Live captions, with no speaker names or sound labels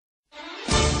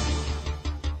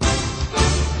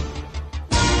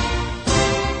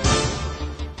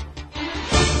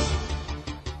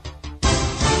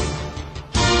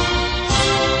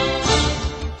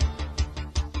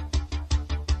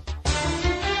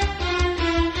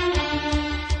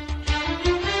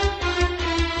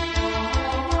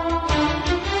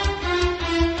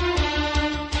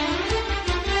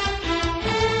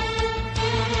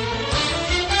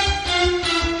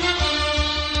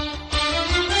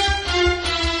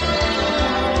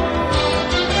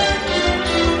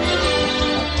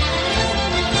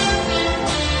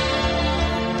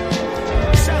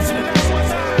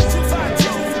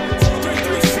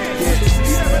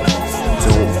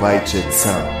Słuchajcie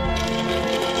co?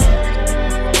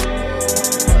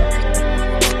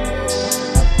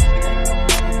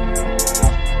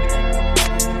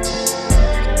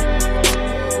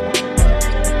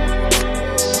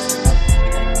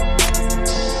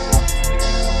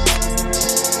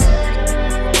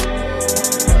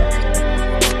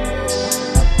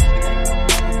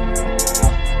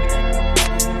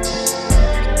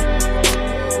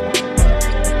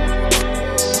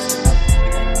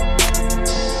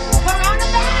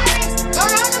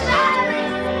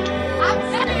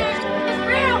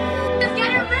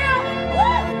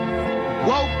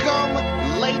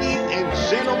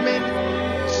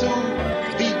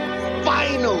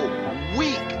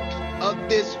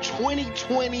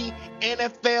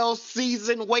 NFL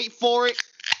season, wait for it.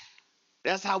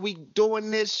 That's how we doing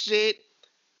this shit.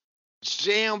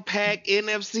 Jam-packed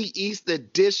NFC East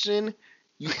edition.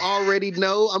 You already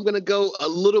know I'm going to go a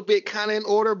little bit kind of in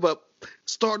order, but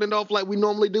starting off like we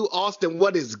normally do. Austin,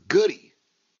 what is goody?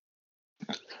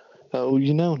 Oh,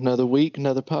 another week,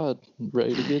 another pod.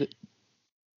 Ready to get it.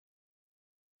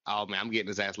 Oh, man, I'm getting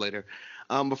his ass later.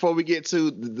 Before we get to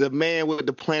the man with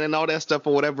the plan and all that stuff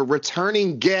or whatever,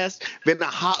 returning guest, been a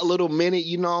hot little minute,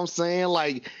 you know what I'm saying?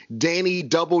 Like Danny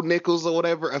Double Nickels or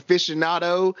whatever,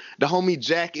 aficionado. The homie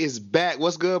Jack is back.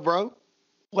 What's good, bro?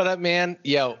 What up, man?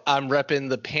 Yo, I'm repping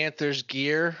the Panthers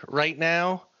gear right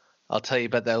now. I'll tell you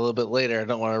about that a little bit later. I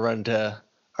don't want to run to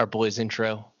our boys'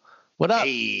 intro. What up?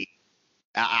 Hey,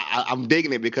 I'm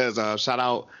digging it because shout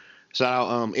out,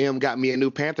 M got me a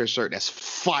new Panthers shirt. That's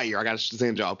fire. I got to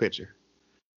send y'all a picture.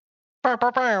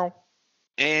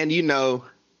 And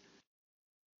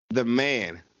the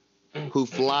man who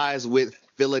flies with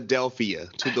Philadelphia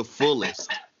to the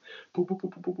fullest.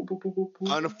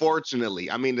 Unfortunately,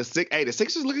 I mean the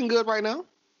Sixers looking good right now.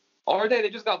 Are they?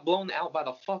 They just got blown out by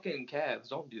the fucking Cavs.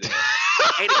 Don't do that.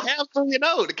 Hey, the Cavs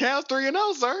 3-0. The Cavs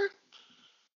 3-0, sir.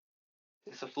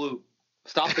 It's a fluke.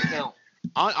 Stop the count.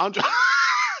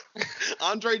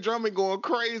 Andre Drummond going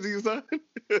crazy, son.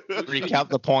 Recount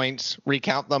the points.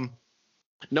 Recount them.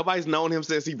 Nobody's known him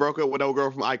since he broke up with old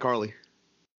girl from iCarly.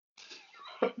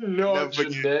 No,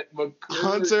 Jeanette McCurdy.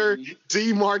 Hunter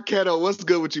D. Marquetto, what's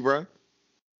good with you, bro?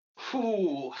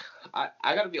 Ooh, I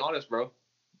gotta be honest, bro.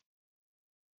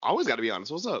 Always gotta be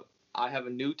honest. What's up? I have a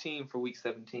new team for week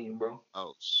 17, bro.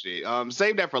 Oh shit.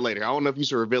 Save that for later. I don't know if you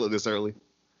should reveal it this early.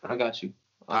 I got you.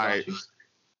 All right.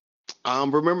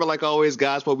 Remember, like always,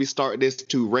 guys, before we start this,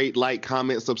 to rate, like,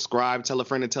 comment, subscribe, tell a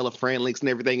friend and tell a friend. Links and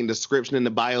everything in the description in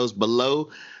the bios below.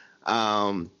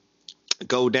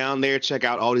 Go down there, check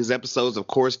out all these episodes. Of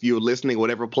course, if you're listening,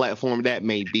 whatever platform that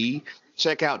may be,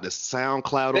 check out the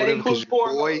SoundCloud or whatever, because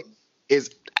your boy is.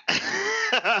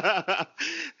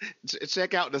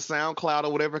 Check out the SoundCloud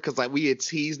or whatever, because like we had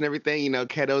teased and everything.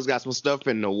 Keto's got some stuff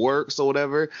in the works or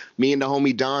whatever. Me and the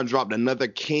homie Don dropped another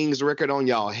Kings record on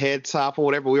y'all head top or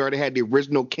whatever. We already had the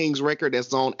original Kings record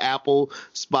that's on Apple,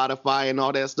 Spotify, and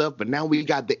all that stuff. But now we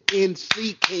got the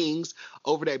NC Kings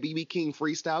over that BB King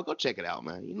freestyle. Go check it out,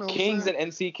 man. Kings and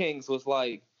NC Kings was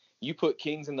like you put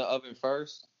Kings in the oven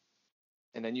first,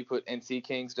 and then you put NC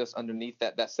Kings just underneath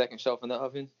that second shelf in the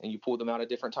oven, and you pulled them out at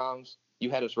different times. You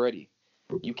had us ready.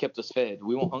 You kept us fed.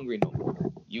 We weren't hungry no more.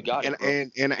 You got it, bro.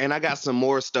 And I got some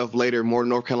more stuff later, more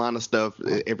North Carolina stuff,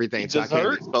 everything. So I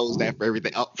can't expose that for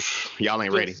everything. Oh, y'all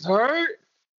ain't ready.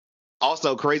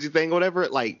 Also, crazy thing, whatever.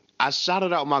 Like I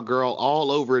shouted out my girl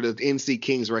all over the NC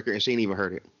Kings record, and she ain't even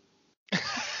heard it.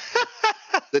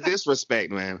 The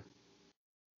disrespect, man.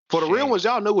 For the real ones,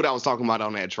 y'all knew what I was talking about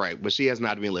on that track, but she has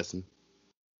not been listening.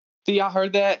 See, I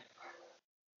heard that,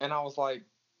 and I was like,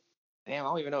 damn, I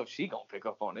don't even know if she gonna pick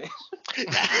up on it.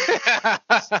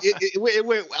 it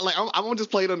went like I'm gonna just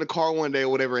play it on the car one day or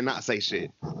whatever and not say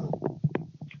shit.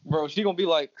 Bro, she gonna be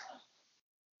like,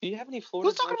 do you have any Florida?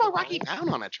 Who's talking about Rocky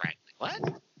Mountain on that track? What?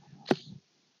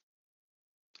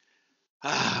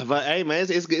 But hey, man,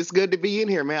 it's good to be in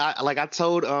here, man. I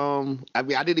told I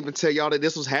didn't even tell y'all that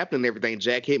this was happening and everything.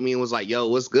 Jack hit me and was like, yo,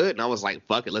 what's good? And I was like,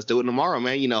 fuck it, let's do it tomorrow,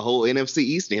 man. Whole NFC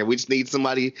East here. We just need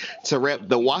somebody to rep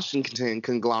the Washington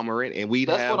conglomerate, and we'd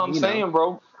That's have. That's what I'm saying,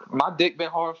 bro. My dick been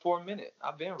hard for a minute.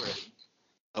 I've been ready.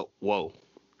 Oh, whoa.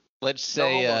 Let's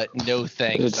say no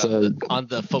thanks on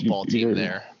the football team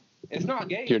there. It's not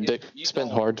gay. Your dick's been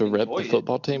hard to rep the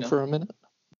football team for a minute?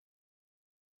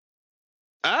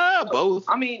 Both.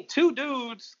 I mean, two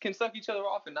dudes can suck each other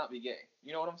off and not be gay.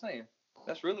 You know what I'm saying?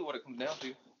 That's really what it comes down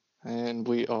to. And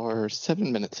we are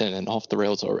 7 minutes in and off the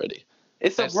rails already.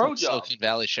 It's a bro job. Silicon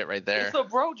Valley shit right there. It's a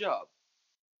bro job.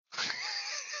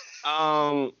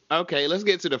 Okay, let's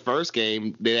get to the first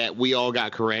game that we all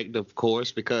got correct, of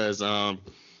course, because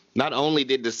Not only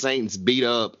did the Saints beat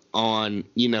up on,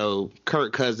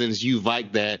 Kirk Cousins, you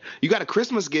like that. You got a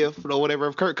Christmas gift or whatever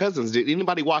of Kirk Cousins. Did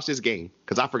anybody watch this game?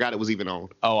 Because I forgot it was even on.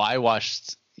 Oh, I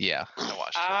watched. Yeah, I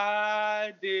watched.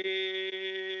 I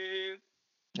did.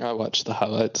 I watched the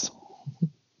highlights.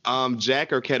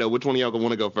 Jack or Keto, which one of y'all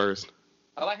want to go first?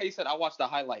 I like how you said I watched the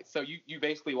highlights. So you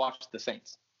basically watched the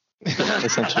Saints.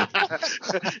 Essentially.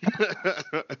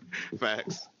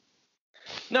 Facts.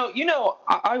 No,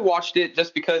 I watched it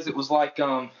just because it was like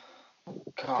Kirk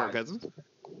Cousins?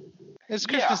 It's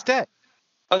Christmas Day.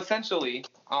 Essentially,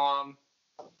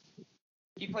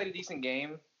 he played a decent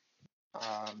game.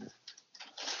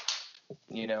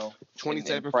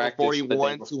 27 for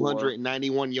 41,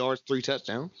 291 yards, 3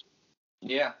 touchdowns.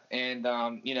 Yeah, and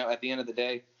at the end of the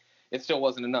day, it still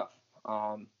wasn't enough.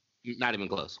 Not even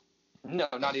close. No,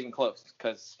 not even close,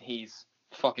 because he's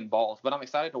fucking balls. But I'm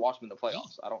excited to watch him in the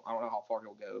playoffs. I don't know how far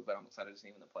he'll go, but I'm excited to see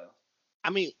him in the playoffs. I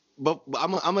mean, but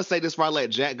I'm gonna say this before I let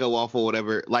Jack go off or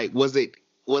whatever. Like, was it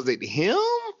him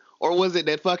or was it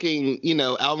that fucking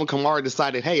Alvin Kamara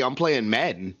decided, hey, I'm playing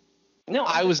Madden? No,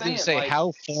 I was going to say,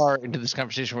 how far into this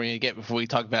conversation were you going to get before we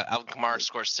talk about Alvin Kamara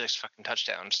scores 6 fucking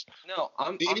touchdowns? No,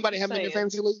 Did anybody have him in your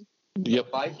fantasy league? Yep.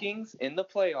 The Vikings in the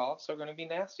playoffs are going to be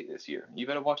nasty this year. You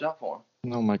better watch out for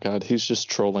him. Oh my God, he's just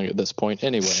trolling at this point.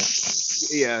 Anyway.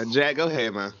 Yeah, Jack, go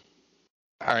ahead, man.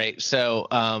 All right, so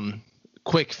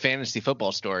quick fantasy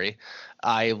football story.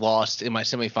 I lost in my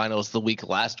semifinals the week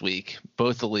last week,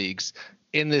 both the leagues.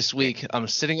 In this week, I'm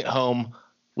sitting at home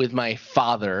with my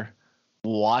father,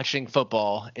 watching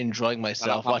football, enjoying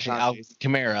myself, watching Alvin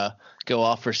Kamara go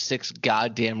off for 6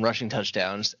 goddamn rushing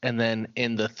touchdowns. And then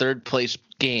in the third place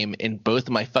game in both of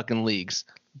my fucking leagues,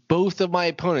 both of my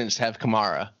opponents have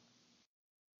Kamara.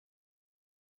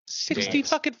 60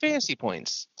 fucking fantasy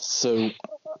points. So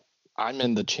I'm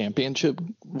in the championship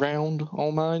round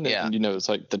all mine. Yeah. And, it's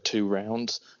like the 2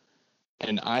 rounds.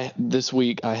 And this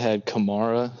week I had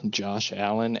Kamara, Josh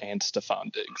Allen, and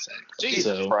Stephon Diggs.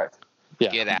 Jesus Christ. Yeah,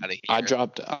 Get out of here. I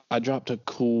dropped a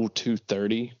cool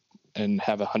 230 and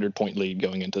have a 100-point lead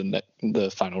going into the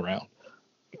final round.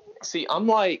 See, I'm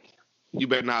like, you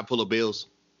better not pull a Bills.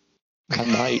 I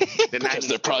might, because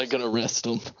they're probably gonna rest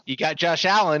him. You got Josh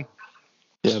Allen.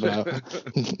 Yeah, but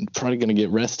I'm probably gonna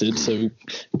get rested. So,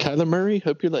 Kyler Murray,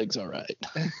 hope your leg's all right.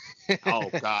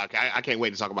 Oh God, I can't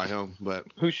wait to talk about him. But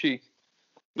who's she?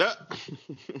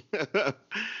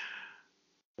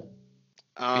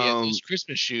 Those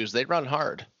Christmas shoes, they run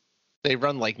hard. They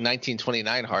run like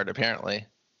 1929 hard, apparently.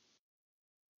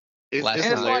 It's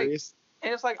hilarious.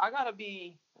 And it's like, I gotta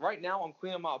be, right now I'm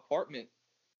cleaning my apartment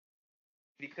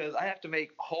because I have to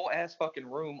make whole ass fucking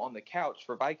room on the couch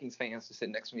for Vikings fans to sit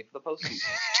next to me for the postseason.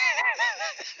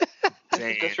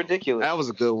 That's ridiculous. That was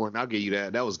a good one. I'll give you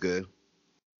that. That was good.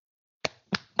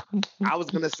 I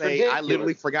was gonna say, I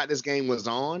literally forgot this game was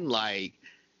on. Like,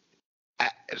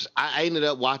 I ended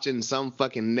up watching some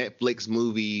fucking Netflix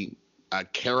movie, a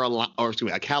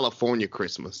California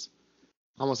Christmas.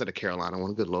 I almost said a Carolina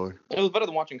one. Good Lord. It was better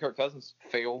than watching Kirk Cousins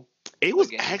fail. It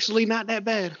was actually not that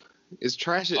bad. It's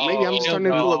trash. Maybe I'm just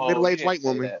turning into a middle-aged white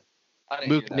woman.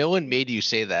 Mook, no one made you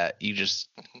say that. You just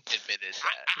admitted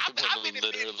that. I've been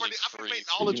admitting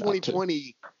all of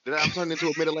 2020 that I'm turning into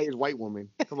a middle-aged white woman.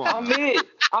 Come on.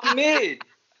 I'm mid.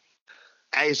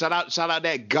 Hey, shout out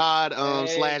that God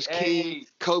 / King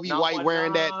Kobe White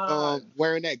wearing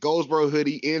that Goldsboro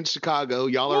hoodie in Chicago.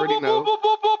 Y'all already know.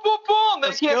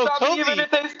 They can't stop me even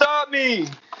if they stop me.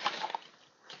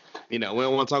 We don't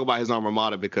want to talk about his alma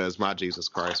mater because my Jesus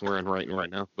Christ, we're in writing right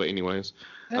now. But anyways,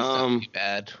 that's not too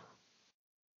bad.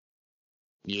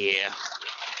 Yeah.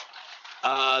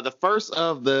 The first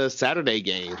of the Saturday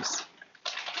games.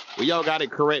 Well, y'all got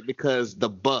it correct because the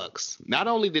Bucks, not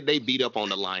only did they beat up on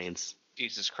the Lions,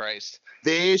 Jesus Christ,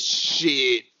 this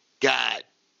shit got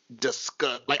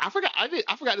disgusting. Like I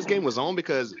forgot this game was on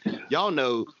because y'all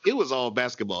know it was all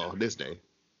basketball this day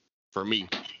for me.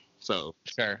 So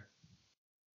sure.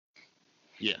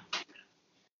 Yeah.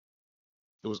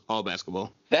 It was all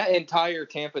basketball. That entire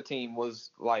Tampa team was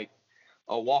like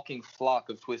a walking flock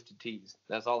of twisted teas.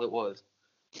 That's all it was.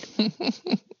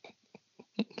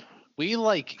 We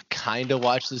kind of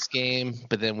watched this game,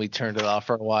 but then we turned it off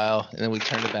for a while, and then we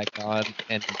turned it back on,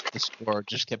 and the score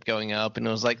just kept going up, and it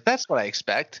was like, that's what I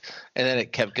expect. And then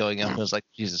it kept going up, and it was like,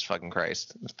 Jesus fucking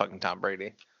Christ. It's fucking Tom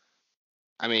Brady.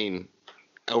 I mean,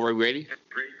 are we ready?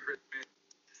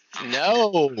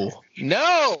 No.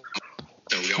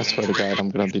 I swear to God,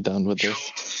 I'm going to be done with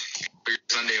this.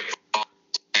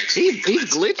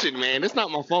 He's glitching, man. It's not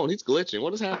my phone. He's glitching.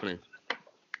 What is happening?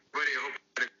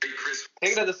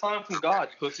 Take it as a sign from God,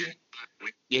 pussy.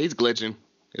 Yeah, he's glitching.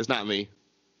 It's not me.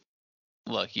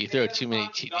 Look, you throw too many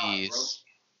TDs.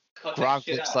 Gronk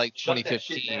looks like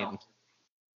 2015.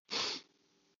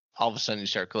 All of a sudden, you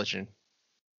start glitching.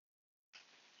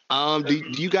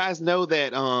 Do you guys know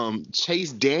that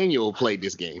Chase Daniel played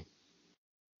this game?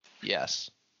 Yes.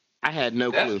 I had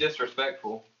no clue. That's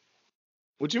disrespectful.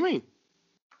 What you mean?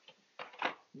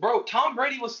 Bro, Tom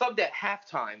Brady was subbed at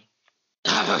halftime.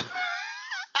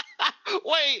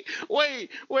 Wait.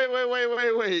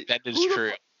 That is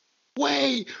true.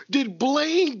 Wait, did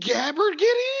Blaine Gabbert get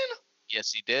in?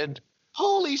 Yes, he did.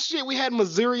 Holy shit, we had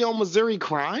Missouri on Missouri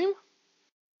crime?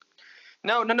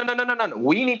 No.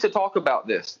 We need to talk about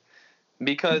this.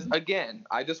 Because, again,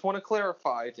 I just want to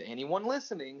clarify to anyone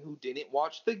listening who didn't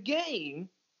watch the game.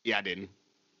 Yeah, I didn't.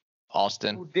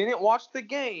 Austin. Who didn't watch the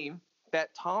game,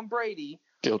 that Tom Brady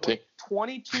Guilty.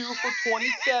 22 for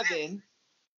 27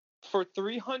 for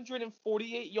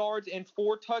 348 yards and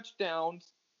 4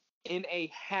 touchdowns in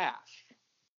a half.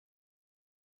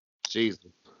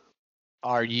 Jesus.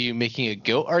 Are you making a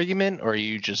GOAT argument, or are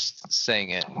you just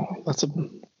saying it? That's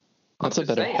a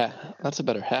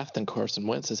better half than Carson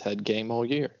Wentz has had game all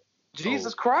year.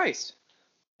 Jesus Christ.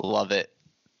 Love it.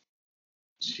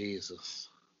 Jesus.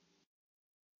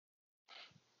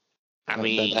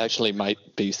 That actually might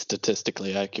be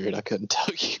statistically accurate. I couldn't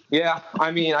tell you. Yeah, I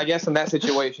mean, I guess in that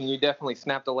situation, you definitely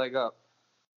snapped a leg up.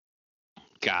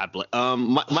 God bless.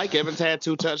 Mike Evans had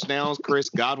 2 touchdowns. Chris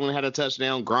Godwin had a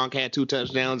touchdown. Gronk had 2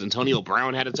 touchdowns. Antonio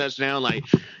Brown had a touchdown. Like,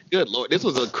 good Lord, this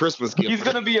was a Christmas gift. He's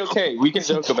gonna be okay. We can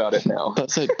joke about it now.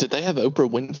 So, did they have Oprah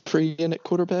Winfrey in at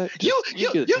quarterback? You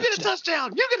get a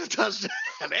touchdown. You get a touchdown.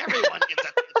 Everyone gets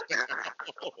a touchdown.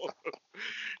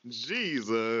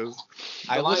 Jesus.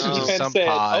 I listened to some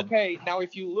pod. Okay, now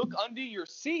if you look under your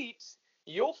seats,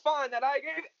 you'll find that I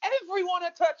gave everyone a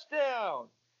touchdown.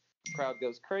 Crowd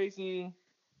goes crazy.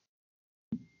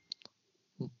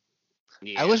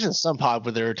 Yeah. I listened to some pod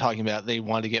where they were talking about they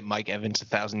wanted to get Mike Evans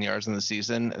 1,000 yards in the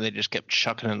season, and they just kept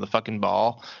chucking him the fucking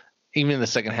ball. Even in the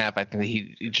second half, I think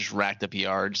he just racked up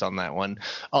yards on that one.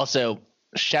 Also,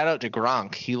 shout out to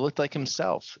Gronk. He looked like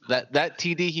himself. That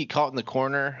TD he caught in the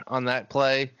corner on that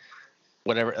play,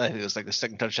 whatever, I think it was like the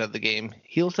second touchdown of the game.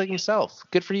 He looked like himself.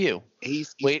 Good for you.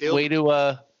 Way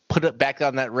to put it back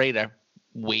on that radar.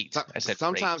 I said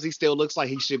sometimes he still looks like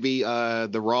he should be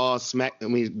the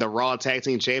Raw tag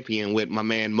team champion with my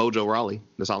man Mojo Rawley.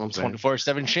 That's all I'm saying.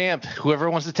 24/7 champ. Whoever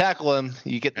wants to tackle him,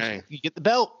 you get the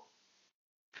belt.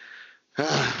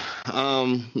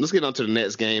 Let's get on to the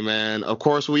next game, man. Of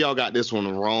course, we all got this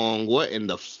one wrong. What in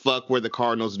the fuck were the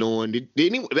Cardinals doing?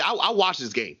 I watched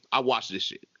this game. I watched this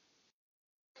shit.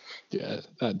 Yeah,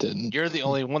 I didn't. You're the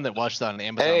only one that watched it on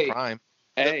Amazon Prime.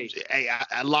 Hey,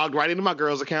 I logged right into my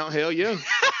girl's account. Hell yeah.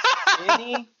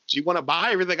 She want to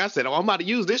buy everything. I said, I'm about to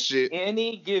use this shit.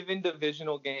 Any given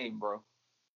divisional game, bro.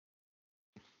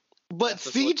 But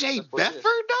CJ Beathard,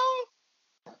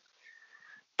 though?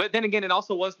 But then again, it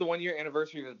also was the 1-year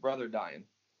anniversary of his brother dying.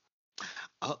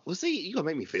 Well, see, you going to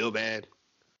make me feel bad.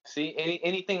 See,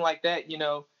 anything like that,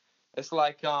 it's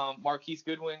like Marquise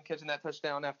Goodwin catching that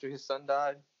touchdown after his son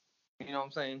died. You know what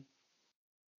I'm saying?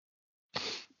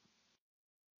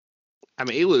 I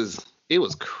mean, it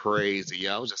was crazy.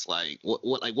 I was just like,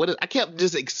 what? I kept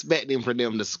just expecting for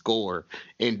them to score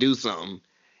and do something,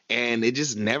 and it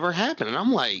just never happened. And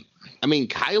I'm like, I mean,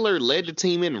 Kyler led the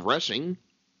team in rushing,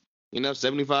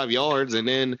 75 yards, and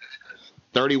then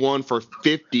 31 for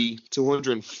 50,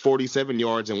 247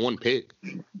 yards and 1 pick.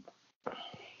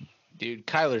 Dude,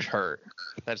 Kyler's hurt.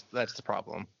 That's the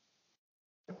problem.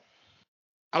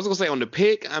 I was gonna say on the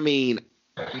pick, I mean,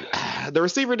 the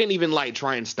receiver didn't even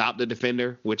try and stop the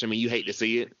defender, which, I mean, you hate to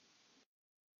see it.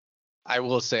 I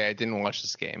will say I didn't watch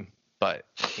this game, but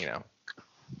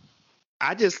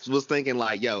I just was thinking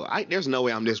there's no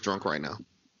way I'm this drunk right now.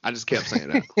 I just kept saying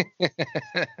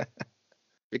that.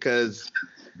 Because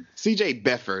CJ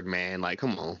Beathard, man,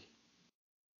 come on.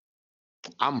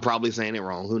 I'm probably saying it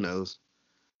wrong. Who knows?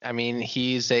 I mean,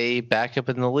 he's a backup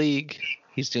in the league.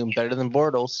 He's doing better than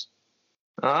Bortles.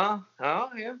 Oh,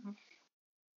 yeah.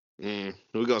 We're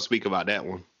going to speak about that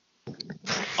one.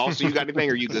 Also, you got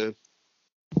anything, or you good?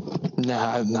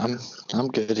 Nah, I'm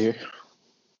good here.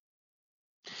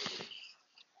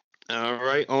 All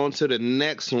right, on to the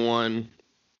next one.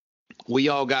 We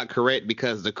all got correct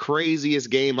because the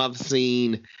craziest game I've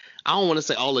seen, I don't want to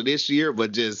say all of this year,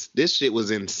 but just this shit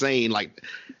was insane.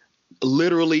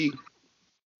 Literally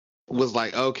was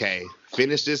okay,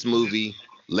 finish this movie.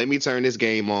 Let me turn this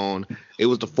game on. It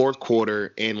was the fourth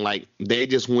quarter, and they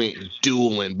just went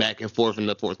dueling back and forth in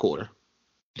the fourth quarter.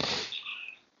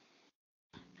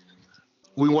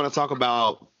 We want to talk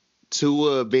about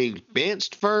Tua being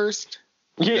benched first,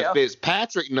 the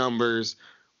Fitzpatrick numbers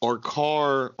are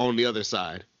Carr on the other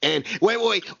side. And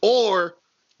wait. Or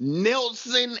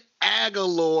Nelson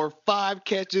Aguilar, 5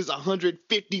 catches,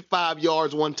 155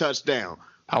 yards, 1 touchdown.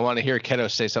 I want to hear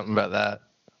Keto say something about that.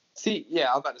 See,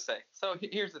 yeah, I was about to say. So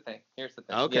here's the thing.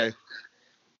 Okay. Yeah.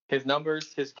 His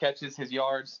numbers, his catches, his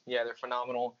yards, yeah, they're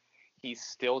phenomenal. He's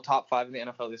still top 5 in the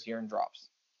NFL this year in drops.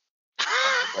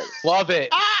 Love it.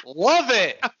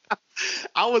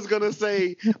 I was gonna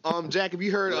say, Jack, have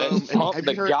you heard? Have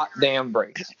you heard goddamn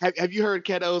brakes? Have you heard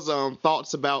Keto's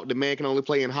thoughts about the man can only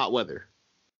play in hot weather?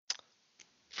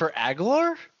 For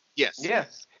Aguilar?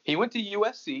 Yes. He went to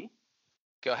USC.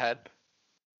 Go ahead.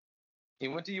 He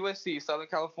went to USC, Southern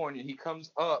California. He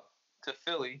comes up to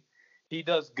Philly. He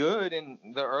does good in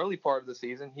the early part of the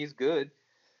season. He's good,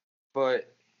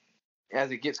 but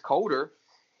as it gets colder,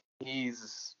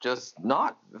 he's just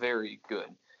not very good.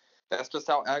 That's just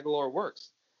how Aguilar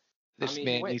works. This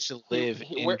man needs to live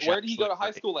in where did he go to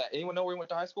high school at? Anyone know where he went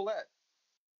to high school at?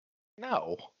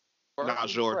 No. Not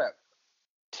sure. Prep.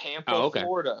 Tampa,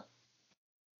 Florida.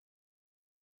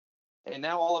 And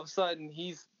now all of a sudden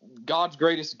he's God's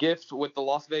greatest gift with the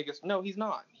Las Vegas. No, he's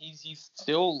not. He's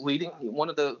still one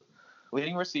of the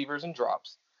leading receivers in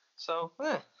drops. So,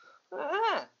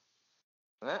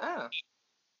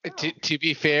 To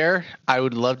be fair, I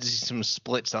would love to see some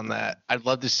splits on that. I'd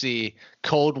love to see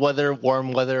cold weather,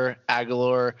 warm weather,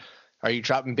 Aguilar. Are you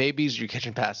dropping babies or are you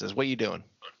catching passes? What are you doing?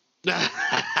 That's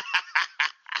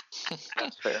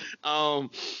fair.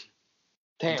 Don't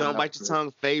bite your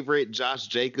tongue. Favorite, Josh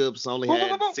Jacobs only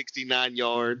had 69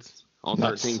 yards on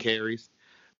 13 carries.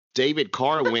 David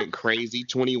Carr went crazy,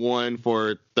 21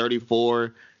 for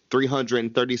 34,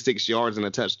 336 yards and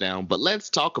a touchdown. But let's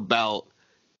talk about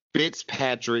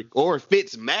Fitzpatrick or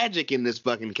Fitzmagic in this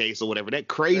fucking case or whatever. That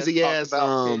crazy ass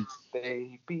that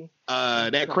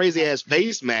crazy ass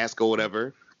face mask or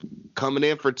whatever coming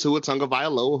in for Tua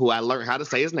Tagovailoa, who I learned how to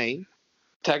say his name.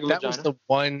 That was the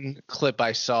one clip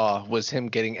I saw was him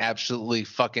getting absolutely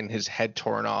fucking his head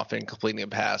torn off and completing a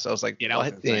pass. I was like,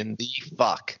 what in the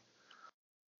fuck?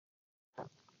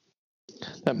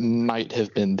 That might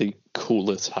have been the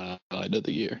coolest highlight of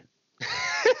the year.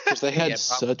 Because they had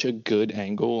such a good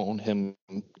angle on him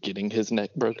getting his neck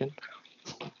broken.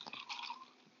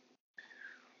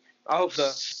 I hope so.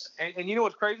 And you know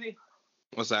what's crazy?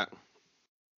 What's that?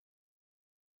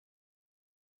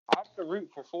 I have to root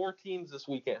for 4 teams this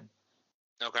weekend.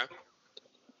 Okay.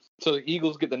 So the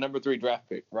Eagles get the number 3 draft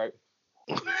pick, right?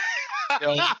 No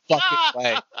fucking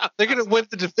way. They're going to win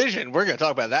the division. We're going to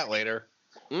talk about that later.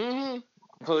 Mm-hmm.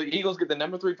 So the Eagles get the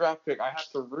number 3 draft pick. I have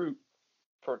to root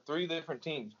for 3 different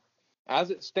teams.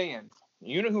 As it stands,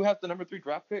 you know who has the number 3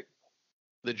 draft pick?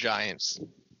 The Giants.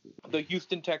 The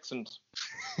Houston Texans,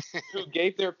 who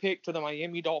gave their pick to the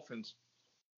Miami Dolphins.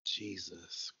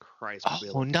 Jesus Christ. Oh,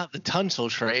 Billy. Not the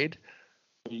Tunsil trade.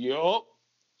 Yup.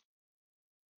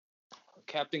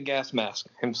 Captain Gas Mask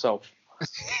himself.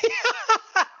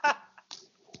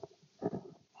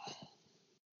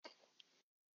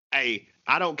 Hey,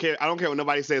 I don't care what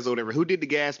nobody says or whatever. Who did the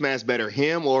gas mask better,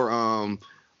 him or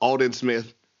Aldon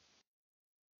Smith?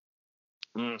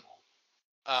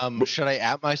 Should I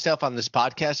out myself on this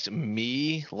podcast?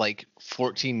 Me, like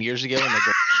 14 years ago. And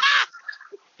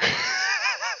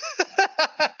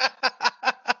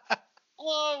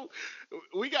Whoa.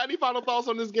 We got any final thoughts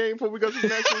on this game before we go to the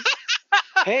next one?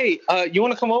 Hey, you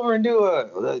want to come over and do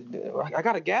I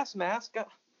got a gas mask.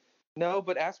 No,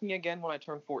 but ask me again when I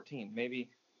turn 14. Maybe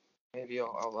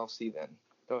I'll see then.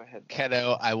 Go ahead.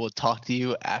 Keto, I will talk to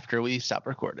you after we stop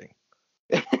recording.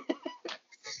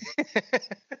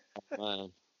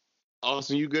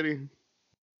 Austin, you goody?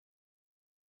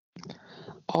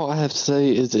 All I have to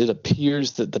say is it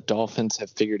appears that the Dolphins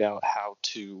have figured out how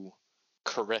to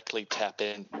correctly tap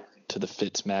in to the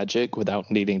Fitz magic without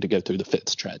needing to go through the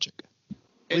Fitz tragic.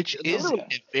 Which is a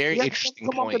very interesting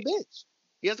point.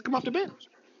 He has to come off the bench.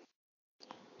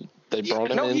 They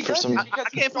brought him in for some. I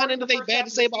can't find anything bad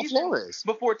to say about Flores.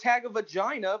 Before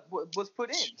Tagovailoa was put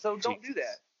in, so don't do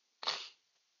that.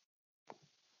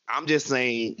 I'm just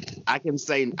saying, I can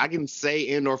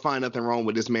say and or find nothing wrong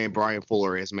with this man, Brian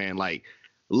Flores, man. Like,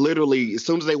 literally, as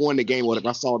soon as they won the game,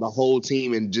 I saw the whole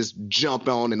team and just jump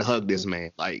on and hug this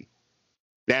man. Like,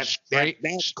 that's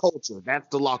culture. That's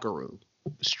the locker room.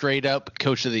 Straight up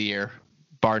coach of the year,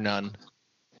 bar none.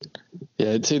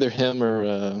 Yeah, it's either him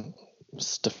or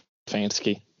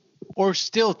Stefanski. Or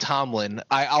still Tomlin.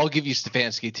 I'll give you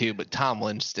Stefanski too, but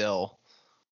Tomlin still.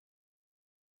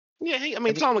 Yeah,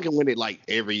 Tomlin can win it like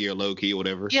every year, low key or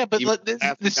whatever. Yeah, but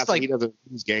this is like he doesn't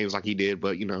lose games like he did,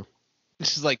 but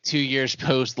this is like 2 years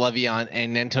post Le'Veon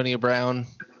and Antonio Brown.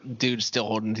 Dude's still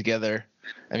holding together.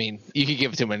 I mean, you could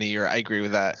give it to him any year. I agree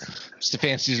with that.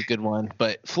 Stefanski's a good one,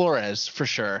 but Flores for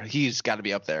sure. He's got to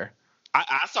be up there.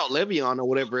 I saw Le'Veon or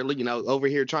whatever, over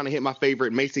here trying to hit my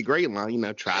favorite Macy Gray line.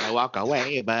 Try to walk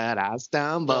away, but I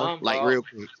stumble. Like real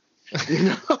quick.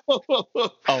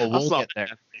 We'll get there.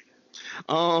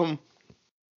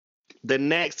 The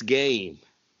next game,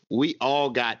 we all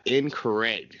got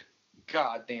incorrect.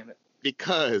 God damn it!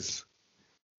 Because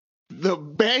the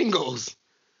Bengals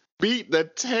beat the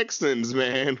Texans,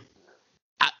 man.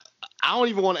 I don't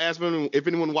even want to ask if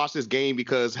anyone watched this game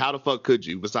because how the fuck could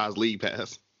you besides League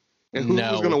Pass? And who's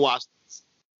going to watch this?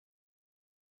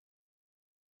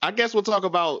 I guess we'll talk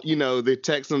about, the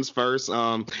Texans first.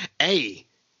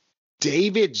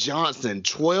 David Johnson,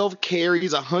 12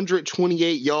 carries,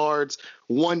 128 yards,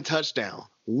 1 touchdown.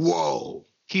 Whoa.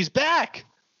 He's back.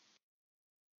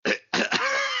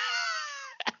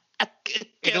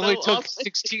 It only took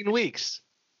 16 weeks.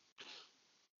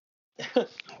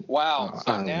 Wow.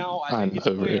 So now I think it's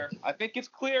clear. I think it's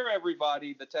clear,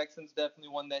 everybody. The Texans definitely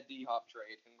won that D-Hop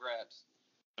trade. Congrats.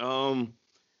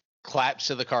 Claps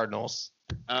to the Cardinals.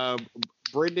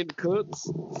 Brendan Cooks,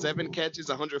 7 catches,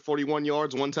 141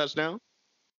 yards, 1 touchdown.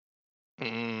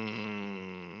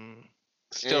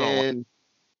 Still don't.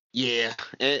 Yeah.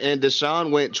 And Deshaun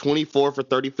went 24 for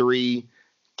 33,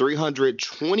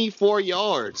 324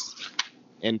 yards,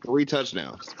 and 3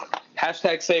 touchdowns.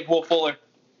 Hashtag save Will Fuller.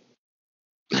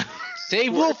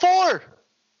 Save Will Fuller.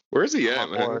 Where's he at,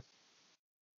 man?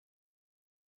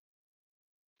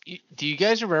 Do you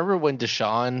guys remember when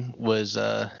Deshaun was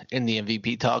in the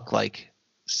MVP talk like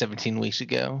 17 weeks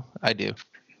ago? I do.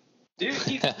 Dude,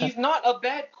 he's not a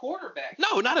bad quarterback.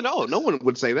 No, not at all. No one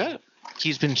would say that.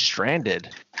 He's been stranded.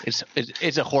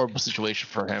 It's a horrible situation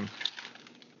for him.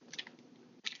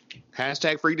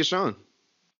 Hashtag free Deshaun.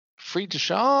 Free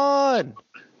Deshaun.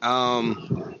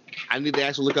 I need to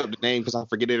actually look up the name because I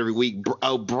forget it every week.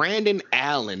 Brandon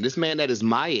Allen. This man that is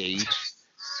my age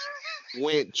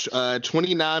went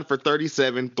 29 for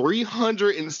 37,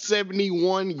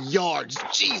 371 yards.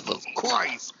 Jesus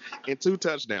Christ. And 2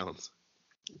 touchdowns.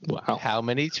 Wow. How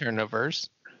many turnovers?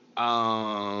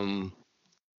 Hold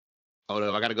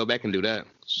up. I got to go back and do that.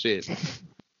 Shit.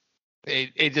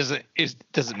 It doesn't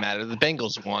matter. The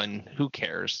Bengals won. Who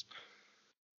cares?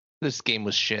 This game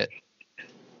was shit.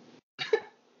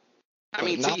 I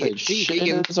mean, T.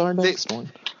 Higgins is our next one.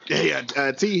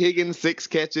 Yeah. T. Higgins, 6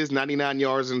 catches, 99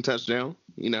 yards and a touchdown.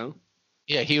 Yeah,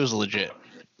 he was legit.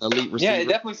 Elite receiver. Yeah, it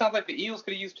definitely sounds like the Eagles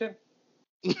could have used him.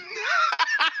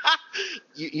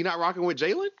 You not rocking with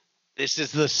Jalen? This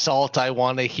is the salt I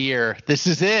want to hear. This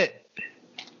is it.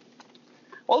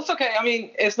 Well, it's okay. I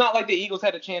mean, it's not like the Eagles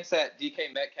had a chance at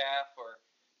DK Metcalf or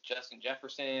Justin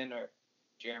Jefferson or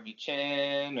Jeremy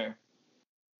Chin or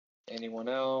anyone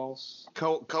else.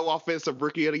 Co-offensive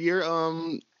rookie of the year.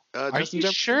 Are you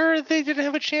sure they didn't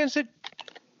have a chance at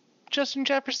Justin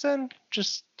Jefferson?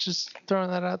 Just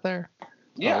throwing that out there.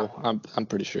 Yeah, I'm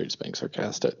pretty sure he's being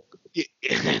sarcastic.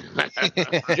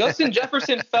 Justin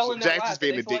Jefferson fell in their lap.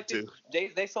 Being a dick too.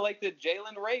 They selected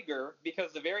Jalen Reagor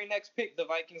because the very next pick the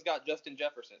Vikings got Justin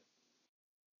Jefferson.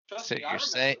 So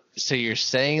you're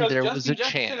saying because there was a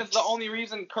chance. Justin Jefferson is the only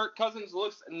reason Kirk Cousins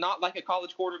looks not like a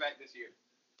college quarterback this year.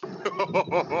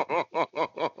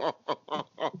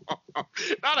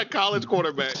 Not a college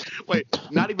quarterback. Wait,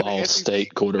 not even an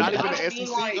State quarterback. Not even an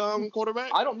SEC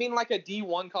quarterback? I don't mean like a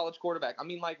D1 college quarterback. I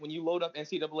mean like when you load up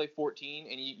NCAA 14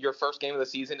 and your first game of the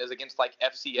season is against like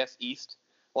FCS East.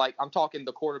 Like I'm talking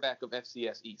the quarterback of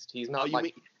FCS East. He's not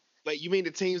you mean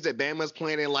the teams that Bama's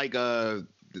playing in like the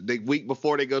week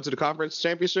before they go to the conference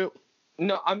championship?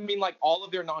 No, I mean like all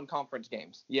of their non-conference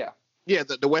games. Yeah. Yeah,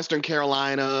 the Western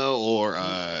Carolina or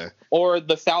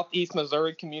the Southeast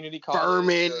Missouri Community College.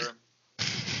 Furman.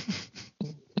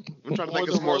 I'm trying to think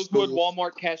of some more Rosewood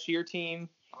Walmart cashier team.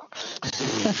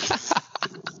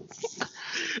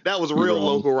 That was real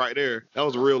local right there. That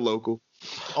was real local.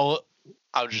 Oh,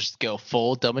 I'll just go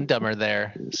full Dumb and Dumber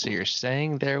there. So you're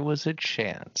saying there was a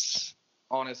chance?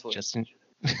 Honestly, Justin.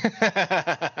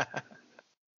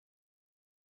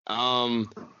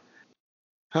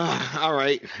 All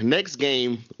right. Next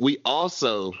game, we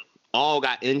also all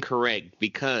got incorrect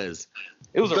because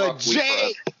it was the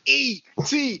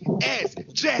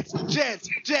Jets.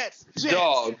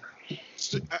 Dog.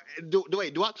 Do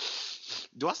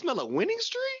I smell a winning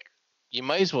streak? You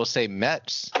might as well say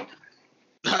Mets.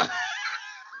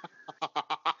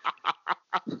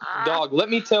 Dog, let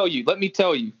me tell you.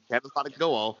 Kevin's about to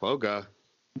go off. Oh God.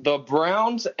 The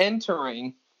Browns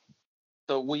entering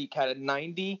the week had a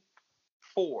 94%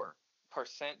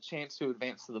 chance to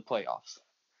advance to the playoffs.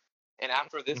 And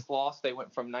after this loss, they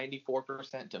went from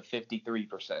 94% to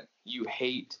 53%. You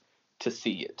hate to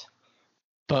see it.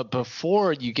 But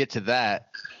before you get to that,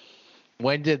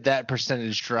 when did that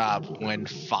percentage drop when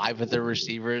 5 of the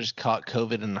receivers caught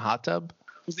COVID in the hot tub?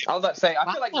 I was about to say,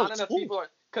 I feel like not enough people are,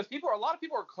 because a lot of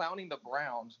people are clowning the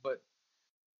Browns, but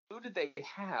who did they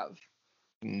have?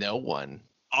 No one.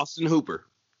 Austin Hooper.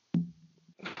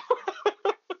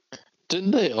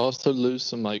 Didn't they also lose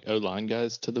some like O-line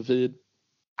guys to the vid?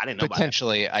 I didn't know.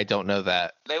 Potentially, I don't know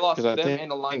that. They lost them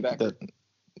and the linebacker.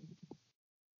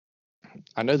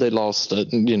 I know they lost,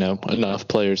 enough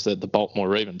players that the Baltimore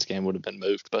Ravens game would have been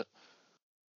moved, but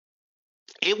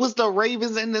it was the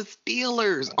Ravens and the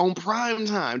Steelers on prime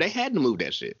time. They had to move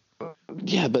that shit.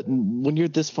 Yeah, but when you're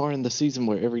this far in the season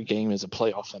where every game is a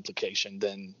playoff implication,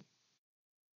 then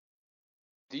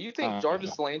do you think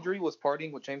Jarvis Landry was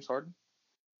partying with James Harden?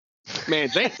 Man,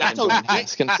 James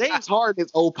Harden is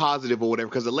O positive or whatever,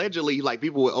 because allegedly, like,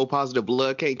 people with O positive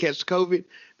blood can't catch COVID.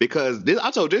 Because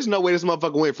there's no way this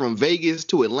motherfucker went from Vegas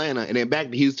to Atlanta and then back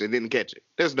to Houston and didn't catch it.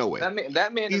 There's no way.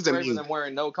 That man is braver than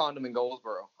wearing no condom in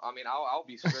Goldsboro. I mean, I'll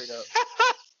be straight up.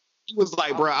 He was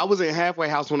like, bro, I was in halfway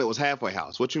house when it was halfway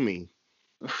house. What you mean?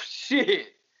 Shit.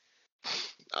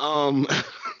 Fucking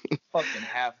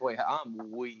halfway.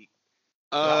 I'm weak.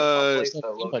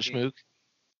 Much Mook.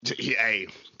 Hey,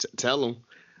 tell him.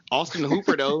 Austin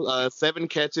Hooper, though, 7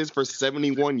 catches for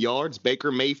 71 yards.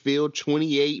 Baker Mayfield,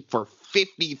 28 for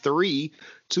 53,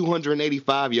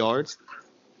 285 yards.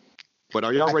 But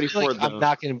are y'all ready for the?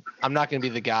 I'm not gonna be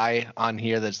the guy on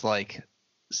here that's like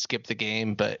skip the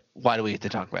game. But why do we have to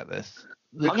talk about this?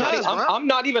 I'm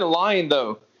not even lying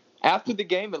though. After the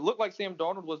game, it looked like Sam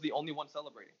Darnold was the only one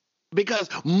celebrating. Because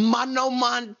Mano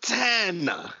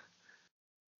Montana,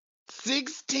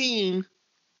 16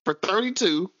 for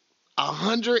 32,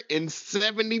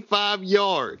 175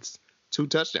 yards, 2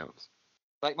 touchdowns.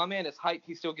 Like, my man is hyped.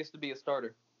 He still gets to be a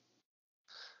starter.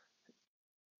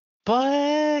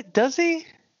 But does he?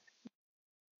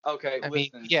 Okay,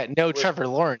 Trevor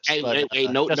Lawrence. Hey,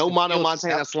 no Mano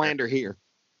Montana slander here.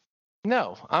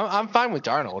 No, I'm fine with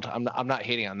Darnold. I'm not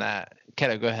hating on that.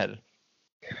 Keto, go ahead.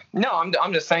 No,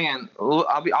 I'm just saying.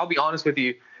 I'll be honest with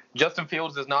you. Justin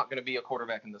Fields is not going to be a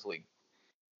quarterback in this league.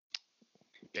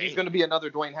 He's going to be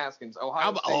another Dwayne Haskins.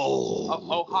 Ohio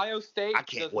State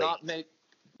does not make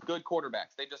good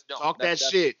quarterbacks. They just don't. Talk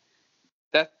shit.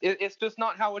 It's just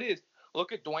not how it is.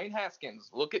 Look at Dwayne Haskins.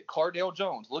 Look at Cardale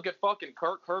Jones. Look at fucking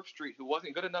Kirk Herbstreit, who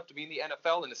wasn't good enough to be in the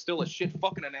NFL and is still a shit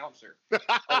fucking announcer.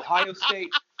 Ohio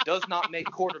State does not make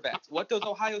quarterbacks. What does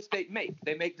Ohio State make?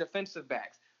 They make defensive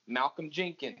backs. Malcolm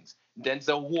Jenkins,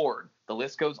 Denzel Ward. The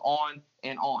list goes on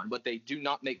and on, but they do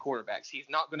not make quarterbacks. He's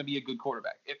not going to be a good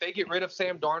quarterback. If they get rid of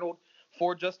Sam Darnold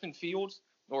for Justin Fields,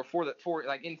 or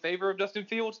in favor of Justin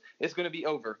Fields, it's going to be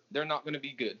over. They're not going to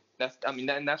be good. That's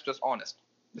just honest.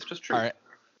 It's just true. All right.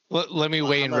 Let me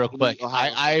weigh in real quick.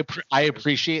 I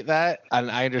appreciate that,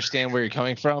 and I understand where you're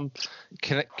coming from.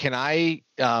 Can I?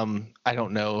 I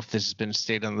don't know if this has been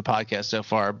stated on the podcast so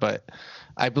far, but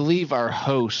I believe our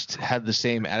host had the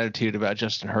same attitude about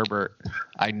Justin Herbert.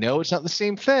 I know it's not the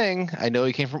same thing. I know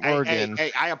he came from Oregon.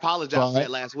 Hey, I apologize for that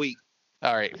last week.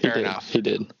 All right, fair enough. He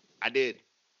did. I did.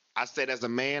 I said as a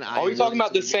man. Are we talking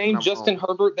about the same Justin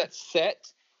Herbert that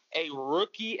set a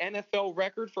rookie NFL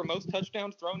record for most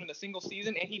touchdowns thrown in a single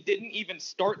season, and he didn't even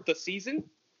start the season?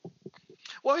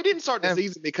 Well, he didn't start the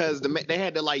season because they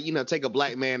had to take a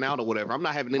black man out or whatever. I'm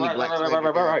not having any black man.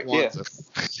 Right. Yeah.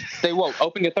 Stay woke.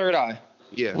 Open your third eye.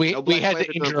 Yeah. We had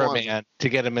to injure a man to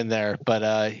get him in there,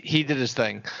 but he did his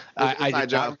thing. I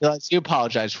did not realize you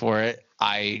apologize for it.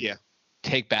 I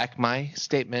take back my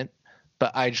statement,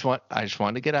 but I just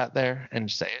wanted to get out there and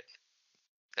say it.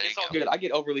 It's all good. I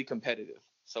get overly competitive.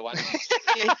 So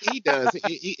he does.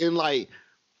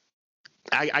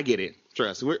 I get it.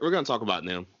 Trust. We're going to talk about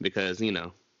them because,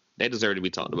 they deserve to be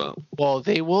talked about. Well,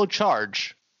 they will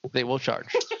charge.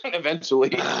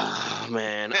 Eventually. Oh,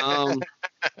 man.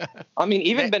 I mean,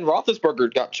 even Ben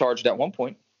Roethlisberger got charged at one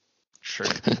point. Sure.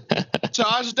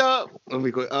 Charged up.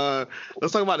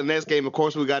 Let's talk about the next game. Of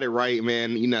course, we got it right,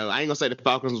 man. I ain't going to say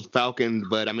the Falcons,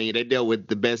 but, I mean, they dealt with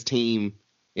the best team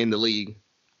in the league.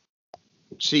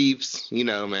 Chiefs,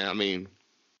 man, I mean.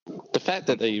 The fact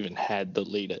that they even had the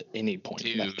lead at any point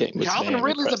in that game was Calvin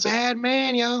Ridley's a bad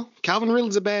man, yo. Calvin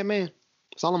Ridley's a bad man.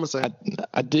 That's all I'm going to say.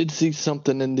 I did see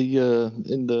something in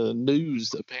the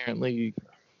news, apparently,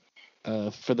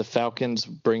 for the Falcons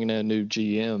bringing in a new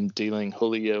GM, dealing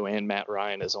Julio and Matt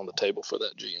Ryan is on the table for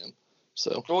that GM.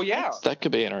 So, that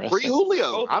could be interesting. Free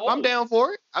Julio. I'm down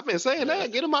for it. I've been saying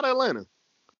that. Get him out of Atlanta.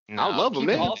 No, I love him,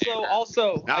 man.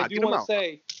 Also, I do want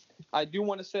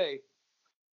to say,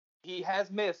 He has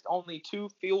missed only 2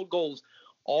 field goals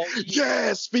all year.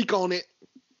 Yeah, speak on it.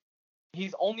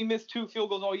 He's only missed 2 field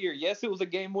goals all year. Yes, it was a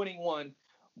game-winning one,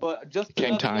 but just Game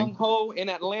another time. young ho in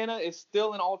Atlanta is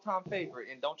still an all-time favorite,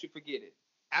 and don't you forget it.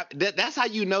 That's how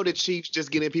you know the Chiefs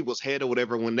just get in people's head or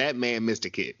whatever when that man missed a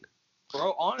kick.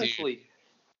 Bro, honestly. Dude,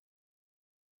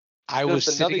 I was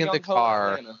sitting in the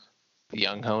car.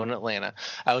 Young ho in Atlanta.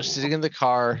 I was sitting in the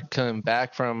car coming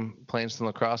back from playing some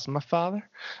lacrosse with my father,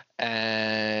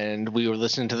 and we were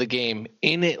listening to the game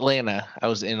in Atlanta. I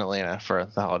was in Atlanta for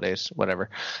the holidays, whatever.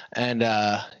 And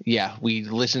we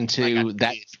listened to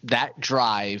that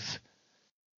drive.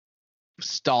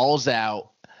 Stalls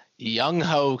out. Young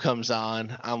ho comes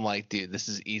on. I'm like, dude, this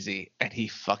is easy, and he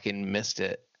fucking missed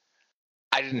it.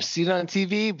 I didn't see it on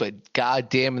TV, but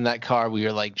goddamn, in that car, we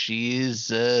were like,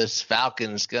 Jesus,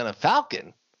 Falcon's gonna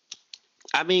Falcon.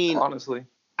 I mean, honestly,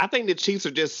 I think the Chiefs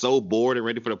are just so bored and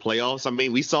ready for the playoffs. I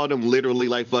mean, we saw them literally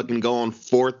like fucking go on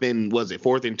 4th and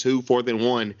 2, 4th and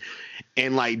 1,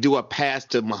 and like do a pass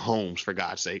to Mahomes, for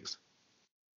God's sakes.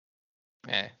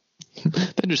 Yeah.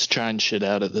 They're just trying shit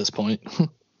out at this point.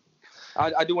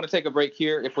 I do want to take a break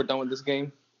here if we're done with this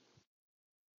game.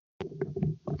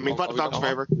 I mean, fuck the Falcons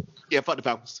forever. Yeah, fuck the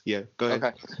Falcons. Yeah, go ahead.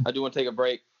 Okay. I do want to take a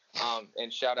break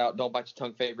and shout out Don't Bite Your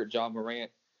Tongue favorite Ja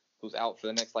Morant, who's out for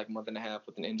the next month and a half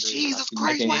with an injury. Jesus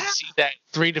Christ, what happened? See that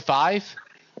 3 to 5?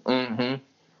 Mm-hmm.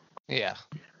 Yeah.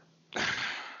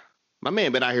 My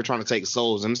man been out here trying to take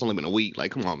souls, and it's only been a week.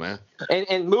 Like, come on, man.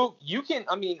 And Mook, you can,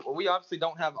 we obviously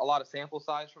don't have a lot of sample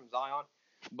size from Zion,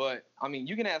 but,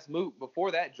 you can ask Mook.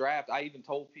 Before that draft, I even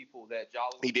told people that Ja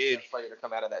was the best player to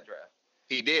come out of that draft.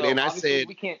 He did, so and I said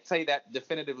we can't say that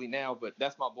definitively now, but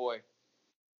that's my boy.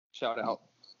 Shout out.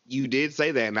 You did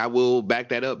say that, and I will back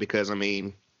that up because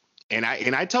and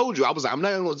I told you I'm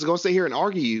not going to sit here and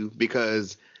argue you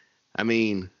because hey,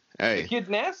 the kid's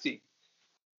nasty.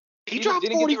 He dropped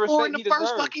 44 in the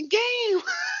first fucking game.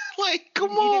 Like,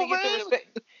 come on, man.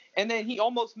 And then he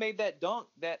almost made that dunk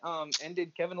that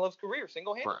ended Kevin Love's career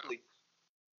single-handedly.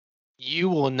 You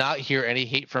will not hear any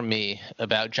hate from me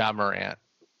about Ja Morant.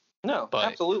 No,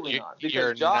 absolutely not.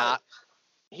 Because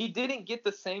he didn't get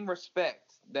the same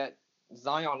respect that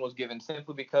Zion was given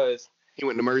simply because he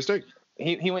went to Murray State.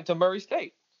 He went to Murray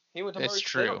State. He went to Murray State.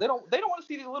 True. They don't want to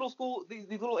see these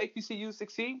little HBCUs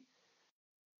succeed.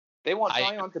 They want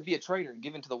Zion to be a traitor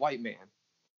given to the white man.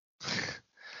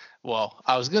 Well,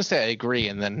 I was gonna say I agree,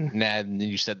 and then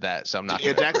you said that, so I'm not.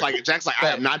 Yeah, Jack's like, I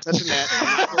am not touching that.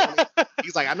 I'm not doing it.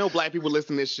 He's like, I know black people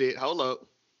listen to this shit. Hold up.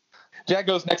 Jack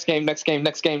goes next game. Look,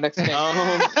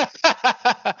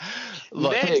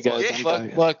 hey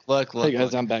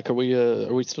guys, I'm back. Are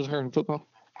we still hearing football?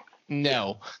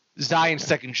 No. Zion's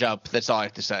second jump. That's all I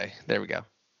have to say. There we go.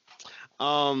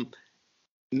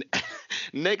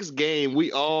 Next game,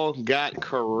 we all got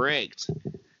correct.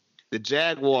 The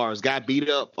Jaguars got beat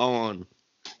up on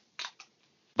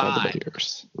by the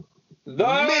Bears. The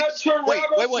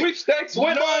Toronto Sweepstakes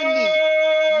winner!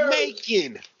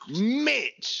 Money-making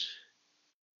Mitch.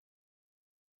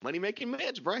 Money-making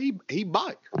Mitch, bro. He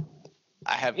bought.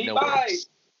 I have no words.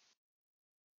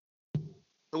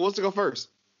 Who wants to go first?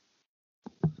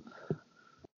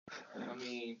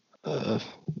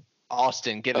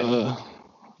 Austin, get it.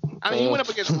 He went up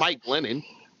against Mike Glennon.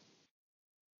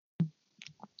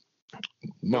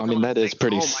 Well, that is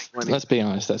pretty. Let's be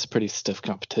honest, that's pretty stiff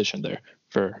competition there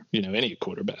for any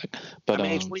quarterback.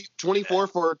 But 24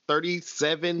 for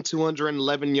 37,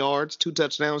 211 yards, 2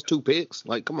 touchdowns, 2 picks.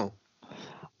 Like, come on.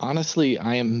 Honestly,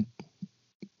 I am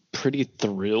pretty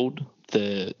thrilled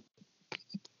that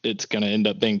it's going to end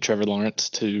up being Trevor Lawrence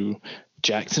to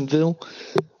Jacksonville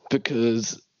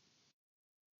because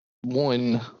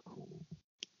one,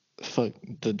 fuck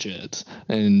the Jets,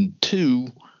 and two,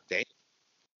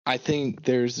 I think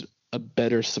there's a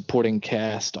better supporting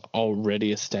cast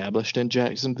already established in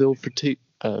Jacksonville for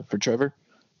Trevor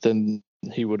than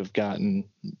he would have gotten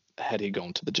had he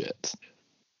gone to the Jets.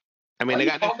 They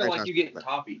got talking like you getting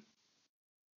copied.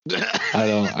 I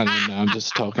don't know. I'm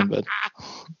just talking, but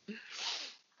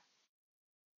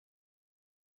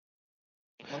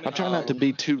I'm trying not to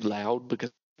be too loud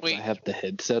because I have the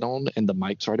headset on and the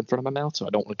mic's right in front of my mouth, so I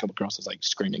don't want to come across as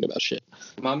screaming about shit.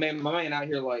 My man out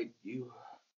here you.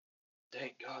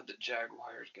 Thank God the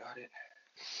Jaguars got it.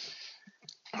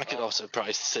 I could also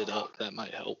probably sit up. That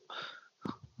might help.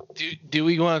 Do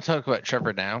we want to talk about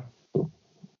Trevor now?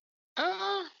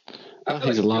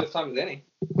 He's locked. I'm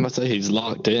gonna say he's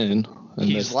locked in.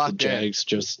 He's locked the Jags in.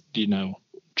 Just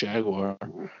Jaguar.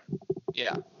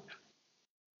 Yeah.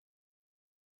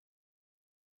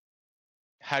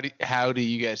 How do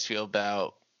you guys feel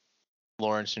about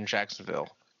Lawrence in Jacksonville?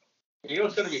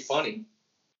 It's gonna be funny.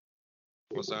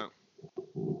 What's that?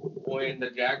 When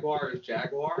the Jaguar is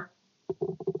Jaguar,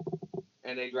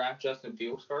 and they draft Justin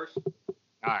Fields first.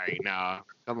 All right, nah,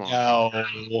 come on. No.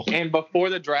 And before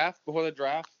the draft,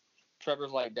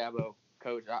 Trevor's like, Dabo,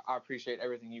 coach, I appreciate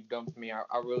everything you've done for me. I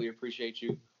really appreciate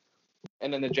you.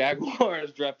 And then the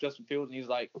Jaguars draft Justin Fields, and he's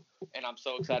like, and I'm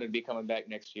so excited to be coming back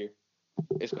next year.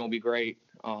 It's going to be great.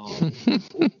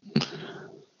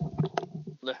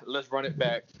 Let's run it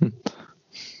back.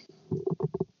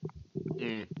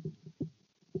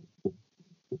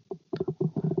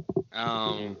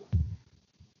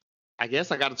 I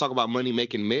guess I got to talk about money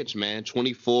making Mitch, man.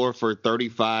 24 for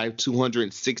 35,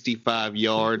 265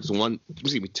 yards,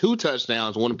 2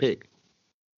 touchdowns, 1 pick.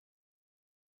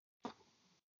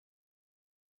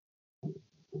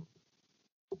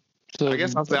 So, I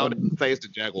guess I'll say it's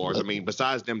the Jaguars. I mean,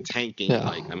 besides them tanking,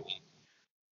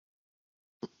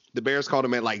 the Bears called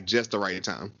him at just the right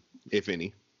time, if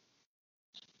any.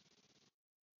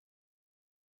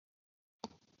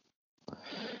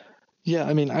 Yeah,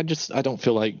 I mean, I don't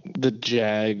feel like the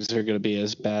Jags are going to be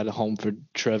as bad a home for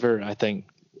Trevor. I think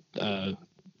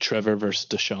Trevor versus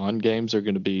Deshaun games are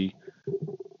going to be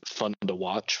fun to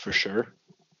watch for sure.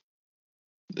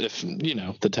 If,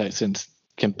 the Texans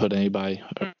can put anybody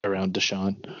around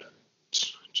Deshaun.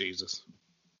 Jesus.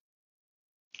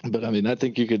 But, I mean, I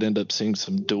think you could end up seeing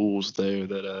some duels there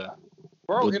that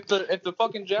Bro, if the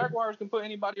fucking Jaguars can put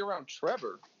anybody around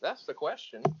Trevor, that's the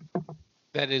question.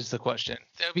 That is the question.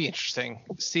 That would be interesting.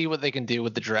 See what they can do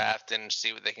with the draft and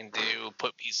see what they can do.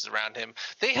 Put pieces around him.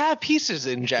 They have pieces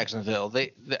in Jacksonville.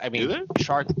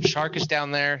 Shark is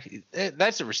down there.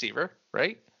 That's a receiver,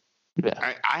 right? Yeah.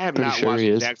 I have not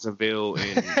watched Jacksonville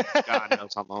in God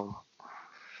knows how long.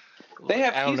 They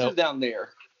have pieces down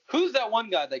there. Who's that one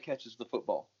guy that catches the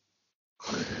football?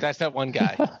 That's that one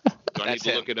guy. Do I need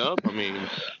to look it up? I mean,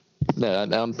 no,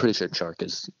 I'm pretty sure Shark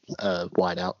is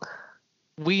wide out.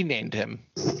 We named him.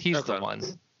 He's the one.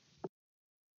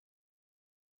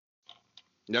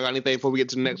 Y'all got anything before we get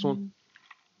to the next one?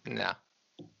 No.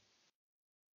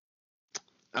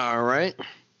 All right.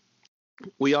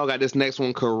 We all got this next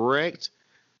one correct.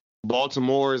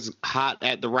 Baltimore's hot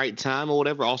at the right time or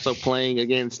whatever, also playing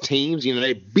against teams.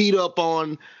 They beat up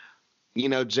on,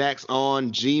 Jack's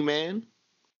on G-Men,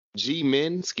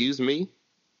 excuse me.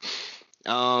 Should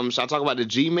I talk about the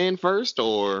G-Men first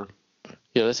or?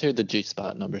 Yeah, let's hear the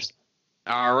G-spot numbers.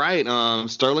 All right.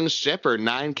 Sterling Shepard,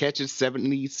 9 catches,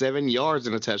 77 yards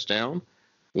and a touchdown.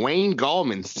 Wayne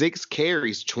Gallman, 6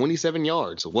 carries, 27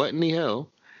 yards. What in the hell?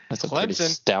 That's a pretty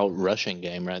stout rushing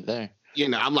game right there.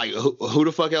 I'm like, who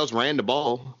the fuck else ran the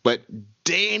ball? But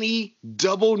Danny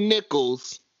Double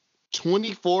Nichols,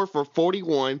 24 for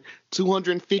 41,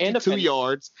 252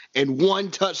 yards, and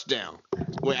 1 touchdown.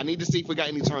 Wait, I need to see if we got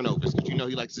any turnovers because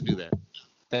he likes to do that.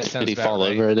 Did he fall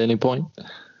over at any point?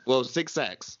 Well, 6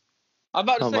 sacks. I'm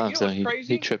about to say, what's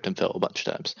crazy? He tripped and fell a bunch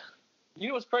of times. You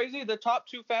know what's crazy? The top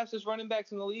 2 fastest running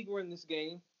backs in the league were in this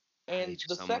game, and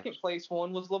the second place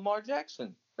one was Lamar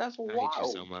Jackson. That's wild. I hate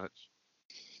you so much.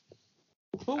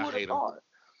 Who would have thought?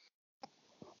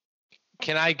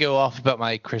 Can I go off about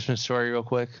my Christmas story real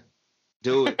quick?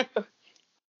 Do it.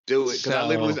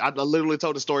 Because I literally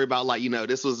told a story about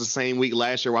this was the same week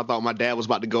last year where I thought my dad was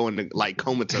about to go into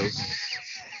comatose.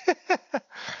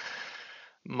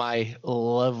 My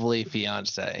lovely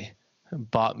fiance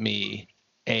bought me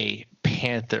a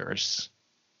Panthers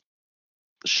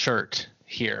shirt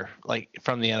here,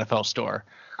 from the NFL store.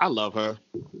 I love her.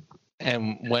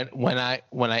 And when I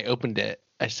opened it,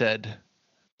 I said,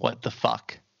 "What the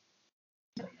fuck?"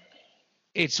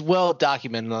 It's well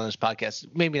documented on this podcast.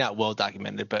 Maybe not well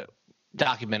documented, but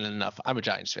documented enough. I'm a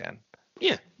Giants fan.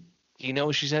 Yeah. You know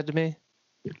what she said to me?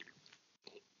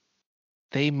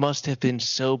 They must have been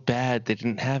so bad they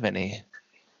didn't have any.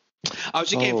 Oh,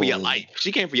 she came for your life.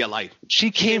 She came for your life.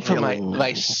 She came for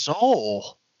my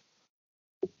soul.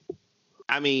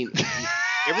 I mean,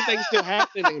 everything's still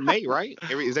happening in May, right?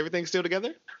 Is everything still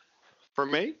together for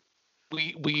May?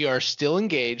 We are still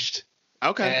engaged.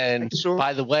 Okay. And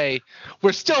by the way,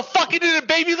 we're still fucking in it,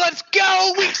 baby. Let's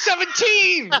go. Week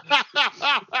 17.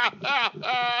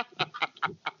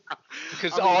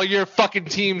 Because all your fucking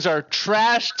teams are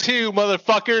trash too,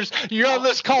 motherfuckers. You're on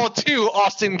this call too,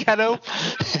 Austin Ketto.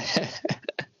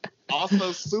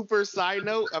 Also, super side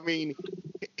note, I mean,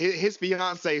 his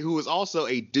fiance, who is also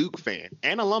a Duke fan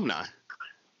and alumni.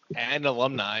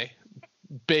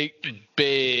 Big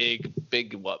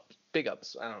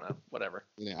ups. I don't know. Whatever.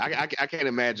 Yeah, I can't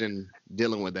imagine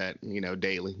dealing with that,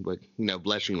 daily. But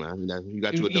bless you, man. You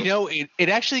got you a it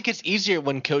actually gets easier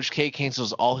when Coach K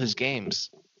cancels all his games.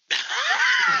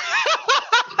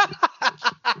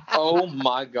 Oh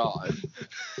my God.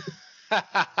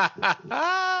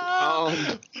 I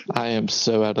am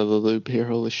so out of the loop here.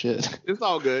 Holy shit. It's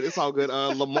all good. It's all good.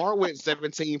 Lamar went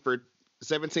 17 for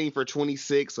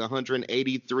 26,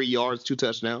 183 yards, 2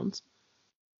 touchdowns.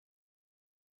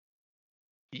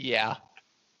 Yeah.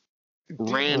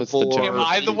 Ran for. Am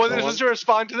I the one that has to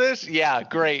respond to this? Yeah,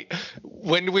 great.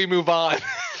 When do we move on?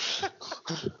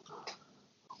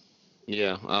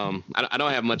 Yeah. I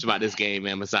don't have much about this game,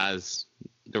 man, besides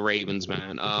the Ravens,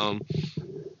 man.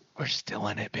 We're still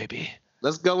in it, baby.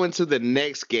 Let's go into the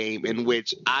next game in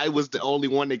which I was the only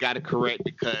one that got it correct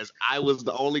because I was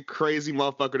the only crazy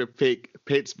motherfucker to pick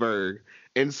Pittsburgh.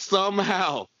 And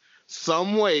somehow,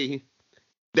 some way,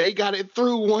 they got it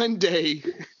through one day.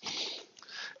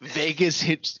 Vegas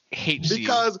hates because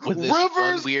you with this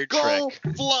Rivers weird go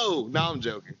trick. flow. No, I'm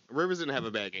joking. Rivers didn't have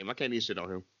a bad game. I can't eat shit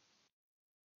on him.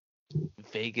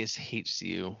 Vegas hates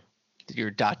you.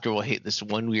 Your doctor will hate this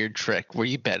one weird trick where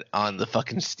you bet on the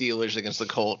fucking Steelers against the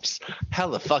Colts. How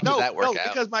the fuck did that work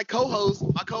out? Because my co-host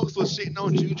was shitting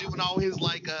on Juju and all his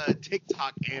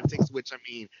TikTok antics, which I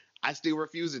mean, I still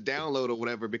refuse to download or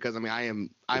whatever because I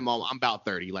mean I'm about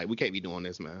 30. Like we can't be doing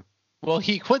this, man. Well,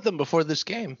 he quit them before this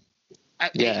game.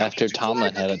 After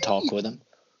Tomlin had a talk with him.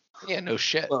 Yeah, no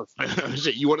shit.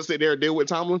 Shit, you want to sit there and deal with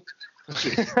Tomlin?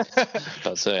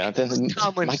 I'd say I think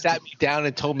Tomlin sat me down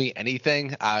and told me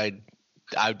anything, I'd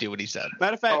do what he said.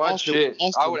 Matter of fact, Austin,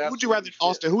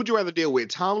 who'd you rather deal with,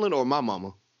 Tomlin or my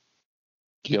mama?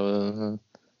 Your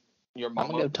mama?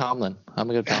 I'm gonna go Tomlin.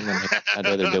 I'd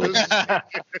rather deal with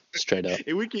straight up.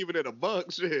 If we keep it at a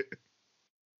buck, shit.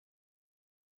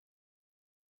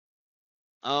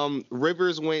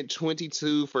 Rivers went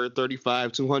 22 for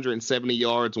 35, 270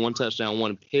 yards, 1 touchdown,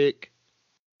 1 pick.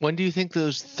 When do you think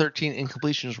those 13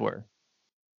 incompletions were?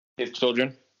 His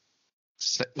children.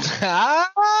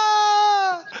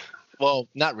 Well,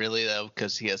 not really though,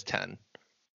 because he has 10.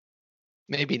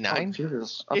 Maybe 9.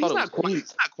 Oh, he's not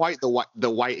quite the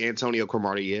white Antonio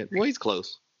Cromartie yet. Well, he's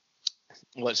close.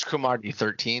 What's Cromartie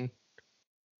 13?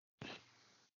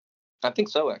 I think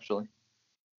so, actually.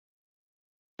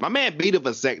 My man beat a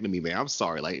vasectomy, man. I'm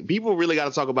sorry. Like people really got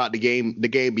to talk about the game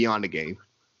beyond the game.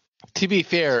 To be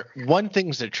fair, one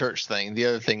thing's a church thing, the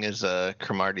other thing is a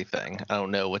Cromartie thing. I don't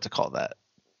know what to call that.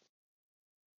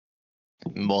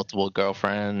 Multiple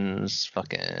girlfriends,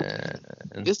 fucking.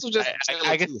 This was just.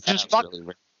 I guess just fuck.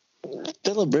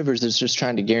 Phillip Rivers is just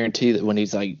trying to guarantee that when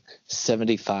he's like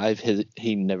 75,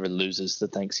 he never loses the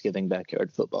Thanksgiving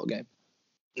backyard football game.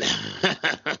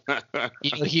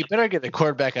 He better get a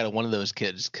quarterback out of one of those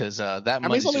kids because that. I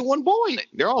mean, it's only one boy.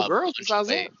 They're all girls besides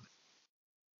that.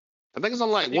 I think it's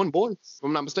only like one boy, if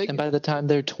I'm not mistaken. And by the time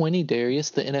they're 20,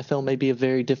 Darius, the NFL may be a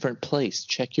very different place.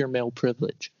 Check your male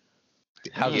privilege.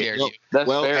 How dare you?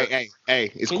 That's fair.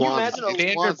 Hey, it's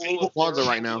Kwanzaa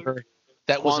right now.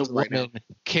 That was a woman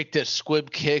kicked a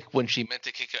squib kick when she meant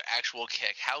to kick an actual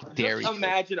kick. How dare you?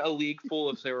 Imagine a league full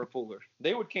of Sarah Fuller.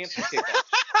 They would cancel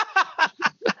kickoffs.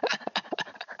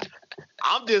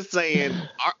 I'm just saying,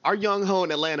 our young ho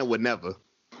in Atlanta would never.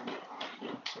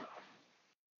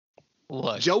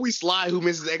 Look, Joey Sly, who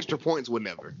misses extra points, would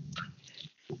never.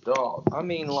 Dog, I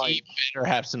mean, like, he better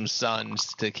have some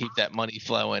sons to keep that money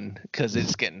flowing because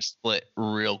it's getting split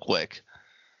real quick.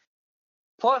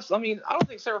 Plus, I mean, I don't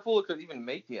think Sarah Fuller could even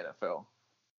make the NFL.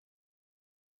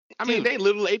 I mean, they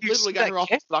literally got her off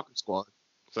the soccer squad.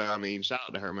 So, I mean, shout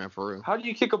out to her, man, for real. How do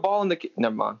you kick a ball in the –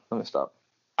 never mind. Let me stop.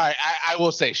 All right, I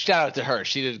will say, shout out to her.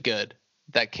 She did good.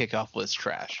 That kickoff was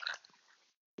trash.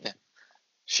 Yeah.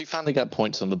 She finally got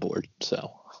points on the board,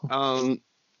 so.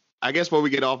 I guess before we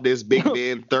get off this, Big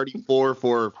Ben, 34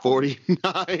 for 49.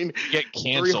 Get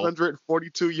canceled.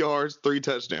 342 yards, 3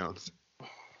 touchdowns.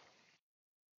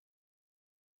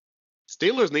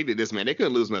 Steelers needed this, man. They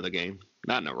couldn't lose another game.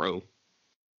 Not in a row.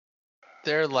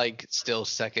 They're like still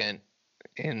second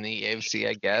in the AFC,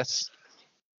 I guess.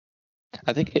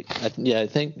 I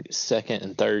think second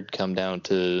and third come down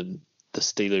to the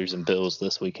Steelers and Bills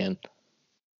this weekend.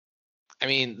 I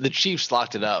mean, the Chiefs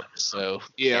locked it up, so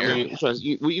yeah. I mean,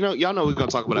 y'all know we're gonna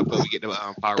talk about that before we get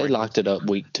to power. They locked it up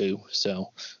week 2,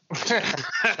 so. Fair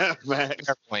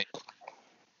point.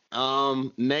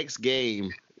 Next game,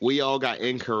 we all got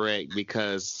incorrect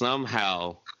because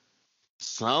somehow,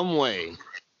 some way,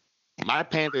 my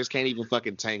Panthers can't even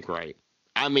fucking tank right.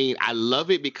 I mean, I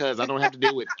love it because I don't have to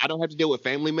deal with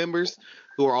family members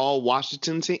who are all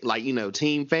Washington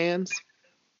team fans.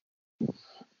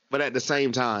 But at the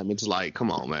same time, it's like,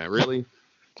 come on, man, really?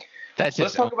 Let's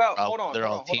talk about. Hold on. They're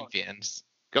all team fans.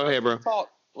 Go ahead, bro.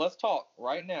 Let's talk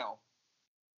right now.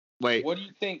 Wait. What do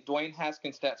you think Dwayne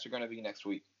Haskins' stats are going to be next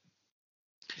week?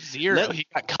 0. He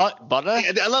got cut, butter.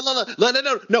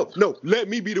 No. Let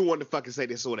me be the one to fucking say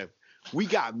this or whatever. We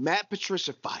got Matt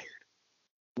Patricia fired.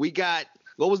 We got,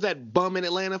 what was that bum in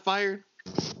Atlanta fired?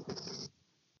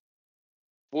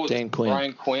 Dan Quinn.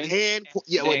 Brian Quinn. Dan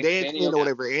Quinn or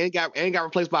whatever. And got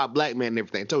replaced by a black man and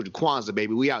everything. I told you, Kwanzaa,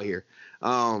 baby. We out here.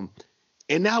 And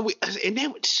now we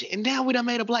done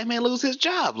made a black man lose his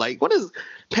job. Like, what is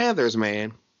Panthers,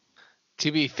 man?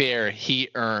 To be fair, he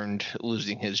earned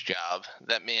losing his job.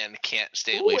 That man can't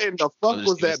stay away. Who in the fuck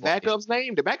was that backup's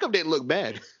name? The backup didn't look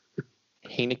bad.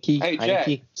 Heineke. Hey, Jack.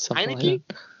 Heineke?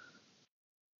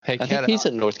 Hey, I think he's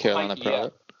a North Carolina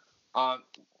product.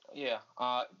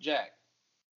 Jack.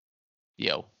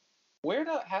 Yo. Where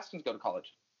did Haskins go to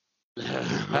college?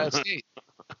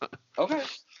 Okay.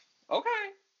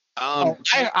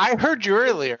 I heard you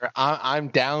earlier. I'm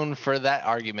down for that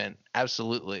argument.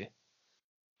 Absolutely.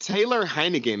 Taylor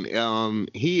Heineken,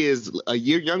 he is a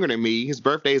year younger than me. His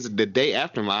birthday is the day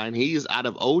after mine. He's out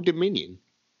of Old Dominion.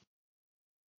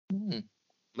 Looking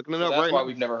it up right now. That's why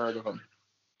we've never heard of him.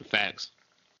 Facts.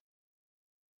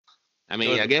 I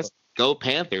mean, I guess go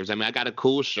Panthers. I mean, I got a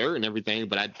cool shirt and everything,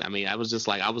 but I was just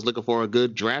like, I was looking for a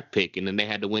good draft pick, and then they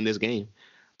had to win this game.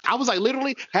 I was like,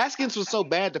 literally, Haskins was so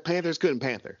bad the Panthers couldn't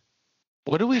Panther.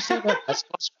 What do we say about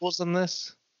basketball schools in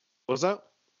this? What's up?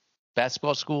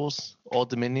 Basketball schools, Old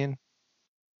Dominion.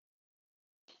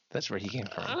 That's where he came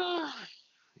from.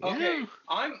 Okay,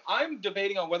 I'm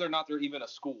debating on whether or not they're even a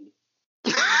school.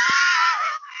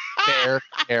 Fair.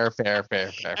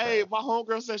 Hey, my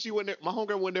homegirl said she went there. My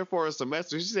homegirl went there for a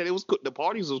semester. She said it was the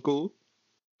parties was cool.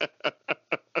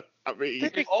 I mean,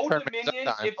 if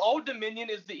Old Dominion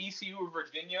is the ECU of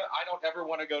Virginia, I don't ever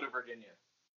want to go to Virginia.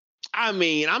 I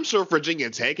mean, I'm sure Virginia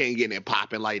Tech ain't getting it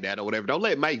popping like that or whatever. Don't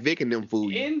let Mike Vick and them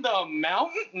fool you. In the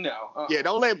mountain? No. Yeah,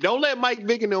 don't let Mike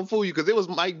Vick and them fool you, because it was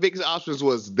Mike Vick's options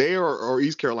was there or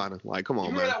East Carolina. Like, come on,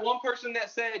 man. You remember that one person that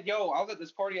said, "Yo, I was at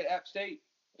this party at App State"?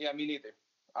 Yeah, me neither.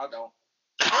 I don't.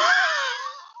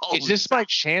 Is this my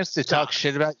chance to talk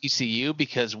shit about ECU?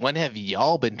 Because when have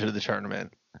y'all been to the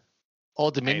tournament?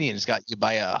 Old Dominion's got you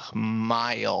by a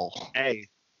mile. Hey,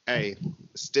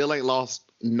 still ain't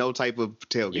lost no type of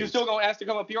tailgate. You still gonna ask to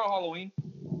come up here on Halloween?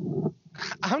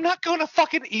 I'm not going to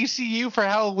fucking ECU for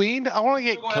Halloween. I want to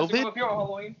get COVID. To come up here on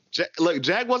Halloween? Look,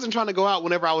 Jack wasn't trying to go out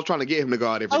whenever I was trying to get him to go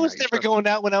out every night. I was never going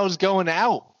out when I was going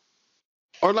out.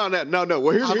 Or no.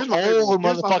 Well, here's my favorite one.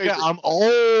 Motherfucker. I'm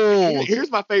old.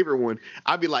 Here's my favorite one.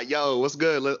 I'd be like, "Yo, what's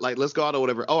good? Let's go out or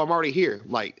whatever." Oh, I'm already here.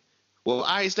 I'm like, well,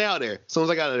 I ain't stay out there. As soon as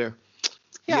I got out of there.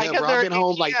 Yeah, bro, I've been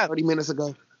home like 30 minutes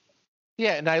ago.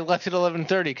 Yeah, and I left at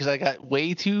 11:30 because I got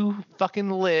way too fucking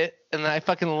lit, and then I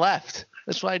fucking left.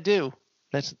 That's what I do.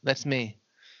 That's me.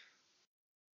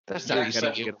 That's not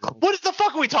ECU. What the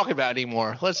fuck are we talking about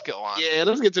anymore? Let's go on. Yeah,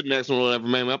 let's get to the next one. Whatever,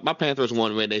 man. My Panthers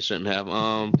won when they shouldn't have.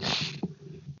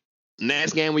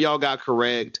 Next game we all got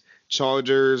correct.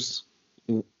 Chargers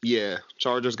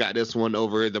got this one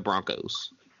over the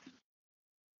Broncos.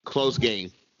 Close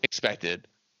game. Expected.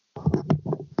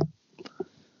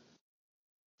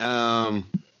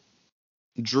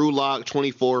 Drew Lock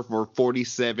 24 for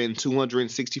 47,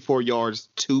 264 yards,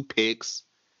 2 picks.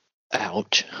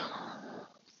 Ouch.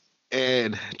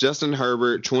 And Justin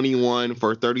Herbert 21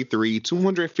 for 33,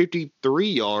 253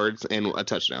 yards and a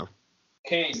touchdown.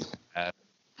 King.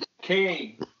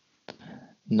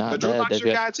 Not but Drew Lock's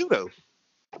your guy too, though.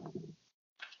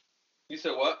 You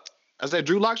said what? I said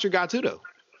Drew Lock's your guy too, though.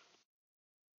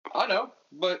 I know,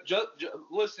 but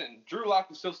listen, Drew Lock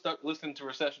is still stuck listening to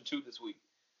Recession 2 this week.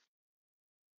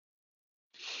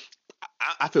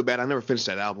 I feel bad. I never finished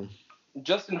that album.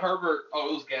 Justin Herbert,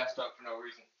 it was gassed up for no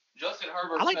reason. Justin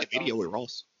Herbert. I like the video with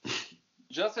Ross.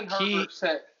 Justin Herbert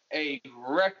set a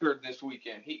record this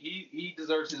weekend. He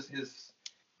deserves his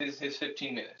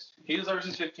 15 minutes. He deserves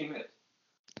his 15 minutes.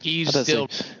 He's still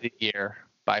the year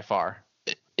by far.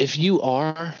 If you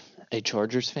are a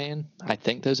Chargers fan, I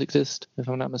think those exist, if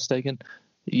I'm not mistaken.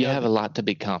 You have a lot to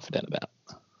be confident about.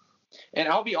 And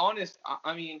I'll be honest,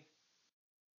 I mean,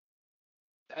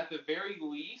 at the very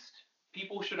least,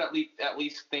 people should at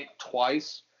least think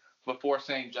twice before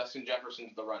saying Justin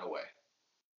Jefferson's the runaway.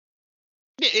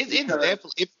 Yeah, it's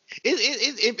definitely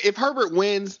if Herbert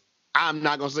wins, I'm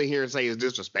not gonna sit here and say it's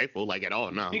disrespectful like at all.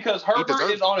 No, because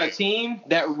Herbert is on a team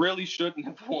that really shouldn't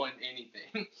have won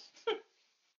anything.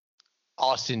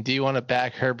 Austin, do you want to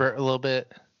back Herbert a little bit?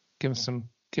 Give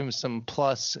him some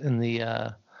plus in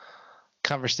the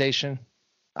conversation.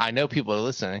 I know people are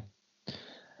listening.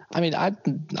 I mean, I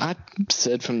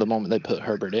said from the moment they put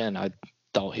Herbert in, I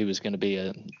thought he was going to be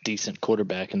a decent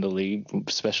quarterback in the league,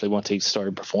 especially once he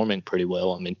started performing pretty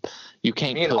well. I mean, you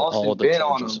can't put all the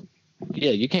Chargers.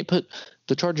 Yeah, you can't put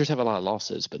The Chargers have a lot of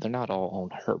losses, but they're not all on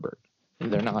Herbert.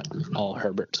 They're not all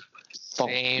Herbert's fault.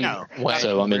 Same. No.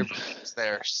 So I mean,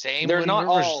 there. Same. They're not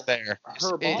Rivers all there.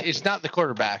 It's not the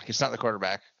quarterback. It's not the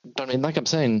quarterback. I mean, like I'm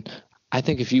saying, I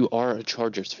think if you are a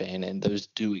Chargers fan and those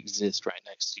do exist right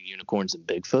next to unicorns and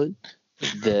Bigfoot,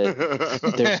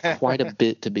 that there's quite a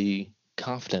bit to be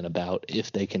confident about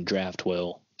if they can draft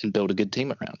well and build a good team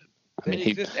around him. I mean,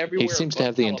 he seems to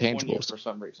have the intangibles for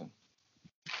some reason.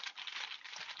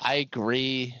 I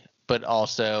agree, but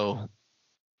also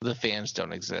the fans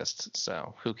don't exist,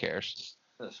 so who cares?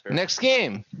 Next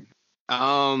game.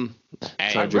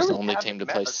 Chargers the only team to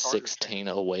play 16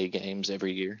 away games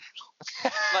every year.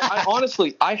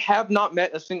 I have not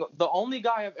met a single. The only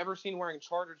guy I've ever seen wearing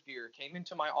Chargers gear came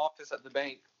into my office at the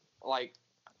bank,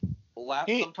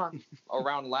 sometime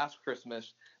around last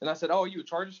Christmas, and I said, "Oh, are you a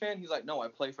Chargers fan?" He's like, "No, I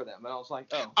play for them." And I was like,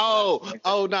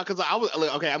 "Oh, no," because I was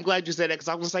okay. I'm glad you said that because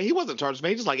I was gonna say he wasn't a Chargers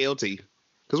fan, he just like LT,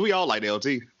 because we all like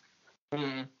LT.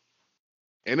 Mm-hmm.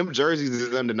 And them jerseys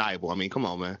is undeniable. I mean, come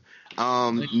on, man.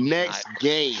 Next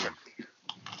game.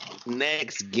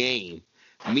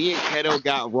 Me and Keto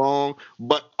got wrong,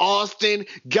 but Austin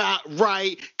got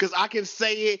right because I can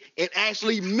say it and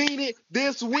actually mean it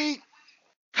this week.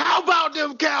 How about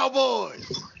them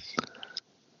Cowboys?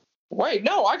 Wait,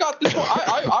 no, I got this.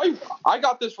 I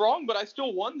got this wrong, but I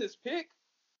still won this pick.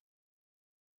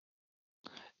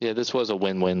 Yeah, this was a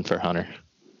win-win for Hunter.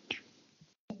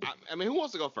 I mean, who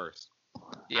wants to go first?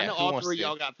 Yeah, I know all three of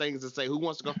y'all got things to say. Who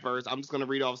wants to go first? I'm just gonna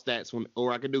read off stats,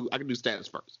 or I can do stats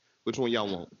first. Which one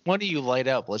y'all want? What do you light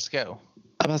up? Let's go.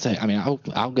 I'm about to say, I mean,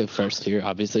 I'll go first here.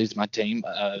 Obviously, it's my team.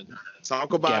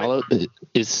 Talk about Gallup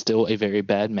is still a very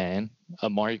bad man.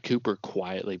 Amari Cooper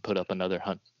quietly put up another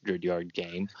 100-yard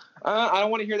game. I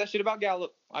don't want to hear that shit about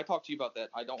Gallup. I talked to you about that.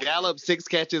 I don't. Gallup 6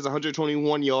 catches,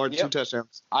 121 yards, 2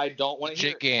 touchdowns. I don't want to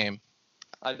hear it. Game.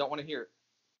 I don't want to hear it.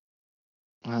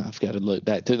 I've got to look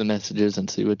back through the messages and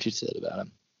see what you said about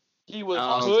him. He was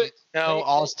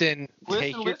Austin,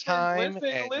 take your time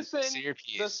and say your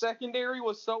piece. The secondary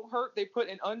was so hurt they put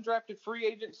an undrafted free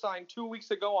agent signed 2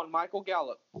 weeks ago on Michael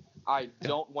Gallup. I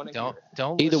don't want to hear it.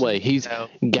 Don't Either way,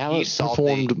 Gallup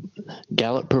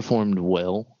performed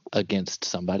well against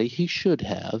somebody he should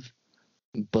have,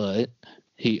 but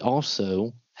he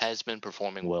also has been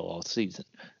performing well all season.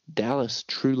 Dallas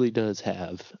truly does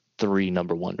have 3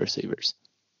 number 1 receivers.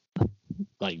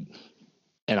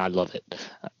 And I love it.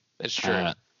 It's true.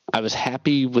 I was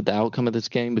happy with the outcome of this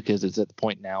game because it's at the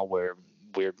point now where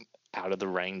we're out of the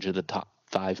range of the top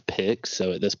 5 picks.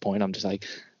 So at this point, I'm just like,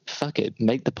 fuck it.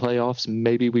 Make the playoffs.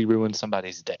 Maybe we ruin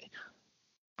somebody's day.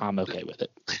 I'm okay with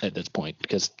it at this point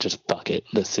because just fuck it.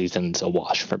 This season's a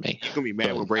wash for me. You're going to be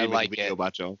mad when Brady makes a video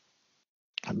about y'all.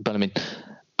 But I mean,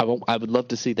 I would love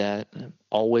to see that.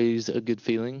 Always a good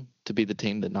feeling to be the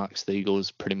team that knocks the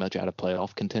Eagles pretty much out of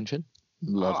playoff contention.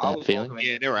 Love that feeling.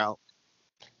 Yeah, they're out.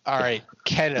 All right,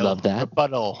 Keto. Love that.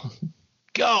 Rebuttal.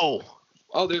 Go.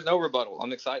 Oh, there's no rebuttal.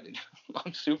 I'm excited.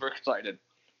 I'm super excited.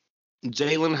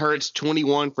 Jalen Hurts,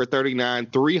 21 for 39,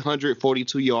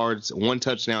 342 yards, 1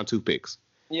 touchdown, 2 picks.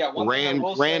 Yeah, ran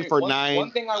for 9.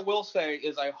 One thing I will say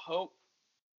is I hope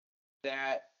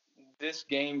that this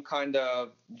game kind of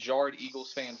jarred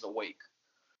Eagles fans awake.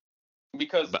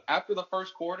 Because after the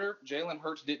first quarter, Jalen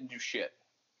Hurts didn't do shit.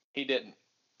 He didn't.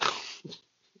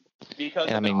 Because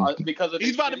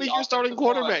he's about to be your starting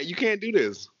quarterback. You can't do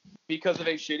this. Because of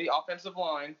a shitty offensive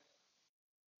line,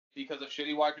 because of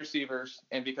shitty wide receivers,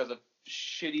 and because of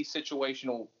shitty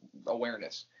situational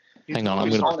awareness. Hang on,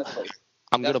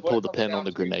 I'm gonna pull the pin on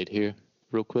the grenade here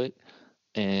real quick,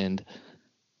 and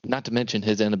not to mention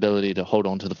his inability to hold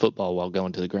on to the football while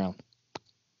going to the ground.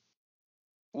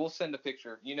 We'll send a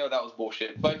picture. You know that was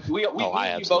bullshit. But I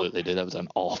absolutely did. That was an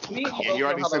awful call. You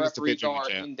already sent us the picture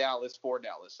in Dallas for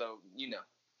Dallas, so you know.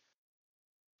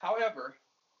 However,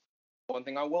 one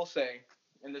thing I will say,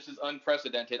 and this is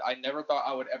unprecedented, I never thought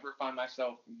I would ever find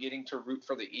myself getting to root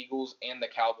for the Eagles and the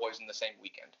Cowboys in the same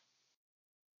weekend.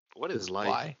 What is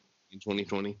life in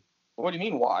 2020? What do you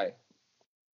mean, why?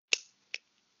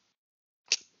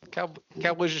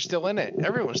 Cowboys are still in it.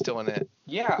 Everyone's still in it.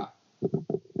 Yeah.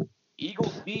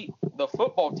 Eagles beat the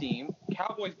football team.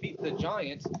 Cowboys beat the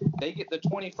Giants. They get the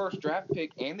 21st draft pick,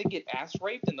 and they get ass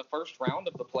raped in the first round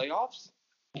of the playoffs.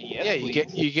 Yes, yeah,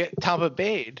 you get Tampa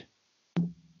Bay'd.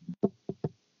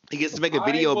 He gets to make a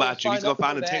video about you. He's gonna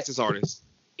find a Texas artist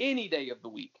any day of the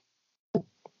week.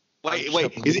 Wait.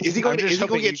 Is he going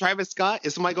to get Travis Scott?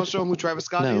 Is somebody going to show him who Travis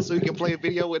Scott is so he can play a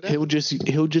video with him?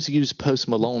 He'll just use Post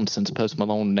Malone since Post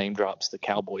Malone name drops the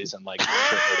Cowboys and like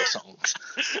the songs.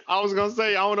 I was going to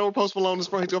say I don't know where Post Malone is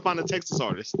from. He's going to find a Texas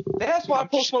artist. That's why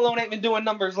Post Malone ain't been doing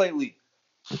numbers lately.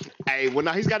 Hey, well,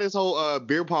 now he's got his whole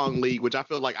beer pong league, which I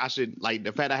feel like I should like.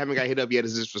 The fact I haven't got hit up yet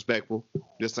is disrespectful.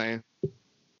 Just saying.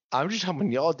 I'm just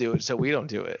hoping y'all do it so we don't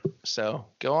do it. So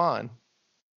go on.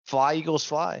 Fly, Eagles,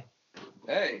 fly.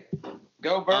 Hey,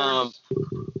 go Birds.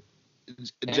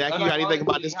 Jack, you got anything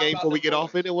about this game before we get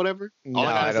off it or whatever? All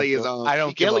I gotta say is I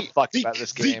don't give a fuck about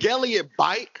this game. Zeke Elliott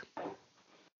bike.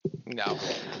 No.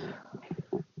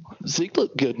 Zeke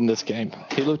looked good in this game.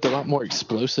 He looked a lot more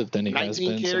explosive than he has been.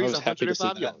 19 carries, so I was happy to see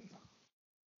that. yards.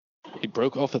 He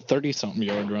broke off a 30-something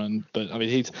yard run, but I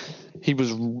mean, he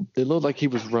was. It looked like he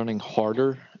was running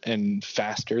harder and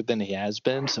faster than he has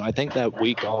been. So I think that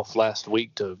week off last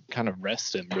week to kind of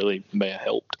rest him really may have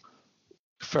helped.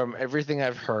 From everything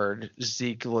I've heard,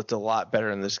 Zeke looked a lot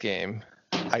better in this game.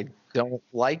 I don't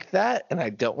like that, and I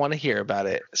don't want to hear about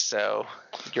it. So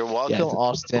you're welcome,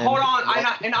 Austin. Hold on,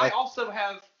 I also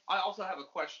have a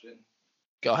question.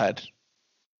 Go ahead.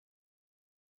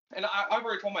 And I've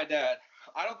already told my dad,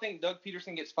 I don't think Doug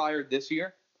Peterson gets fired this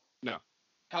year. No.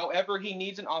 However, he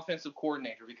needs an offensive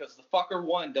coordinator because the fucker,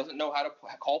 one, doesn't know how to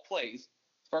call plays,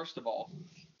 first of all.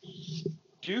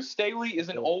 Juice Staley is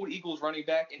an old Eagles running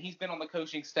back, and he's been on the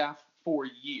coaching staff for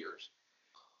years.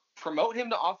 Promote him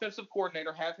to offensive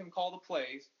coordinator, have him call the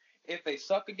plays. If they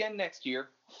suck again next year,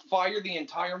 fire the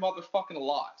entire motherfucking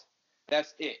lot.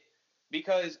 That's it.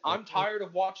 Because I'm tired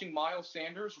of watching Miles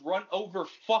Sanders run over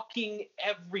fucking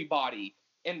everybody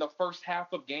in the first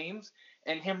half of games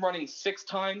and him running 6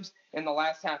 times in the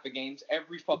last half of games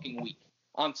every fucking week.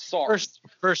 I'm sorry.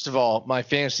 First of all, my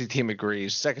fantasy team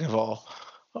agrees. Second of all,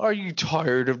 are you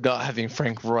tired of not having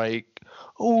Frank Reich?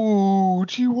 Oh,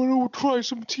 do you want to try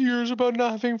some tears about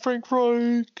not having Frank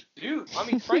Reich? Dude, I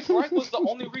mean, Frank Reich was the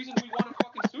only reason we won a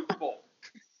fucking Super Bowl.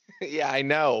 Yeah, I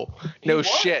know. No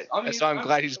shit. I mean, so I'm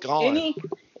glad he's gone.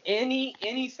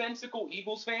 Any sensical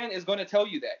Eagles fan is going to tell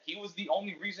you that. He was the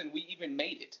only reason we even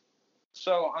made it.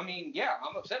 So, I mean, yeah,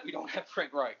 I'm upset we don't have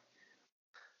Frank Reich.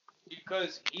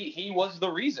 Because he was the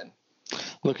reason.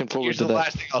 Looking forward Here's to the that.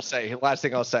 Last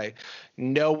thing I'll say.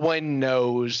 No one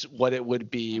knows what it would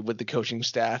be with the coaching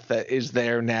staff that is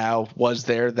there now, was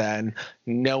there then.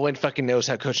 No one fucking knows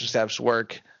how coaching staffs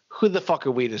work. Who the fuck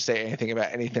are we to say anything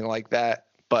about anything like that?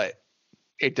 But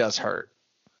it does hurt.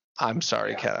 I'm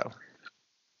sorry, Keto.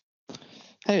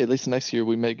 Hey, at least next year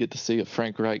we may get to see a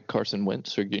Frank Reich, Carson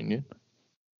Wentz reunion.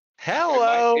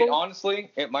 Hello.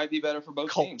 Honestly, it might be better for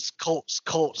both teams. Colts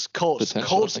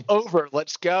over.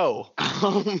 Let's go.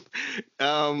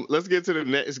 Let's get to the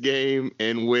next game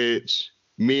in which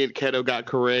me and Keto got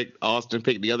correct. Austin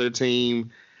picked the other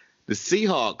team. The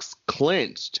Seahawks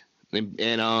clinched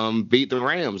and beat the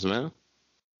Rams, man.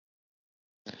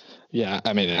 Yeah,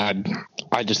 I mean,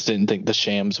 I just didn't think the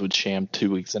Shams would sham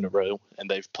 2 weeks in a row, and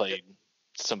they've played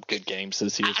some good games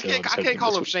this year. I can't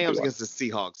call them shams against the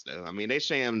Seahawks, though. I mean, they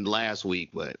shammed last week,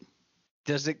 but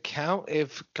does it count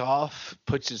if Goff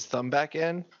puts his thumb back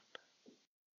in?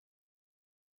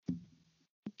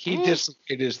 He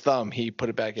dislocated his thumb. He put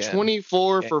it back in.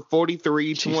 24 for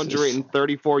 43,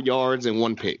 234 yards, and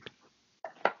 1 pick.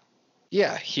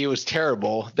 Yeah, he was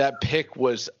terrible. That pick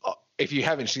was. If you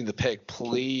haven't seen the pick,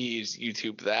 please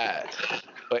YouTube that.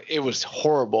 But it was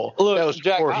horrible. Look, that was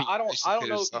Jack, I don't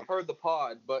know if you've heard the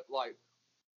pod, but like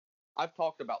I've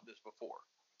talked about this before,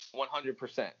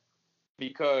 100%.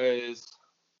 Because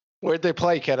where'd they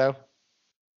play, Keto?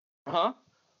 Huh?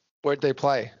 Where'd they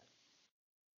play?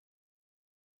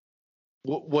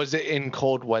 Was it in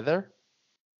cold weather?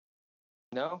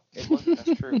 No, it wasn't.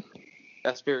 That's true.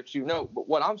 That's very true. No, but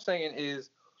what I'm saying is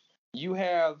you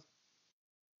have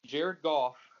Jared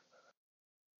Goff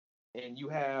and you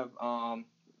have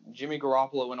Jimmy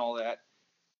Garoppolo and all that.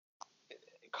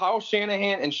 Kyle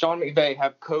Shanahan and Sean McVay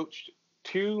have coached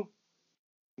 2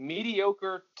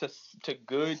 mediocre to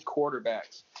good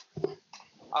quarterbacks.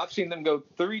 I've seen them go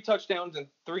 3 touchdowns and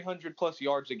 300+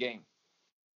 yards a game.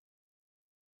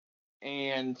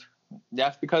 And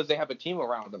that's because they have a team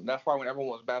around them. That's why when everyone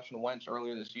was bashing Wentz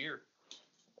earlier this year,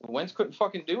 Wentz couldn't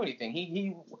fucking do anything.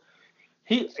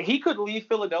 He could leave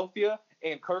Philadelphia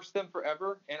and curse them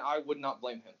forever, and I would not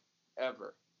blame him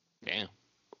ever. Damn.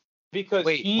 Because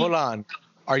hold on.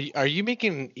 Are you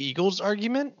making an Eagles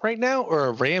argument right now or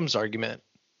a Rams argument?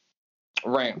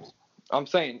 Rams. I'm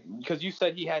saying because you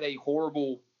said he had a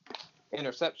horrible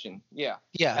interception. Yeah.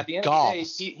 Yeah. At the end of the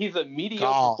day, he's a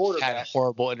mediocre quarterback. Had a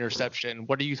horrible interception.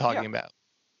 What are you talking about?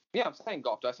 Yeah, I'm saying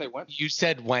Goff. Did I say Wentz? You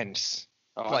said Wentz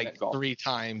like 3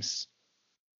 times.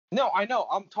 No, I know.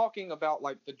 I'm talking about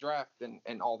like the draft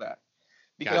and all that.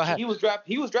 Because he was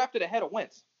drafted ahead of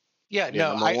Wentz. Yeah,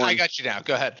 no, I got you now.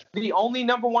 Go ahead. The only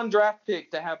number 1 draft pick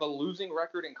to have a losing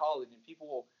record in college, and people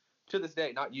will, to this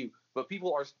day, not you, but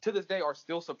people are to this day are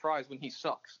still surprised when he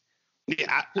sucks.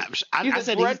 Yeah, I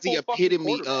said he's the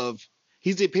epitome of.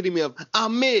 He's the epitome of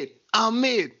I'm mid.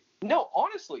 No,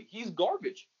 honestly, he's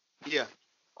garbage. Yeah.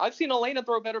 I've seen Elena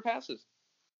throw better passes.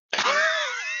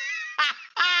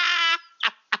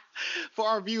 For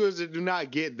our viewers that do not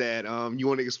get that, you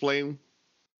want to explain?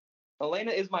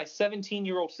 Elena is my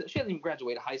 17-year-old. She hasn't even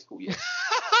graduated high school yet.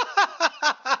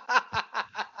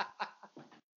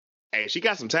 Hey, she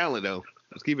got some talent though.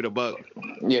 Let's keep it a buck.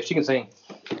 Yeah, she can sing.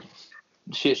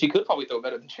 Shit, she could probably throw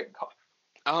better than Jared Goff.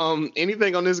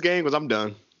 Anything on this game? Because I'm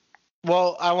done.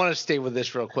 Well, I want to stay with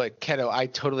this real quick. Keto, I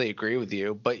totally agree with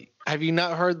you, but have you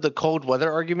not heard the cold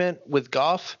weather argument with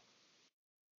Goff?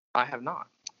 I have not.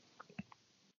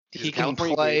 He can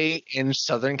play in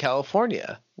Southern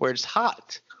California where it's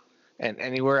hot, and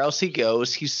anywhere else he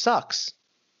goes, he sucks.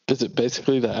 Is it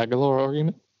basically the Aguilar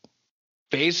argument?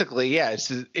 Basically, yeah. It's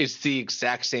the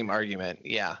exact same argument.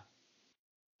 Yeah.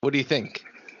 What do you think?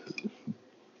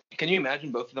 Can you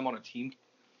imagine both of them on a team?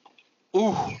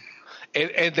 Ooh.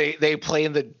 And they play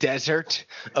in the desert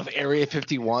of Area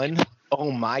 51.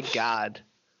 Oh, my God.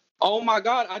 Oh, my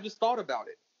God. I just thought about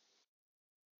it.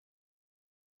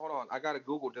 Hold on. I got to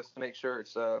Google just to make sure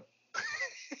it's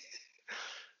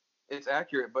it's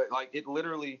accurate. But, like, it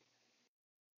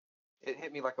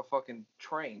hit me like a fucking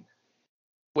train.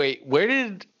 Wait, where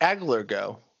did Aguilar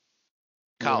go?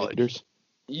 College.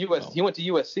 He went to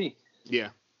USC. Yeah.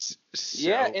 So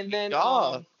yeah, and then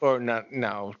Goff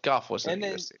Goff wasn't. And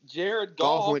then USC. Jared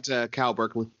Goff went to Cal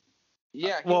Berkeley.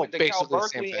 Yeah, he went to Cal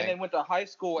Berkeley and then went to high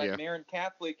school at Marin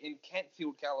Catholic in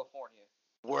Kentfield, California.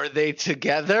 Were they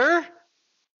together?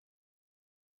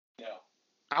 No.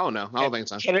 I don't know. I don't think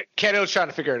so. Keto's trying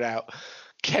to figure it out.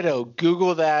 Keto,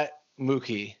 Google that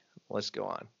Mookie. Let's go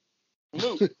on.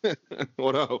 Mook.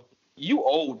 What up? You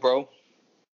old, bro.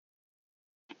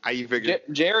 How you figure?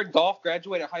 Jared Goff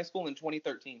graduated high school in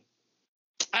 2013.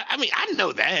 I mean, I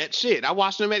know that. Shit, I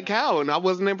watched him at Cal, and I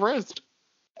wasn't impressed.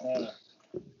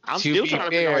 I'm still trying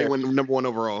to figure out how he went number 1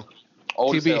 overall.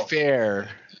 To be fair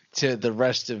to the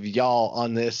rest of y'all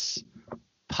on this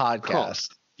podcast,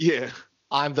 yeah,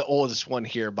 I'm the oldest one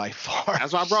here by far.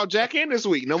 That's why I brought Jack in this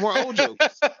week. No more old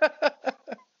jokes.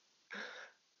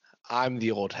 I'm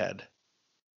the old head.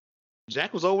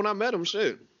 Jack was old when I met him.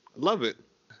 Shit, love it.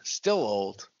 Still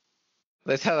old.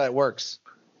 That's how that works.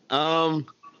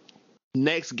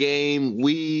 Next game,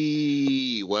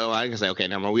 I can say, okay,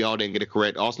 never mind. We all didn't get it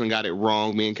correct. Austin got it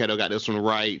wrong. Me and Keto got this one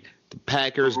right. The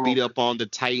Packers beat up on the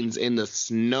Titans in the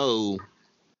snow.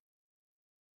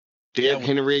 Derrick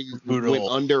Henry went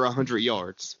under 100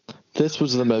 yards. This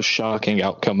was the most shocking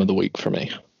outcome of the week for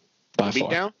me. By far.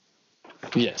 Beatdown?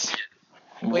 Yes.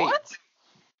 Wait, what?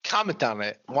 Comment on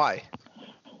it. Why?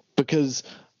 Because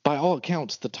by all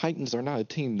accounts, the Titans are not a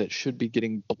team that should be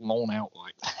getting blown out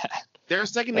like that. Their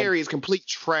secondary is complete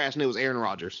trash, and it was Aaron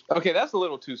Rodgers. Okay, that's a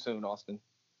little too soon, Austin.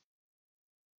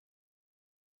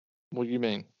 What do you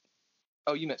mean?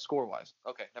 Oh, you meant score-wise.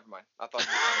 Okay, never mind. I thought you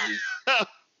were going to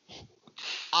be...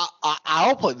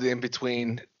 I'll put it in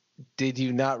between. Did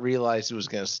you not realize it was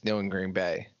going to snow in Green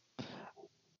Bay?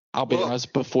 I'll be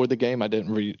honest. Before the game, I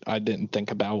didn't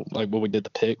think about, like, when we did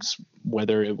the picks,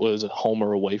 whether it was home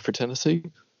or away for Tennessee.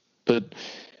 But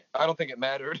I don't think it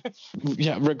mattered.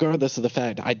 Yeah, regardless of the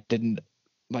fact, I didn't,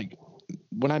 like,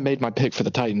 when I made my pick for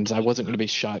the Titans, I wasn't going to be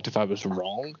shocked if I was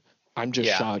wrong. I'm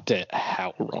just shocked at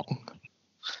how wrong.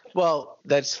 Well,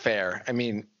 that's fair. I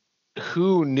mean,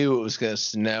 who knew it was going to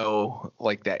snow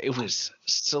like that? It was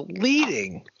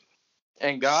sleeting.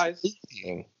 And guys,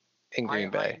 sleeting in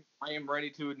Green Bay. I am ready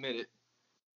to admit it.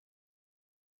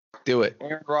 Do it.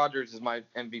 Aaron Rodgers is my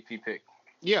MVP pick.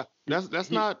 Yeah, that's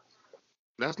not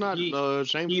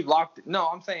shameful. He locked it. No,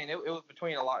 I'm saying it was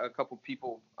between a couple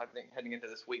people, I think, heading into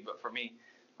this week. But for me,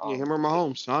 him or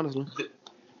Mahomes, honestly.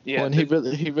 Yeah, well, and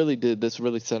he really did. This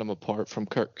really set him apart from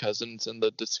Kirk Cousins in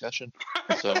the discussion.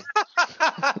 So.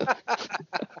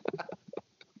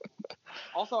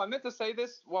 Also, I meant to say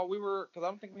this while we were, because I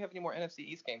don't think we have any more NFC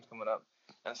East games coming up,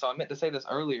 and so I meant to say this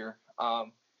earlier.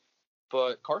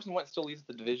 But Carson Wentz still leads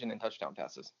the division in touchdown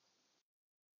passes.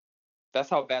 That's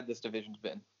how bad this division's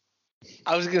been.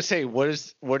 I was gonna say, what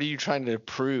are you trying to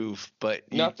prove?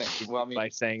 But nothing. Well, I mean, by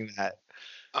saying that.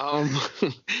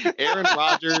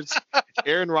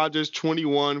 Aaron Rodgers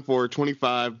 21 for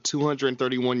 25,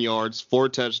 231 yards, 4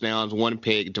 touchdowns, 1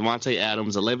 pick. Devontae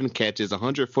Adams 11 catches,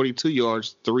 142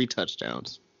 yards, 3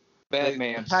 touchdowns. Bad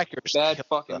man. Packers. Bad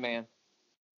fucking man.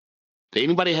 Did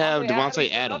anybody have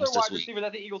Devontae Adams this week? Receiver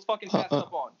that the Eagles fucking passed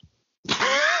up on.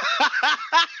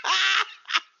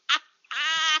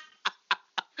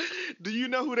 Do you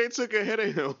know who they took ahead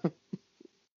of him?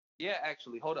 Yeah,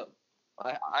 actually, hold up.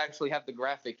 I actually have the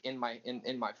graphic in my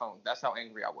phone. That's how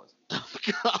angry I was. Oh,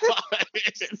 God.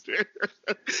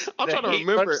 I'm trying to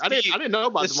remember. I didn't know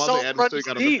about Devontae Adams until he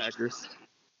got on the Packers.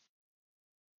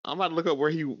 I'm about to look up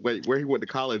where he went to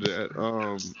college at.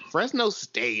 Fresno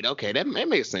State. Okay, that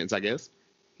makes sense, I guess.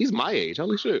 He's my age.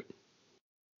 Holy shit.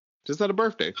 Just had a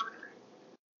birthday.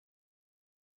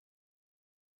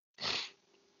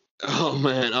 Oh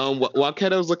man. While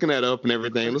Keto's looking that up and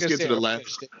everything, let's get to the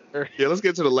last. Yeah, let's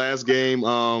get to the last game.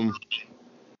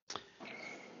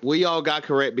 We all got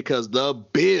correct because the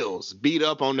Bills beat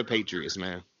up on the Patriots,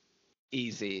 man.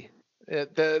 Easy.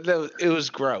 It was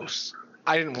gross.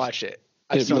 I didn't watch it.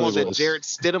 You want the Jarrett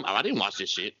Stidham? Oh, I didn't watch this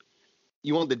shit.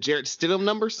 You want the Jarrett Stidham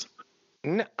numbers?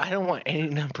 No, I don't want any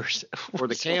numbers. Or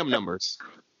the Cam numbers?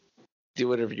 Do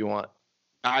whatever you want.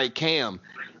 All right, Cam.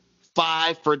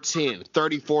 5 for 10,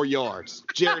 34 yards.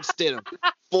 Jarrett Stidham,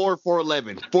 4 for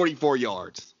 11, 44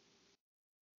 yards.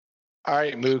 All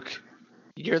right, Mook.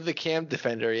 You're the Cam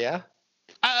defender, yeah?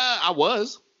 I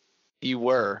was. You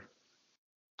were.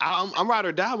 I'm ride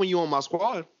or die when you on my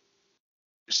squad.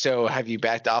 So have you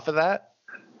backed off of that?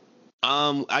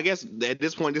 I guess at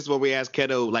this point, this is what we ask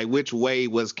Keto, like, which way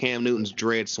was Cam Newton's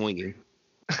dread swinging?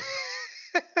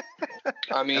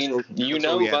 I mean,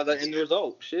 by the end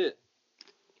result. Shit.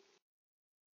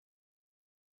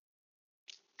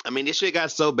 I mean, this shit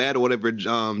got so bad or whatever.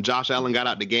 Josh Allen got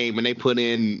out the game, and they put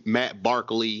in Matt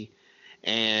Barkley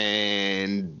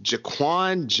and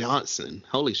Jaquan Johnson.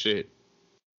 Holy shit.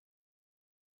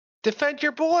 Defend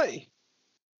your boy.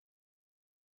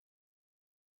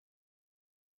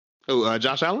 Oh,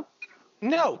 Josh Allen?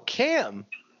 No, Cam.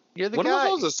 You're the guy. What am I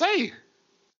supposed to say?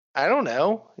 I don't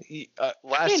know.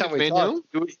 Last time we talked,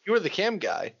 you were the Cam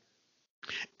guy.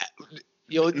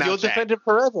 You'll defend him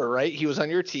forever, right? He was on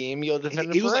your team. You'll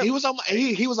defend him forever. He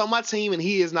was on my team, and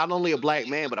he is not only a black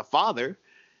man but a father.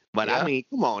 But yeah. I mean,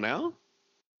 come on now.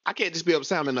 I can't just be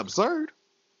sounding absurd.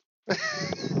 He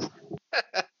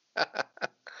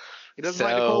doesn't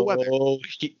like the cold weather.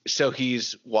 So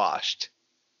he's washed.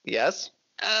 Yes?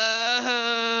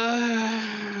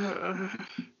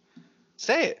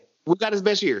 Say it. We got his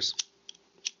best years.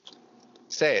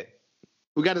 Say it.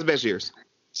 We got his best years.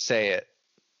 Say it.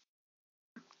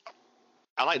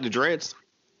 I like the dreads.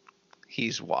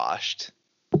 He's washed.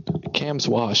 Cam's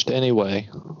washed anyway.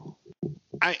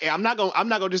 I'm not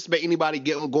gonna disrespect anybody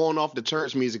going off the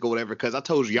church music or whatever, because I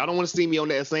told you y'all don't want to see me on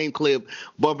that same clip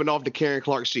bumping off the Karen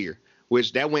Clark Shear,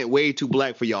 which that went way too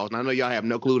black for y'all. And I know y'all have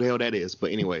no clue who the hell that is,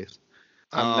 but anyways.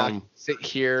 I'm not going to sit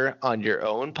here on your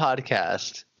own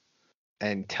podcast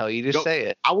and tell you to say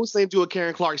it. I will send you a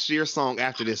Karen Clark Shear song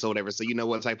after this or whatever, so you know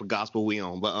what type of gospel we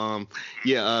on. But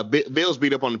Bills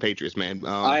beat up on the Patriots, man.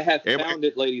 I have found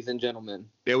it, ladies and gentlemen.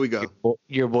 There we go.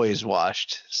 Your boy is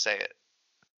washed. Say it.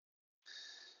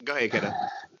 Go ahead, Kevin.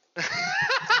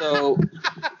 So,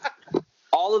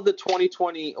 all of the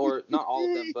 2020, or not all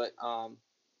of them, but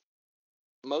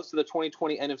most of the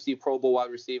 2020 NFC Pro Bowl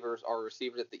wide receivers are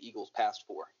receivers that the Eagles passed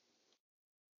for.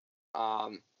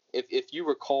 If you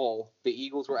recall, the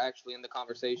Eagles were actually in the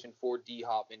conversation for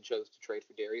D-Hop and chose to trade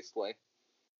for Darius Slay.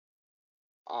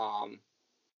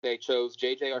 They chose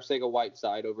J.J.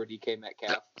 Arcega-Whiteside over DK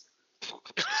Metcalf.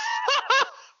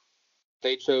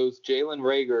 They chose Jalen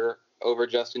Reagor over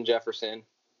Justin Jefferson.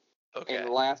 Okay.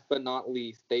 And last but not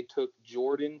least, they took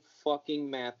Jordan fucking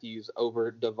Matthews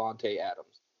over Devontae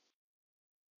Adams.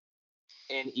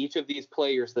 And each of these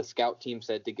players, the scout team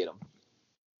said to get them.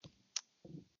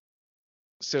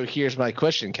 So here's my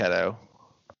question, Keto.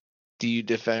 Do you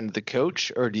defend the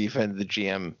coach or do you defend the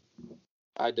GM?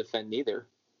 I defend neither.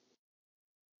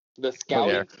 The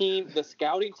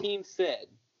scouting team said,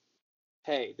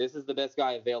 hey, this is the best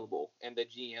guy available. And the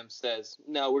GM says,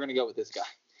 no, we're going to go with this guy.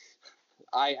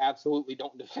 I absolutely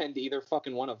don't defend either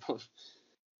fucking one of them.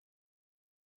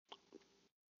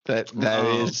 That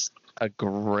is a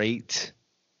great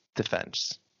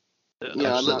defense.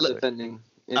 Yeah, I'm not defending.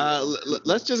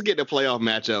 Let's just get the playoff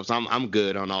matchups. I'm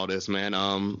good on all this, man.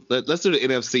 Let's do the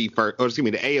NFC first, or excuse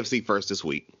me, the AFC first this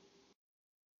week.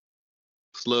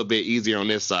 It's a little bit easier on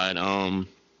this side. Do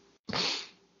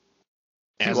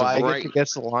I get to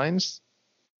guess the lines?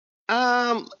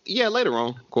 Yeah, later on,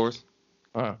 of course.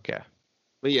 Oh, okay.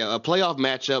 But yeah, playoff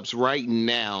matchups right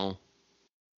now.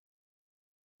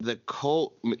 The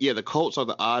Colts are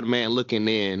the odd man looking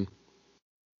in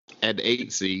at the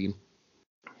 8th seed,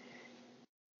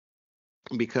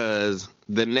 because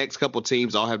the next couple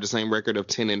teams all have the same record of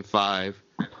 10-5.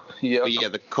 Yep. But yeah,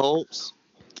 the Colts,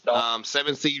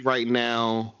 7th seed right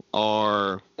now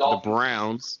are the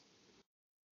Browns.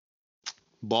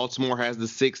 Baltimore has the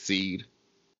 6th seed.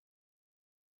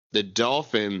 The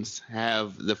Dolphins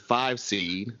have the 5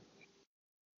 seed,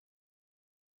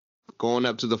 going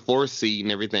up to the 4th seed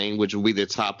and everything, which will be the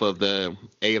top of the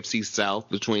AFC South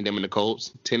between them and the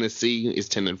Colts. Tennessee is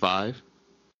 10-5.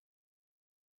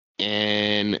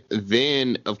 And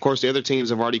then, of course, the other teams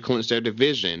have already clinched their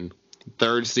division.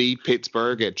 3rd seed,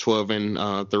 Pittsburgh at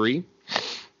 12-3.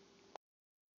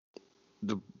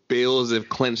 The Bills have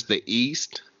clinched the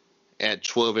East at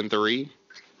 12-3.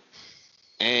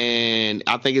 And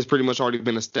I think it's pretty much already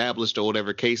been established or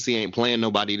whatever. KC ain't playing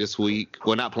nobody this week.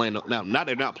 Well, not playing. No, not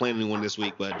they're not playing anyone this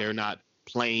week, but they're not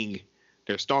playing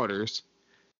their starters.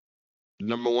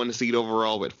 Number 1 seed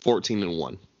overall at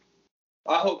 14-1.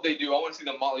 I hope they do. I want to see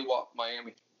them mollywop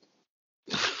Miami.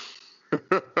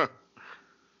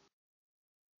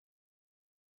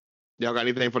 Y'all got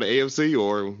anything for the AFC,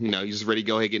 or you just ready to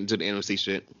go ahead and get into the NFC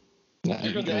shit?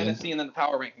 You're doing the NFC and then the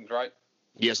power rankings, right?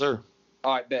 Yes, sir.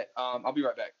 All right, bet. I'll be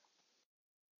right back.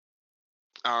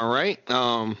 All right.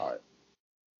 All right.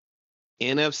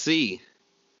 NFC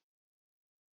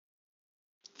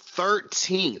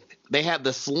 13th. They have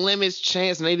the slimmest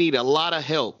chance, and they need a lot of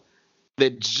help. The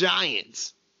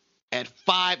Giants at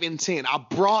 5-10. I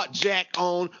brought Jack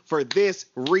on for this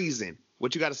reason.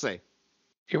 What you got to say?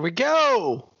 Here we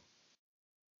go.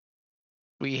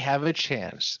 We have a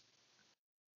chance.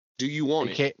 Do you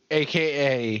want it?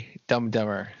 AKA Dumb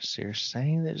Dumber. So you're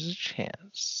saying there's a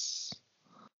chance.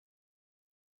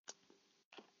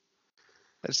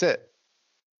 That's it.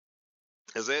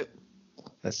 Is it?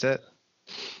 That's it.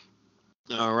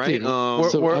 All right. Dude,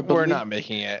 we're not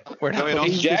making it. We're not.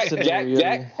 Jack.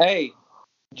 Hey,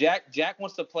 Jack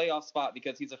wants the playoff spot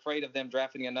because he's afraid of them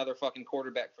drafting another fucking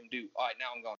quarterback from Duke. All right, now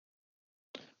I'm gone.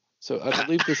 So I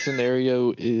believe the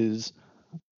scenario is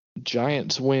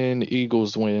Giants win,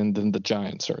 Eagles win, then the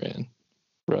Giants are in,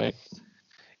 right?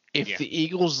 If the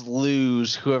Eagles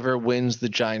lose, whoever wins the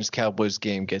Giants-Cowboys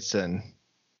game gets in.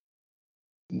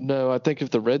 No, I think if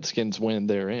the Redskins win,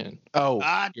 they're in. Oh,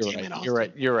 you're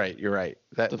right.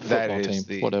 That is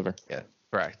team, whatever. Yeah,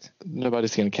 correct.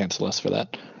 Nobody's going to cancel us for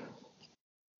that.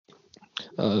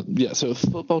 So if the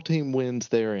football team wins,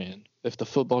 they're in. If the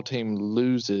football team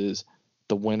loses,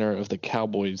 the winner of the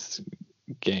Cowboys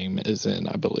game is in,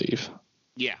 I believe.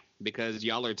 Yeah, because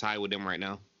y'all are tied with them right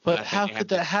now. But how could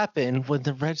that happen when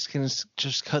the Redskins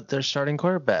just cut their starting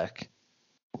quarterback?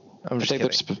 I think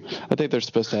they're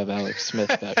supposed to have Alex Smith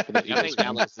back for the Eagles. I think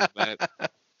Alex is back.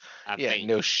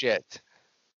 No shit.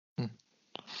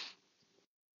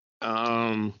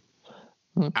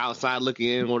 Outside looking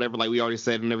in, whatever, like we already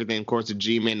said and everything. Of course, the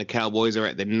G-Men, the Cowboys are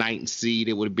at the 9th seed.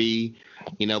 It would be,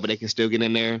 but they can still get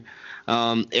in there.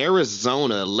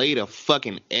 Arizona laid a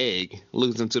fucking egg,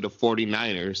 losing to the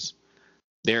 49ers.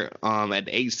 They're at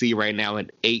the 8th seed right now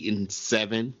at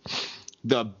 8-7.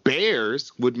 The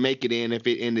Bears would make it in if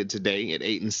it ended today at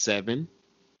 8-7.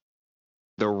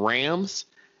 The Rams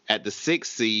at the 6th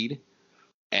seed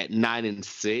at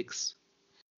 9-6.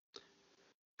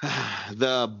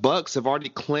 The Bucks have already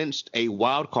clinched a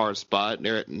wild card spot.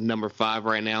 They're at number 5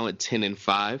 right now at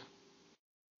 10-5.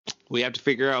 We have to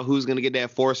figure out who's going to get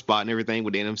that 4th spot and everything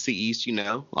with the NFC East.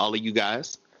 All of you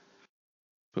guys.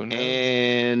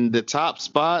 And the top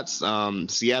spots,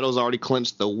 Seattle's already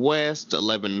clinched the West,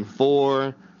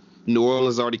 11-4. New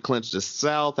Orleans already clinched the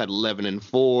South at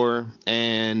 11-4,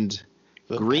 and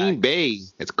Green Bay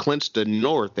has clinched the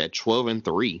North at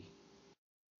 12-3.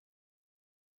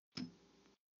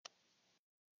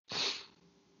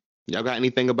 Y'all got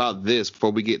anything about this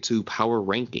before we get to power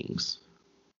rankings?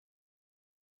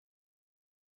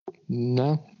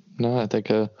 No, I think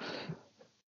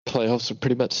playoffs are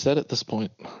pretty much set at this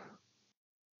point.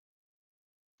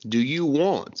 Do you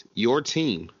want your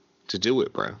team to do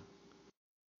it, bro?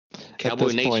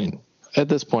 Cowboy Nation. At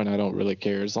this point, I don't really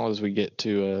care. As long as we get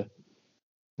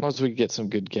some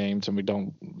good games and we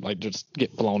don't just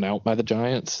get blown out by the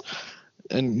Giants.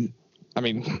 And I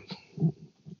mean,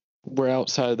 we're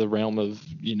outside of the realm of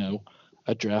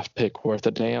a draft pick worth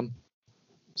a damn.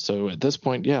 So at this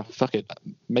point, yeah, fuck it.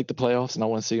 Make the playoffs, and I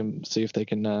want to see if they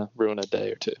can ruin a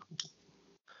day or two.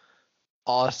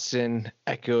 Austin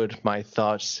echoed my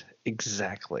thoughts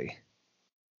exactly.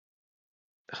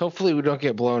 Hopefully we don't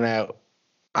get blown out.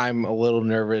 I'm a little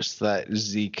nervous that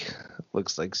Zeke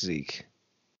looks like Zeke.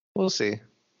 We'll see.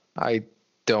 I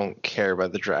don't care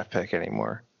about the draft pick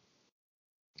anymore.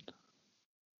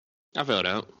 I filled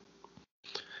out.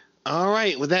 All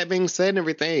right, with that being said and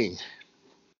everything,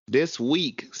 this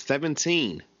week,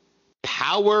 17,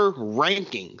 power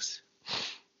rankings.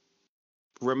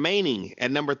 Remaining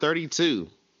at number 32,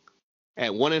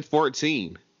 at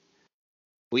 1-14,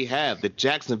 we have the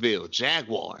Jacksonville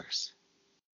Jaguars.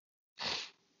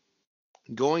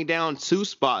 Going down 2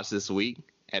 spots this week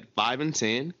at 5 and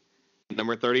 10,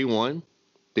 number 31,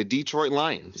 the Detroit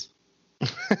Lions.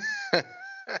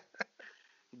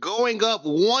 Going up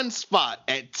 1 spot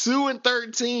at 2 and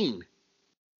 13,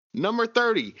 number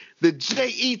 30, the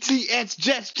Jets.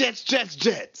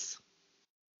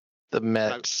 The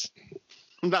Mets.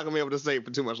 I'm not gonna be able to say it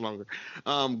for too much longer.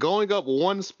 Going up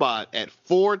 1 spot at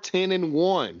 4, 10 and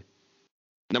 1,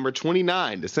 number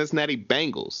 29, the Cincinnati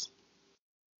Bengals.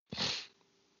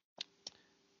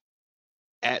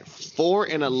 At 4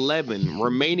 and 11,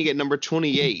 remaining at number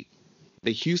 28,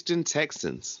 the Houston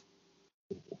Texans.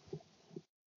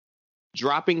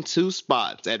 Dropping 2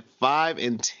 spots at 5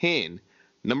 and 10,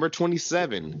 number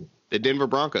 27, the Denver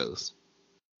Broncos.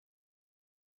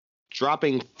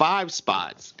 Dropping 5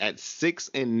 spots at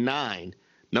 6 and 9,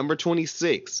 number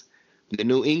 26, the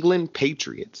New England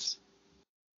Patriots.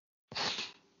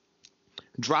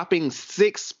 Dropping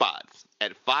 6 spots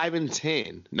at 5 and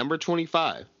 10, number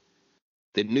 25,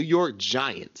 the New York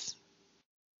Giants.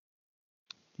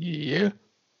 Yeah.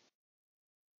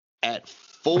 At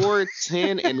 4,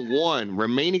 10 and 1,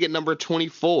 remaining at number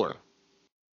 24,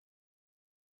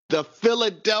 the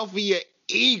Philadelphia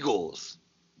Eagles.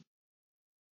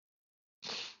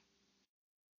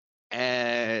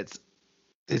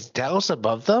 Is Dallas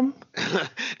above them?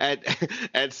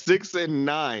 at 6 and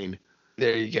 9.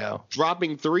 There you go.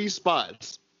 Dropping 3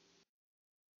 spots.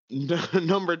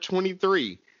 Number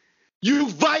 23. You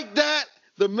like that?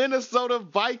 The Minnesota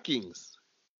Vikings.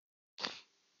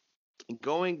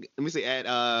 Let me see, at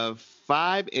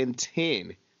 5 and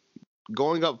 10.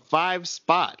 Going up 5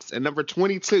 spots at number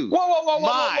 22. Whoa.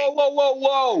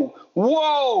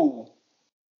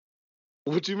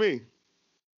 What you mean?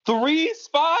 3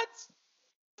 spots?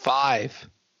 5.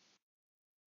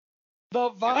 The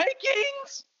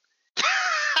Vikings?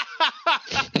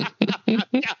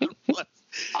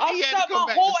 I spent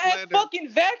my whole ass fucking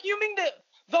vacuuming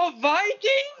the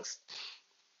Vikings?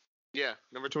 Yeah,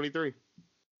 number 23.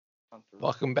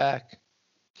 Welcome back.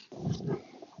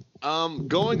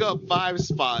 Going up 5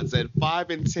 spots at 5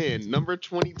 and 10, number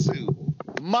 22,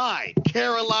 my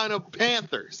Carolina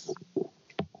Panthers.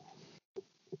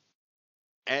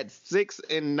 At 6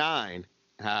 and 9,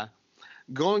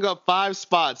 going up 5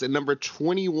 spots at number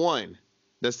 21,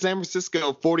 the San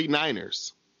Francisco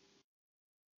 49ers.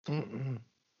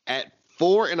 At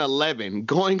 4 and 11,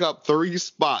 going up 3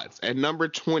 spots at number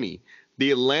 20,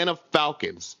 the Atlanta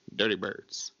Falcons, Dirty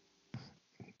Birds.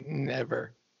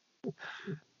 Never.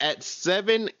 At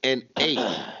 7 and 8,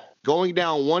 going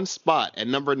down 1 spot at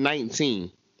number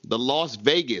 19, the Las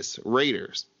Vegas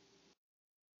Raiders.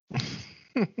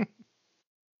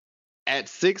 At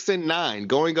 6 and 9,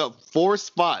 going up 4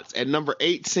 spots at number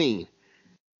 18.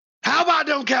 How about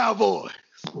them Cowboys?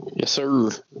 Yes, sir.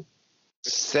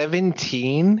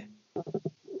 17?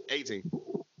 18.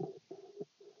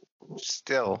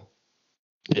 Still.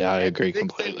 Yeah, I agree 6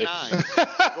 completely. And 9,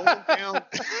 going down,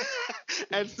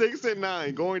 at 6 and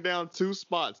 9, going down 2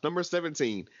 spots. Number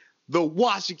 17, the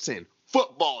Washington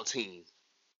Football Team.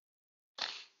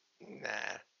 Nah.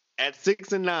 At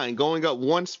 6 and 9, going up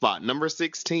 1 spot. Number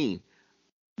 16,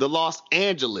 the Los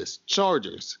Angeles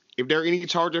Chargers. If there are any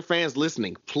Charger fans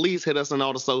listening, please hit us on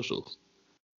all the socials.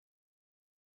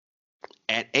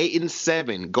 At 8 and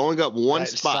 7, going up 1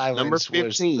 spot. Number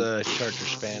 15, the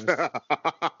Chargers fans.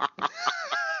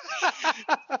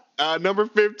 Number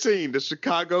 15, the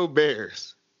Chicago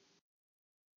Bears.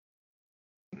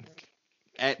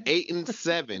 At 8 and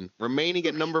 7, remaining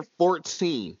at number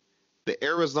 14, the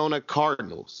Arizona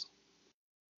Cardinals.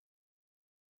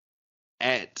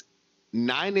 At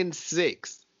 9 and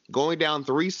 6, going down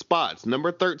 3 spots,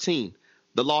 number 13,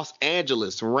 the Los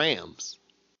Angeles Rams.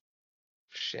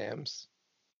 Shams.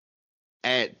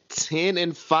 At 10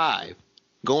 and 5,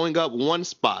 going up 1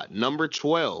 spot, number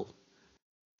 12,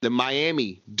 the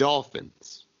Miami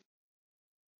Dolphins.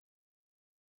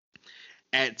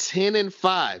 At 10 and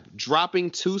 5, dropping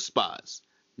 2 spots,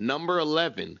 number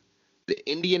 11, the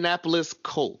Indianapolis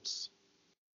Colts.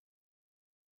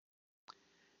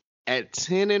 At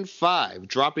 10 and 5,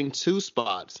 dropping 2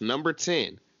 spots, number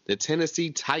 10, the Tennessee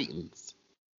Titans.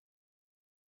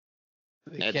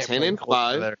 At 10 and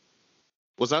 5,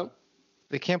 what's up?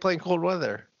 They can't play in cold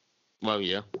weather. Well,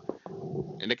 yeah.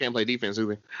 And they can't play defense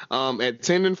either. At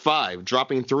 10 and 5,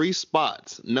 dropping 3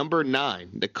 spots, number 9,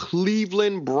 the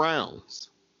Cleveland Browns.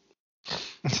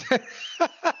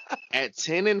 At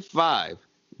 10 and 5,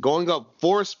 going up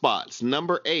 4 spots,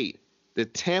 number 8, the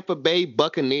Tampa Bay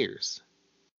Buccaneers.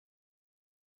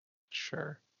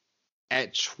 Sure.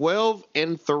 At 12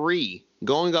 and 3,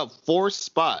 going up 4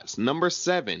 spots, number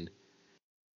 7,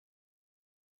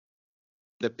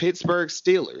 the Pittsburgh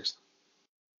Steelers.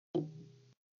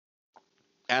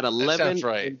 At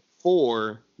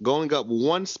 11-4, going up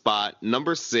one spot,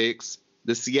 number 6,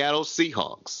 the Seattle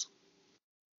Seahawks.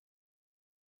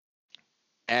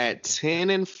 At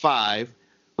 10-5,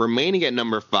 remaining at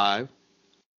number 5,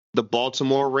 the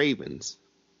Baltimore Ravens.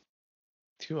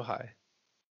 Too high.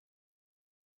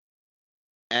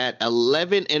 At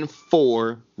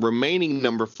 11-4, remaining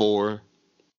number 4,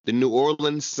 the New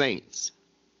Orleans Saints.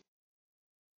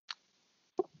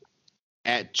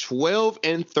 At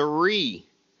 12-3,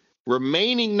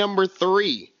 remaining number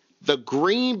 3, the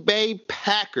Green Bay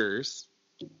Packers.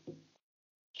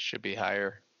 Should be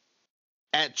higher.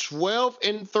 At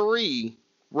 12-3,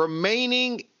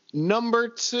 remaining number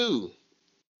 2,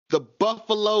 the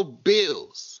Buffalo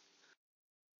Bills.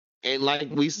 And like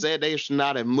we said, they should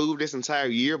not have moved this entire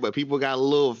year, but people got a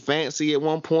little fancy at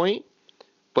one point.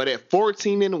 But at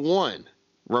 14-1,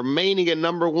 remaining at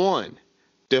number 1,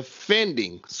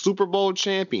 defending Super Bowl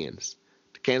champions,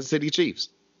 the Kansas City Chiefs.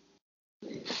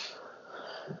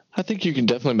 I think you can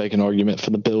definitely make an argument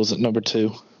for the Bills at number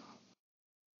 2.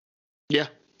 Yeah.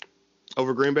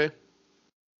 Over Green Bay?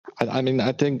 I mean,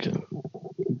 I think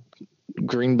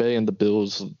Green Bay and the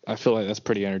Bills, I feel like that's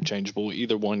pretty interchangeable.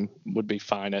 Either one would be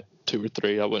fine at 2 or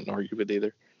 3. I wouldn't argue with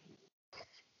either.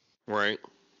 Right.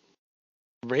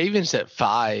 Ravens at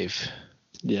 5.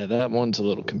 Yeah, that one's a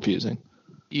little confusing.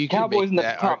 You Cowboys in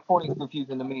the top 40 is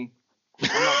confusing to me.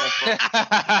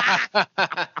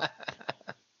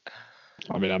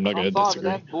 I mean, I'm not going to disagree.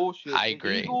 That's bullshit. I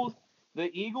agree. The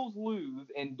Eagles lose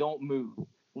and don't move.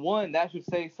 One, that should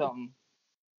say something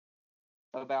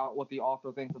about what the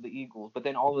author thinks of the Eagles. But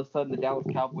then all of a sudden, the Dallas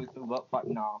Cowboys move up.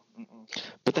 Nah.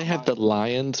 But they have the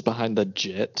Lions behind the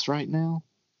Jets right now?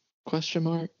 Question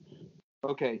mark.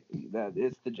 Okay, that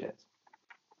is the Jets.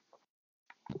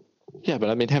 Yeah, but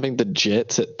I mean, having the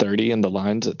Jets at 30 and the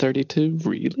Lions at 32,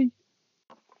 really?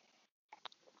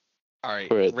 All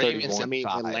right, Ravens. I mean,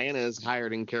 Atlanta is higher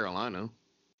than Carolina.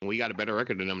 We got a better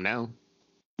record than them now.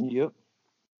 Yep.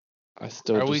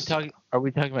 Are we talking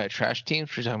about trash teams?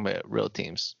 Or are we talking about real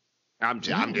teams? I'm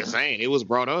just saying it was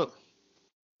brought up.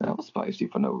 That was spicy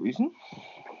for no reason.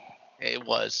 It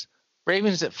was.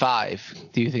 Ravens at 5.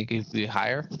 Do you think it could be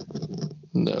higher?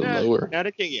 No, lower. No,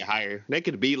 they can't get higher. They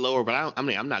could be lower, but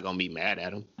I'm not gonna be mad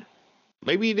at them.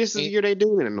 Maybe this is the year they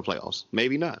do it in the playoffs.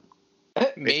 Maybe not.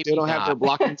 Maybe they still don't have their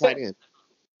blocking tight end.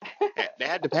 They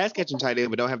had the pass catching tight end,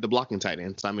 but don't have the blocking tight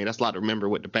end. So I mean, that's a lot to remember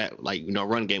with the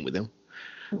run game with them.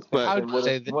 But I would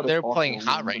say they're playing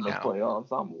hot right now.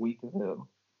 Playoffs, I'm weak as hell.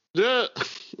 Yeah.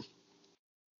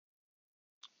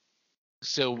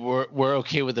 So we're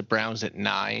okay with the Browns at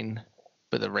 9,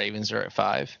 but the Ravens are at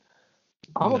 5.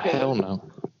 I'm okay. Hell no.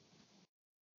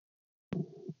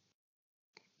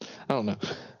 I don't know.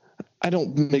 I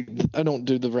don't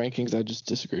do the rankings. I just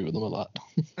disagree with them a lot.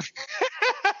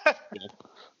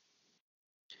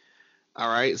 All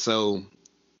right, so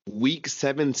week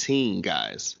 17,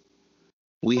 guys.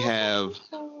 We have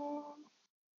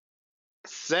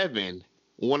 7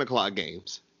 1:00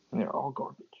 games. They're all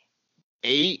garbage.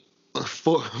 8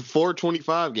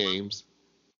 4:25 games.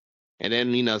 And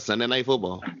then, Sunday Night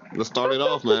Football. Let's start it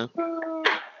off, man.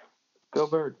 Go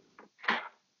Bird.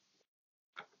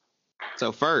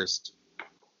 So first,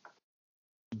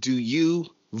 do you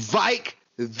Vike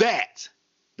that?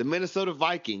 The Minnesota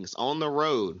Vikings on the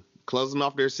road, closing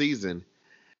off their season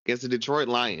against the Detroit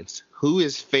Lions. Who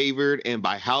is favored and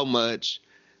by how much?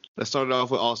 Let's start it off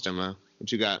with Austin, man.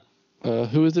 What you got?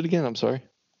 Who is it again? I'm sorry.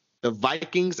 The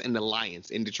Vikings and the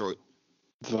Lions in Detroit.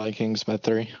 Vikings by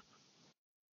 3.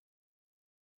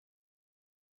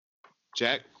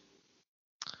 Jack?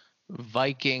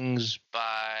 Vikings by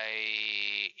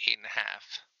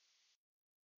 8.5.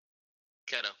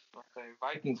 Keto. Okay,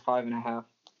 Vikings 5.5. I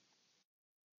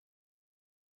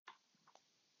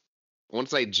want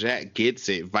to say Jack gets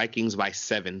it. Vikings by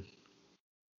 7.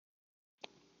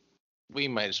 We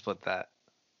might have split that.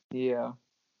 Yeah.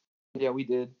 Yeah, we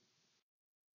did.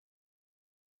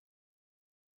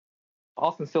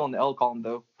 Austin's still in the L column,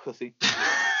 though. Pussy.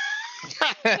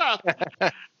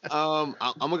 I'm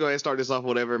gonna go ahead and start this off.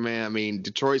 Whatever, man. I mean,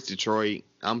 Detroit's Detroit.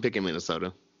 I'm picking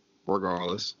Minnesota,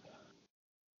 regardless.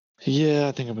 Yeah,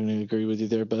 I think I'm gonna agree with you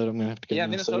there, but I'm gonna have to go. Yeah,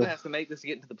 Minnesota has to make this to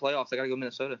get into the playoffs. I gotta go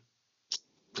Minnesota.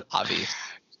 Obvious.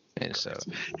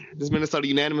 Minnesota. Is Minnesota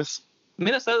unanimous?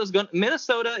 Minnesota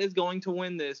is going to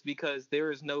win this because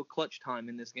there is no clutch time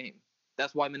in this game.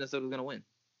 That's why Minnesota's going to win.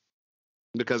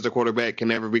 Because the quarterback can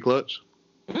never be clutch?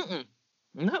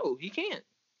 No, he can't.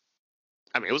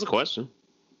 I mean, it was a question.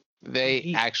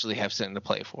 They actually have something to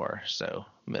play for, so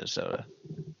Minnesota.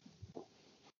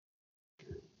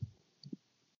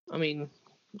 I mean,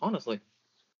 honestly.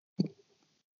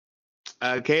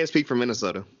 KSP from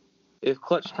Minnesota. If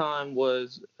clutch time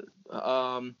was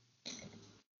 28-23.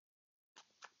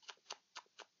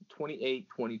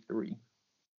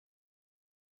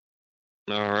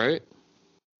 All right.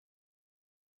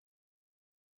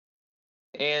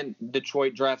 And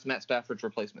Detroit drafts Matt Stafford's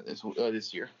replacement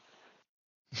this year.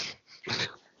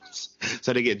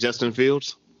 So they get Justin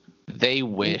Fields? They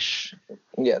wish.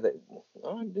 Yeah,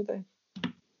 do they?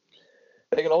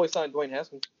 They can always sign Dwayne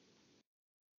Haskins.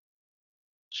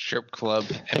 Strip club.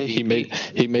 Hey, he made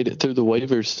it through the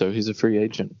waivers, so he's a free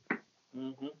agent.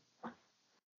 Mm-hmm.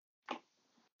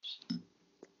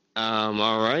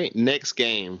 All right. Next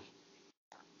game.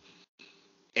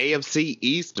 AFC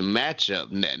East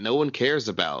matchup that no one cares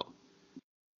about.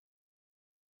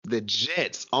 The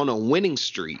Jets on a winning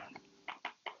streak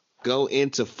go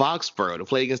into Foxborough to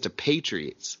play against the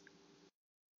Patriots.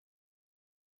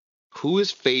 Who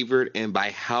is favored and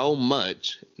by how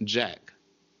much, Jack?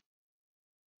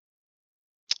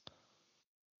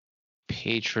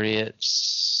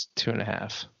 Patriots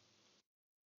 2.5.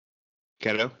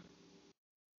 Keto?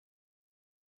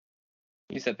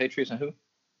 You said Patriots and who?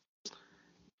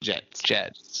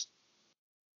 Jets.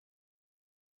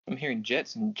 I'm hearing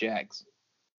Jets and Jags.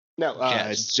 No,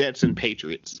 Jets and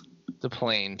Patriots. The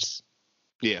Plains.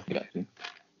 Yeah. Got you.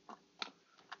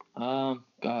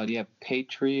 God, yeah,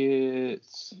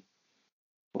 Patriots.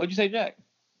 What'd you say, Jack?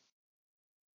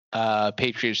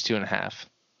 Patriots 2.5. I was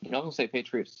gonna say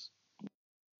Patriots.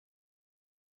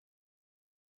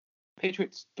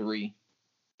 Patriots 3.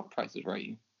 Price is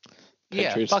right.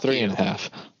 Patriots yeah, 3.5.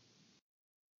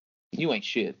 You ain't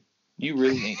shit. You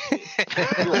really ain't shit.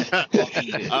 You ain't fucking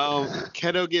shit.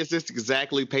 Keto gets this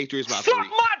exactly. Patriots by Suck 3.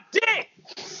 my dick!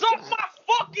 Suck my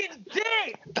fucking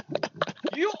dick!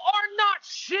 You are not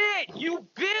shit! You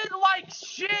bid like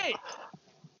shit!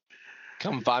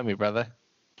 Come find me, brother.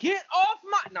 Get off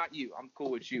my... Not you. I'm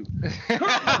cool with you.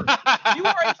 Herbert, you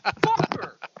are a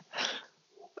fucker!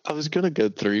 I was going to go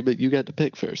 3, but you got to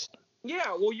pick first.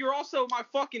 Yeah, well, you're also my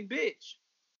fucking bitch.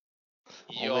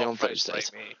 Only on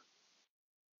Thursdays.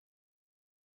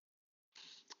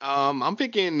 I'm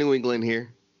picking New England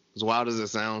here. As wild as it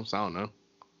sounds, I don't know.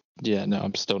 Yeah, no,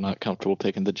 I'm still not comfortable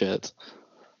picking the Jets.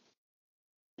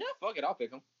 Yeah, fuck it. I'll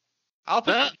pick them. I'll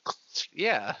pick.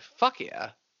 Yeah, fuck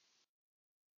yeah.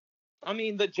 I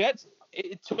mean, the Jets,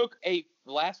 it took a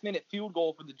last-minute field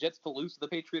goal for the Jets to lose to the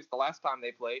Patriots the last time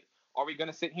they played. Are we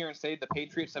going to sit here and say the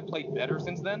Patriots have played better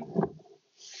since then?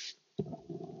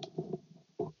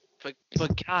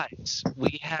 But guys,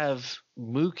 we have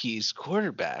Mookie's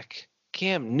quarterback,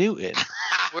 Cam Newton.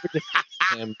 We're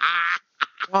him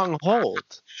strong hold,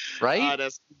 right?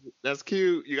 That's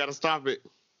cute. You got to stop it.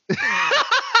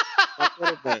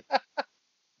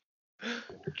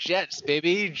 Jets,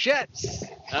 baby, Jets.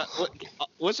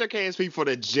 What's your KSP for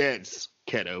the Jets,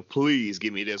 Keto? Please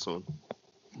give me this one.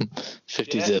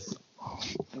 50 zip.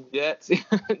 Jets.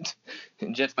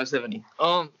 Jets by 70.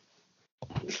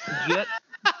 Jets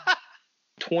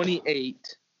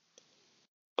 28.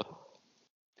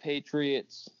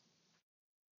 Patriots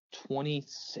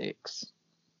 26.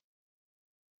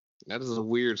 That is a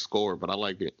weird score, but I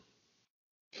like it.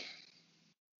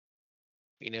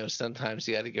 You know, sometimes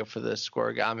you got to go for the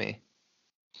scoregami.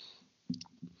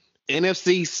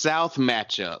 NFC South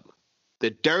matchup.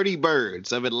 The Dirty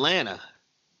Birds of Atlanta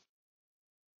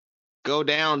go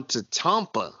down to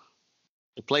Tampa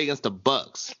to play against the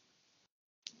Bucks.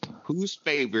 Who's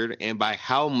favored and by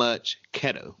how much,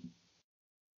 Keto?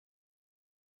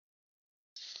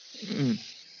 I'm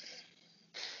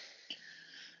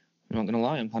not going to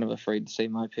lie. I'm kind of afraid to say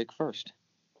my pick first.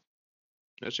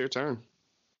 That's your turn.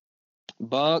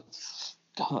 Bucks.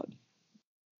 God.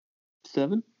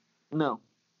 7? No.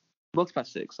 Bucks by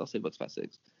 6. I'll say Bucks by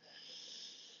 6.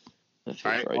 That feels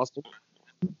All right, Austin.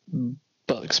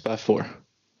 Bucks by 4.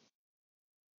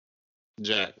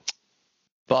 Jack.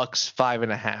 Bucks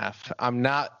 5.5. I'm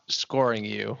not scoring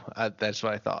you. That's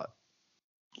what I thought.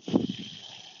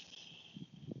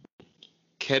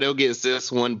 Keto gets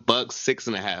this one. Bucks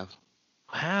 6.5.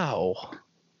 Wow.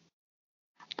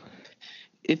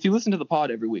 If you listen to the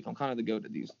pod every week, I'm kind of the goat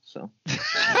at these. So.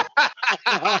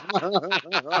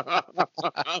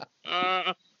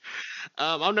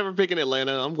 I'm never picking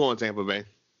Atlanta. I'm going Tampa Bay.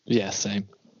 Yeah, same.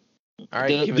 All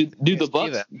right. Do the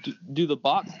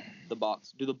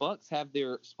Bucks have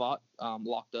their spot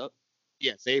locked up?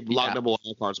 Yes, they've locked up a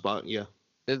wild card spot. Yeah.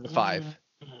 They're the 5.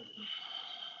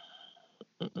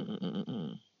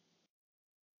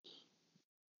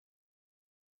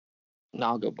 No,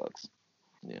 I'll go Bucks.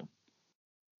 Yeah.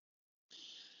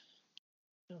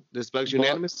 This Bucks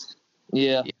unanimous?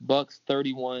 Yeah, Bucks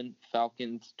 31,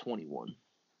 Falcons 21.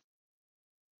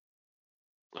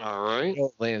 All right.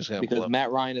 Atlanta's gonna Because blow.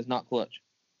 Matt Ryan is not clutch.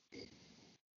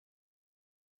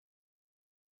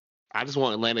 I just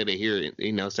want Atlanta to hear it,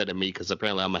 instead of me, because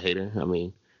apparently I'm a hater. I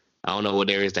mean, I don't know what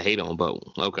there is to hate on, but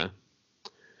okay.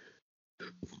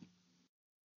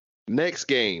 Next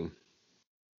game.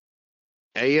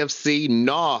 AFC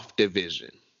North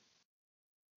Division.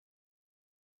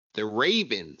 The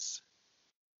Ravens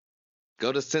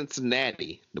go to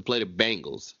Cincinnati to play the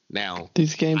Bengals. Now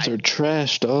these games are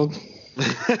trash, dog.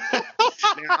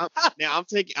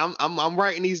 I'm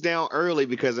writing these down early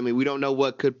because we don't know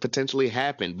what could potentially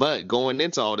happen. But going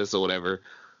into all this or whatever,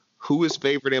 who is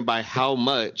favored and by how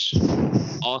much?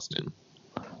 Austin.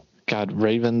 God,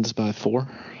 Ravens by 4.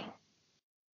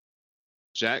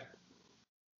 Jack.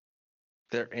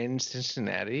 They're in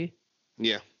Cincinnati.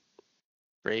 Yeah.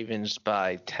 Ravens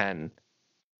by 10.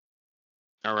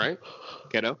 All right.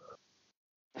 Keto.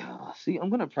 See, I'm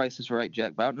gonna price this right,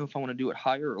 Jack, but I don't know if I want to do it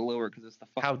higher or lower because it's the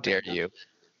fucking. How dare you?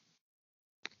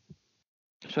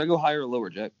 Should I go higher or lower,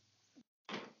 Jack?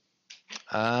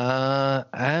 I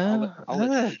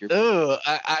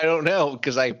don't know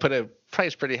because I put a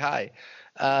price pretty high.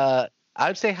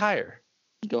 I'd say higher.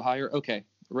 Go higher. Okay.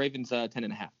 Ravens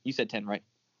 10.5. You said 10, right?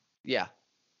 Yeah.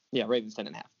 Yeah, Ravens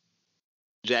 10.5.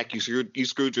 Jack, you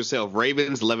screwed yourself.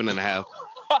 Ravens 11.5.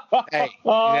 Hey,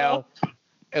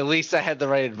 at least I had the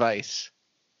right advice.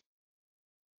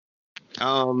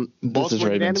 This is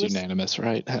Ravens unanimous,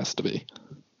 right? Has to be.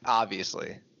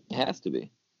 Obviously. It has to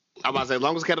be. I'm about to say, as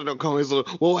long as Keto don't call his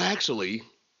little. Well, actually.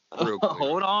 Real quick.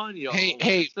 Hold on, y'all. Hey,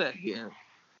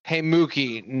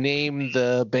 Mookie, name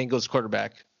the Bengals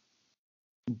quarterback.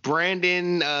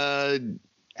 Brandon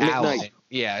Allen.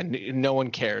 Yeah, no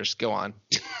one cares. Go on.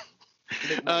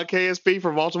 KSP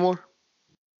for Baltimore.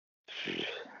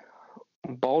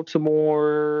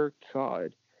 Baltimore.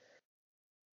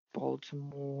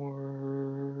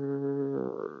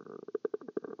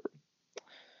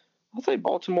 I'll say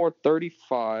Baltimore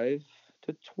 35-20.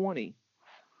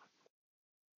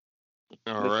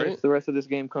 All right. The rest of this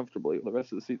game comfortably. The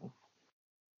rest of the season.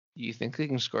 You think they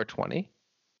can score 20?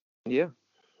 Yeah,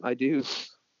 I do.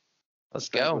 Let's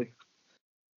go.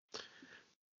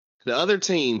 The other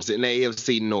teams in the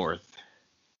AFC North.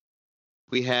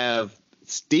 We have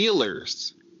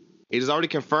Steelers. It is already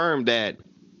confirmed that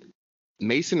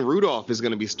Mason Rudolph is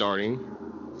going to be starting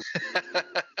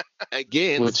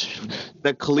against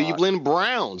the Cleveland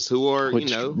Browns, who are, trying to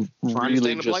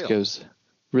stay in the playoffs.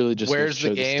 Really just Where's show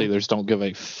the game? Steelers don't give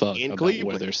a fuck In about Cleveland.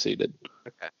 where they're seated.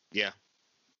 Okay. Yeah.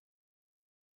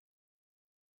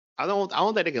 I don't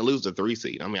think they can lose the 3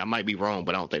 seed. I mean, I might be wrong,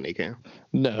 but I don't think they can.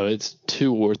 No, it's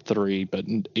 2 or 3, but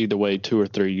either way, 2 or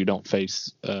 3, you don't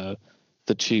face the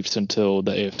Chiefs until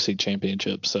the AFC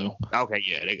Championship. So Okay,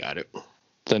 yeah, they got it.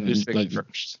 then Who's picking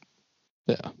first?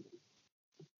 Yeah,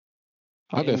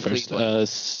 I'll go first.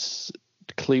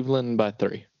 Cleveland by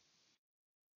 3.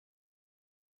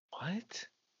 What?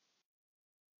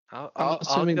 I'm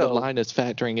assuming the line is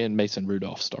factoring in Mason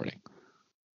Rudolph starting.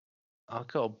 I'll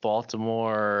go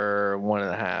Baltimore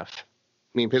 1.5. You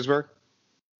mean Pittsburgh?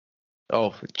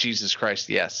 Oh, Jesus Christ,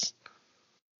 yes.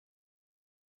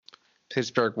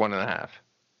 Pittsburgh 1.5.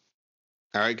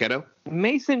 All right, Keto.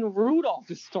 Mason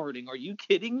Rudolph is starting. Are you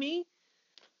kidding me?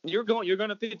 I'm going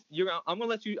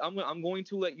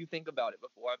to let you think about it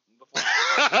before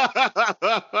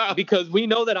because we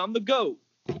know that I'm the GOAT.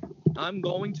 I'm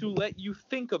going to let you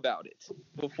think about it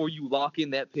before you lock in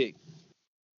that pick.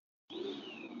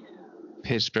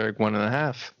 Pittsburgh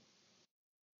 1.5.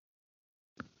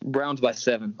 Browns by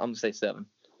 7. I'm gonna say 7.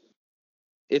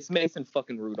 It's Mason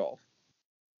fucking Rudolph.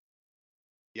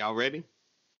 Y'all ready?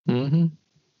 Mm-hmm.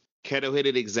 Keto hit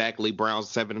it exactly. Browns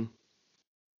 7.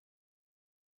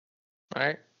 All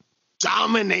right.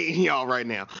 Dominating y'all right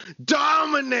now.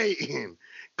 Dominating.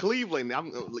 Cleveland.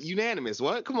 I'm unanimous.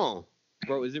 What? Come on.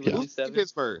 Bro, is it really 7?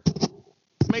 Pittsburgh.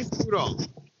 Mason Rudolph.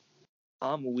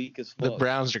 I'm weak as fuck. The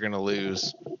Browns are going to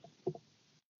lose.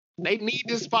 They need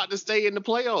this spot to stay in the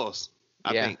playoffs.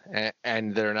 I think.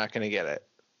 And they're not going to get it.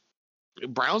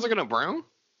 Browns are going to Brown?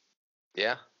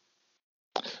 Yeah.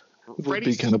 Would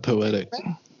be kind of poetic.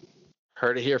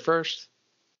 Heard it here first.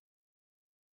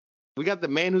 We got the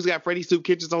man who's got Freddie Soup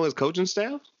Kitchens on his coaching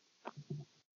staff?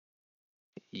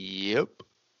 Yep.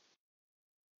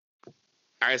 All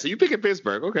right, so you picking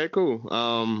Pittsburgh. Okay, cool.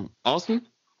 Austin?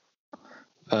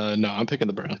 No, I'm picking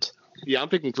the Browns. Yeah, I'm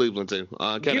picking Cleveland too.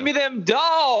 Give me them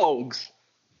dogs.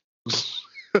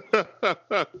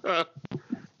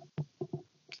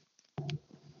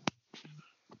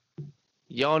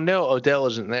 Y'all know Odell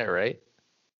isn't there, right?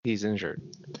 He's injured.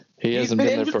 He hasn't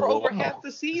been there for over a half while.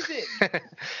 the season.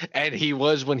 And he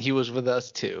was when he was with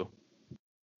us too.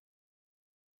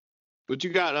 What you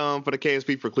got for the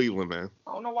KSP for Cleveland, man?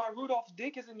 I don't know why Rudolph's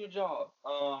dick is in your jaw.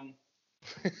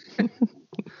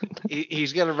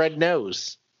 He's got a red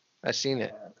nose. I seen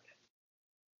it.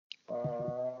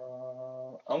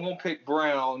 I'm gonna pick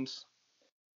Browns.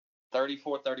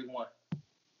 34-31.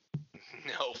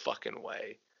 No fucking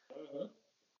way.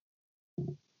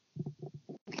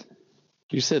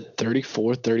 You said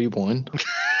 34-31?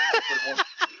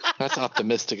 That's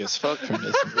optimistic as fuck from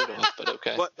this Rudolph, but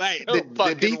okay. But hey, No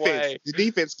fucking way. The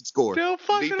defense could score. No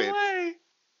fucking way.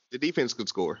 The defense could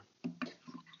score.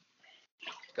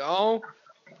 Go.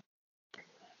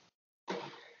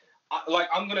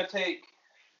 I'm gonna take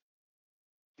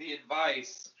the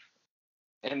advice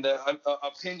and the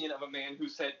opinion of a man who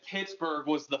said Pittsburgh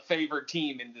was the favored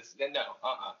team in this.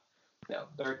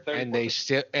 No. And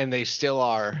they still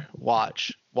are.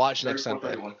 Watch next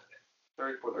Sunday.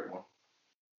 34-31.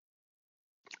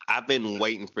 I've been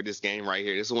waiting for this game right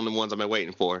here. This is one of the ones I've been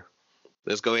waiting for.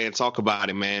 Let's go ahead and talk about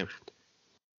it, man.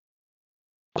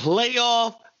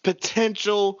 Playoff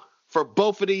potential for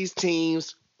both of these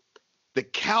teams. The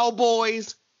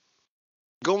Cowboys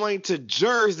going to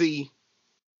Jersey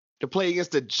to play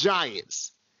against the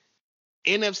Giants.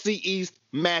 NFC East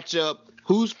matchup.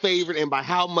 Who's favored and by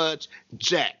how much?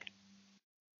 Jack.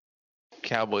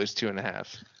 Cowboys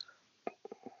 2.5.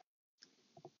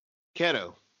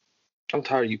 Keto. I'm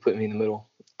tired of you putting me in the middle.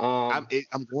 I'm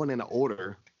going in the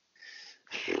order.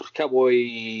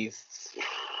 Cowboys.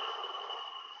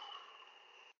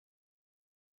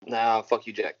 Nah, fuck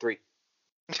you, Jack. 3.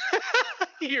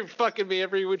 You're fucking me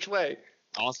every which way.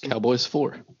 Awesome. Cowboys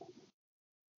 4.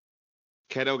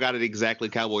 Keto got it exactly.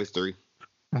 Cowboys 3.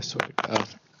 I swear to God.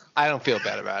 I don't feel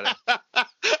bad about it.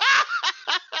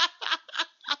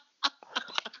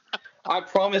 I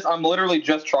promise I'm literally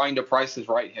just trying to Price is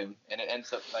Right him, and it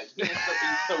ends up being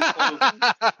so close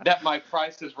that my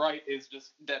Price is Right is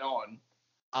just dead on.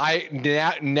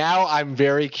 Now I'm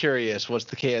very curious. What's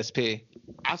the KSP?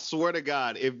 I swear to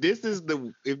God, if this is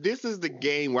the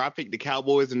game where I pick the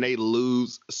Cowboys and they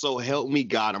lose, so help me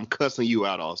God, I'm cussing you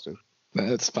out, Austin.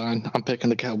 That's fine. I'm picking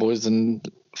the Cowboys and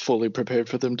fully prepared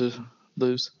for them to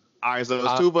lose. All right, so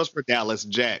there's two of us for Dallas.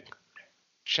 Jack.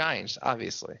 Giants,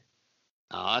 obviously.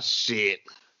 Oh, shit.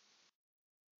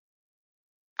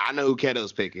 I know who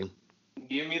Keto's picking.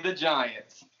 Give me the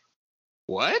Giants.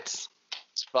 What? Let's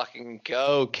fucking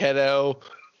go, Keto.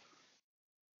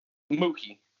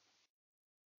 Mookie.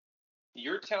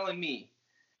 You're telling me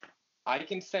I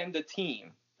can send a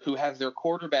team who has their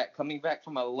quarterback coming back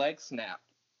from a leg snap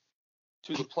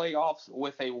to the playoffs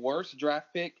with a worse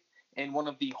draft pick and one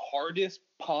of the hardest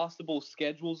possible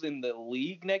schedules in the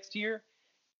league next year?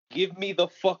 Give me the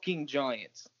fucking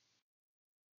Giants.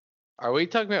 Are we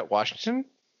talking about Washington?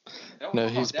 No,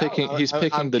 he's picking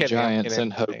the Giants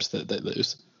in hopes that they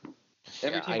lose.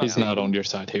 He's not on your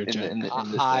side here, Jack.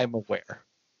 I'm aware.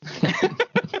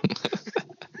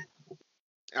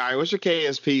 All right, what's your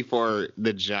KSP for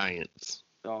the Giants?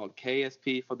 Oh,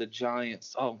 KSP for the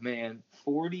Giants. Oh, man.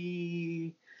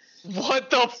 40. What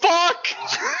the fuck?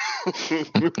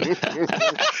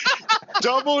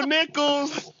 Double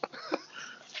nickels.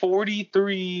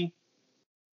 43.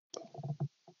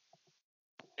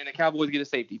 And the Cowboys get a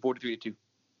safety. 43-2.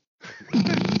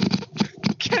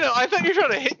 Kiddo, I thought you were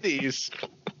trying to hit these.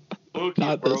 Okay,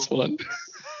 not bro. this one.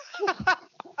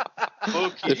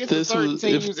 Okay. If this was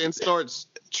teams and starts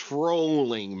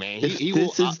trolling, man. If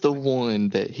this is the one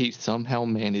that he somehow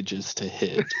manages to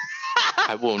hit,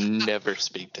 I will never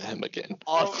speak to him again.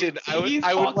 Austin,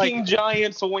 I would like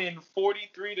Giants win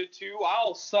 43-2.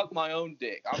 I'll suck my own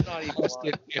dick. I'm not even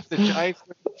lying. If the Giants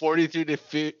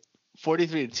win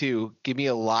 43-2, give me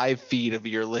a live feed of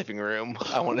your living room.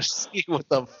 I want to see what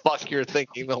the fuck you're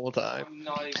thinking the whole time. I'm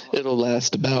not even It'll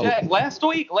last about last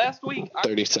week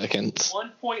 30 seconds.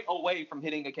 1 point away from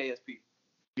hitting a KSP.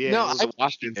 Yeah, no, it was a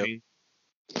Washington team.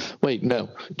 Wait, no,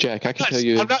 Jack, I can tell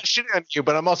you. I'm not shitting on you,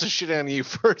 but I'm also shitting on you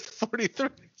for 43.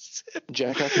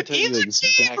 Jack, I can tell you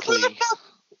exactly.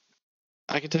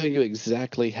 I can tell you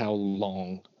exactly how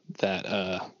long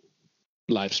that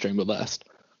live stream would last.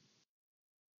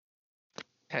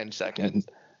 10 seconds.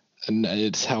 And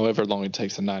it's however long it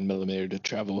takes a 9mm to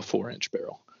travel a 4-inch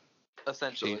barrel.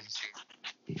 Essentially.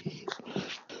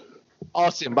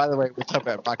 Austin, by the way, we're talking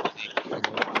about Rocket League.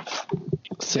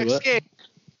 Next game.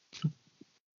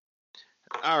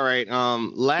 All right.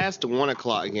 Last 1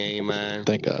 o'clock game, man.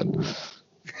 Thank God.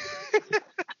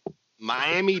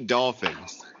 Miami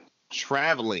Dolphins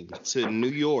traveling to New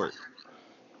York,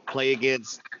 play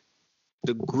against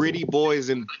the Gritty Boys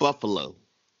in Buffalo.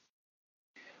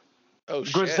 Oh,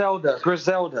 shit.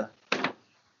 Griselda.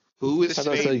 Who is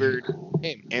favored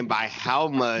and by how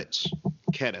much?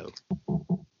 Keto.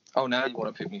 Oh, now you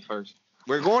want to pick me first.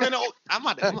 We're going in. I'm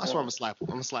gonna slap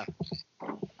him.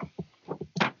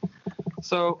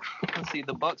 So let's see.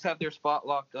 The Bucks have their spot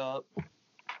locked up.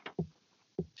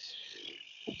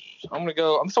 I'm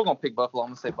still gonna pick Buffalo. I'm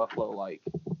gonna say Buffalo like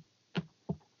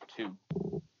 2.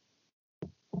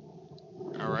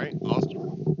 All right,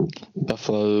 Austin.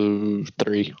 Buffalo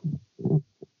 3.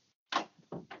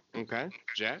 Okay,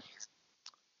 Jack.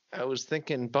 I was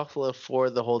thinking Buffalo 4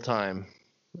 the whole time.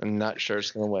 I'm not sure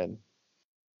it's gonna win.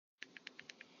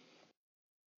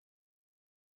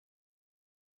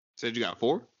 Said you got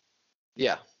 4?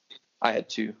 Yeah. I had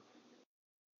 2.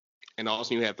 And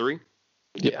Austin, you had 3?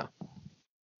 Yeah.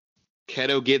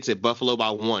 Keto gets it. Buffalo by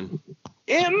 1.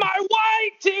 In my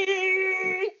white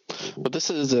tee. But this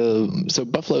is so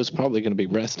Buffalo's probably going to be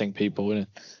resting people, and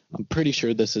I'm pretty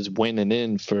sure this is winning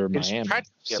in for Miami.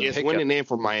 It's winning in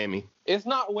for Miami. It's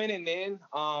not winning in,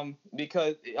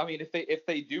 because I mean, if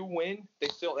they do win, they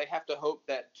have to hope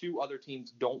that 2 other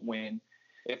teams don't win.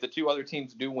 If the 2 other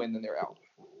teams do win, then they're out.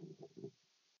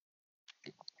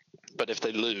 But if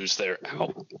they lose, they're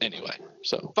out anyway.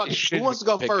 So fuck. Who wants to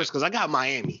go first? Because I got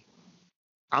Miami.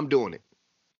 I'm doing it.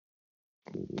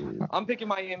 I'm picking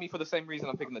Miami for the same reason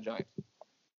I'm picking the Giants.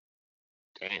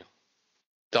 Damn.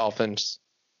 Dolphins.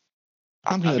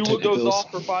 I'm going to take the goes Bills.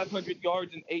 off for 500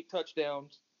 yards and 8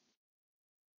 touchdowns.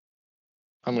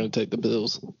 I'm going to take the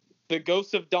Bills. The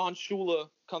ghost of Don Shula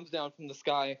comes down from the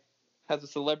sky, has a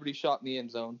celebrity shot in the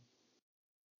end zone.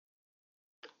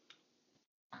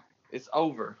 It's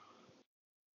over.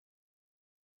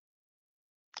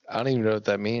 I don't even know what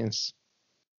that means.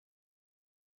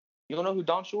 You don't know who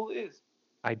Don Shula is?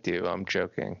 I do. I'm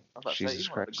joking. Jesus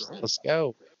Christ. Let's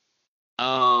go.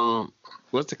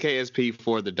 What's the KSP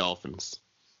for the Dolphins?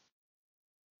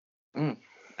 I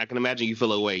can imagine you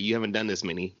feel away. You haven't done this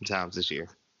many times this year.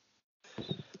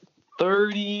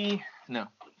 20. I'm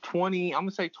going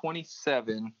to say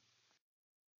 27.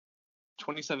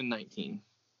 27-19.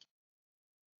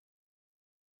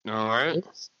 All right.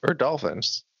 Or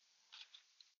Dolphins.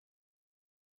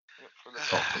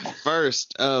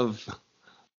 First of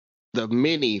the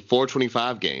mini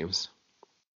 425 games.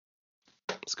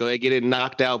 Let's go ahead and get it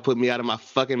knocked out. Put me out of my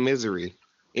fucking misery.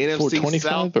 NFC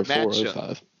South or matchup.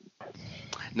 405?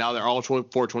 Now they're all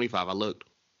 425. I looked.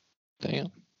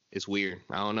 Damn. It's weird.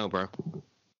 I don't know, bro.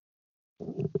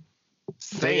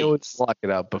 They always Saints. lock it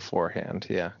out beforehand.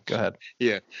 Yeah, go ahead.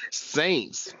 Yeah.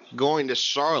 Saints going to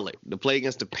Charlotte to play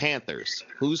against the Panthers.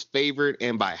 Who's favored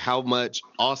and by how much?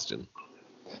 Austin.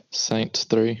 Saints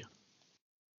 3.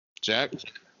 Jack.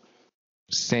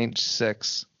 Saints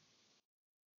 6.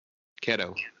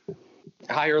 Keto.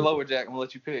 Higher or lower, Jack? I'm going to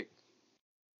let you pick.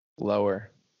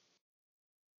 Lower.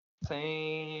 Saints.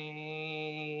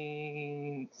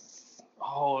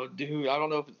 Oh, dude. I don't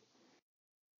know if it's...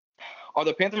 Are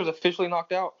the Panthers officially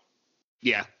knocked out?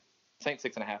 Yeah. Saints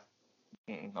 6.5.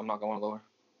 I'm not going lower.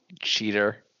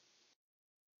 Cheater.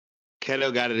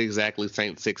 Keto got it exactly.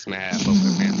 Saints 6.5 over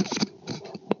the Panthers.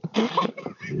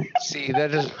 See,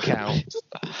 that doesn't count.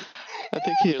 I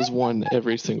think he has won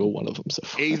every single one of them so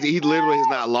far. He literally has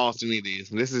not lost any of these.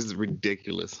 This is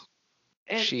ridiculous.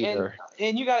 Cheater.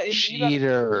 And you got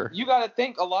Cheater. You got to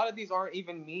think a lot of these aren't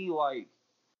even me like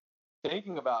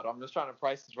thinking about. I'm just trying to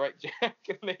price this right, Jack,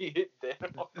 and they hit them.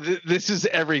 This is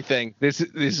everything. This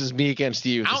is me against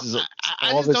you. I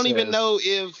just don't even know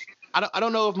if I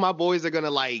don't know if my boys are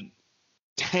gonna like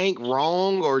tank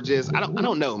wrong or just I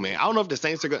don't know, man. I don't know if the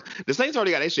Saints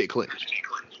already got their shit clinched.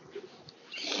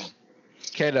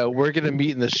 Keto, we're gonna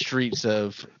meet in the streets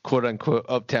of quote unquote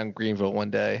Uptown Greenville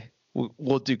one day.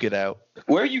 We'll duke it out.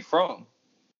 Where are you from?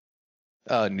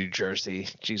 New Jersey.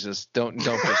 Jesus, don't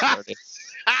get started.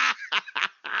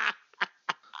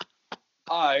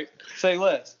 All right, say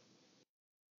less.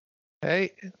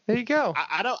 Hey, there you go.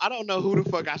 I don't know who the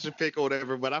fuck I should pick or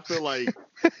whatever, but I feel like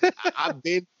I've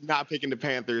been not picking the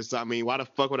Panthers. So I mean, why the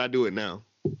fuck would I do it now?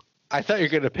 I thought you were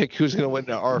gonna pick who's gonna win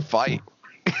our fight.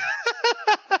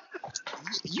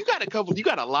 You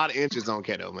got a lot of inches on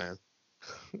Keto, man.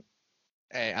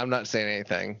 Hey, I'm not saying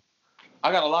anything.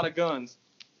 I got a lot of guns.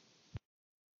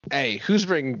 Hey, who's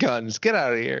bringing guns? Get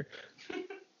out of here.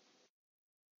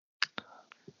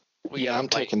 Yeah, I'm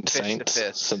taking Saints. I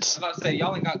was about to say,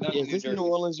 y'all ain't got guns in New Is Jersey. New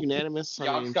Orleans unanimous?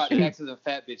 Y'all just got Texas and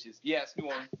fat bitches. Yes,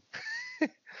 New Orleans.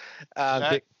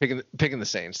 Picking the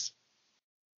Saints.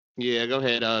 Yeah, go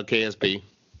ahead, KSP.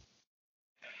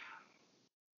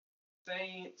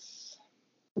 Saints.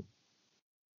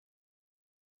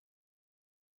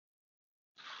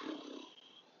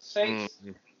 Saints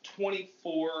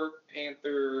 24,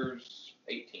 Panthers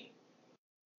 18.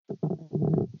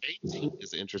 18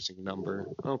 is an interesting number.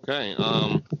 Okay.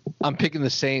 I'm picking the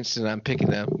Saints, and I'm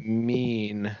picking a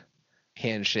mean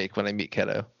handshake when I meet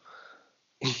Keto.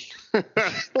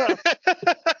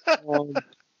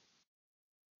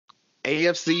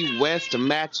 AFC West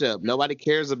matchup. Nobody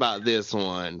cares about this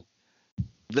one.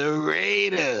 The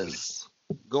Raiders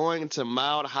going to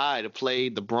Mile High to play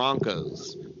the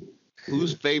Broncos.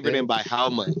 Who's favored and by how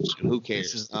much? And who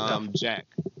cares? Jack.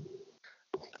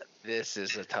 This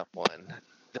is a tough one.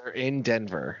 They're in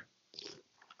Denver.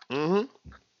 Mm-hmm.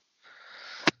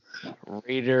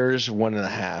 Raiders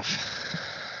 1.5.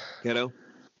 Keto.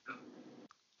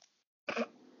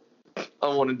 I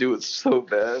want to do it so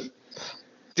bad.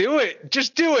 Do it.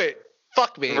 Just do it.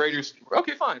 Fuck me. Raiders.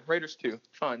 Okay, fine. Raiders 2.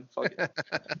 Fine. Fuck it.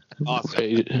 Awesome.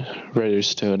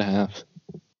 Raiders 2.5.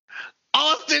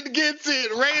 Austin gets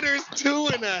it. Raiders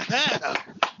 2.5.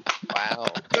 Wow.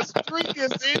 The streak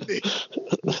is ending.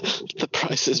 The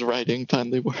Price is Writing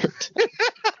finally worked.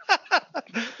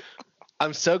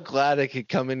 I'm so glad I could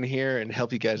come in here and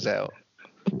help you guys out.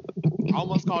 I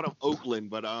almost called him Oakland,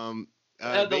 but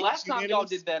the last time y'all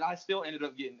did that, I still ended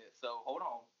up getting it. So hold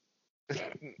on.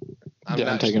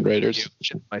 I'm taking Raiders.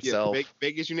 Myself. Yeah,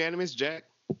 Vegas unanimous, Jack.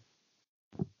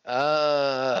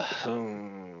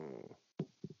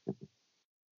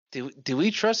 Do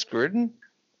we trust Gruden?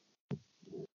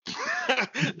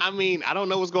 I mean, I don't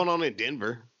know what's going on in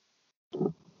Denver.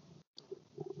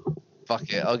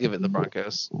 Fuck it, I'll give it the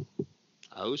Broncos.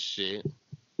 Oh shit.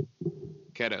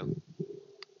 Keto.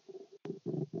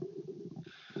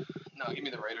 No, give me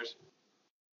the Raiders.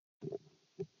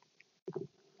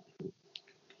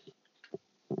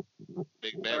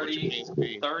 Big bet.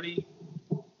 30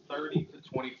 to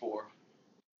 24.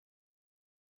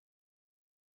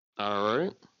 All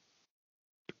right.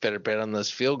 Better bet on those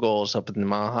field goals up in the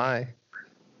Mile High.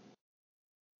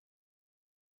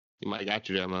 You might got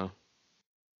you there, man.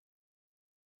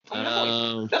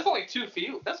 That's only two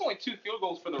field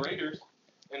goals for the Raiders.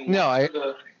 And no,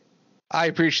 I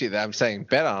appreciate that. I'm saying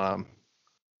bet on them.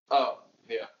 Oh,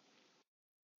 yeah.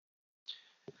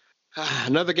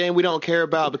 Another game we don't care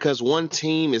about because one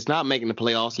team is not making the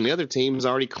playoffs and the other team is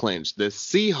already clinched. The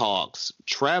Seahawks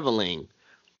traveling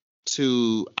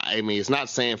to, I mean, it's not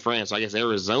San Fran, so I guess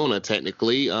Arizona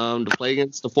technically, to play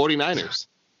against the 49ers.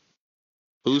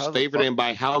 Who's favored and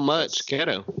by how much?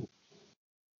 Keto.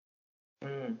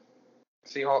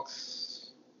 Seahawks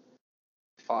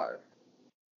 5.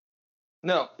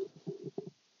 No.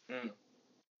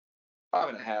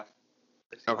 5.5.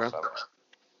 Okay.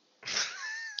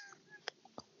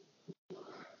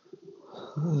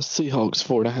 Seahawks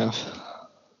 4.5.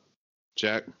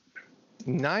 Jack.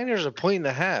 Niners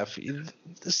 1.5.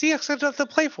 The Seahawks have nothing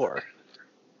to play for.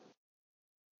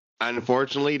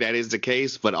 Unfortunately, that is the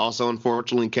case, but also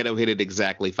unfortunately, Keto hit it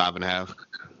exactly 5.5.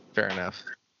 Fair enough.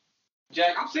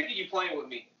 Jack, I'm sick of you playing with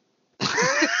me.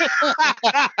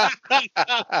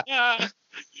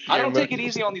 I don't take it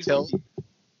easy on these rookies.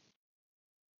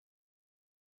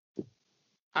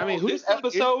 I mean, this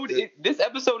episode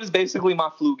is basically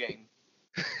my flu game.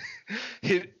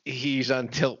 He's on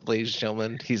tilt, ladies and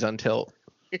gentlemen. He's on tilt.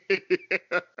 Who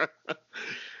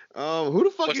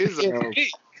the fuck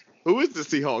who is the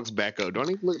Seahawks backup? Do I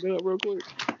need to look that up real quick?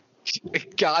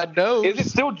 God knows. Is it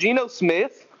still Geno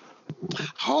Smith?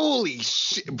 Holy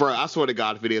shit, bro! I swear to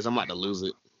God, if it is, I'm about to lose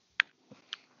it.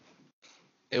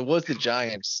 It was the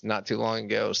Giants not too long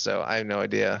ago, so I have no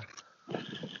idea.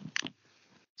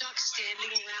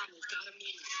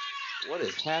 What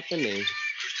is happening?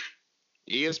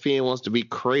 ESPN wants to be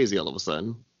crazy all of a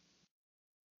sudden.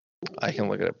 I can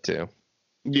look it up too.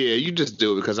 Yeah, you just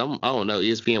do it because I don't know.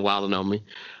 ESPN wilding on me.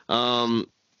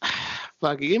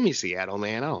 Fuck it, give me Seattle,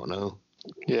 man. I don't know.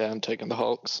 Yeah, I'm taking the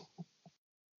Hawks.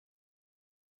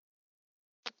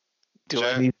 Do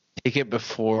I need to take it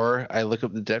before I look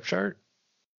up the depth chart?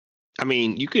 I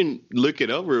mean, you can look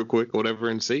it up real quick or whatever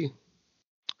and see.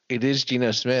 It is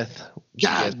Geno Smith.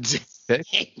 God dang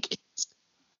it.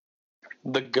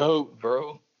 The GOAT,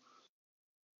 bro.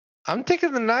 I'm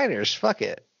taking the Niners. Fuck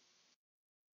it.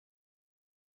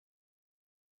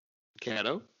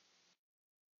 Cato?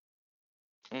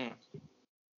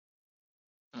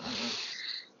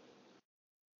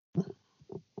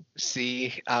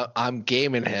 See, I'm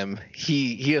gaming him.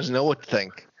 He doesn't know what to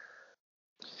think.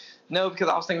 No, because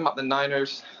I was thinking about the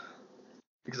Niners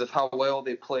because of how well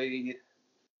they played.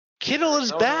 Kittle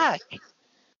is back.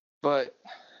 But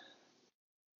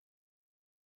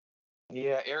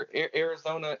yeah,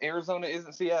 Arizona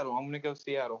isn't Seattle. I'm gonna go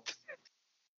Seattle.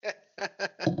 I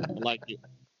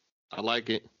like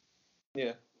it.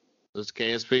 Yeah. It's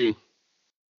KSP.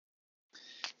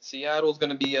 Seattle's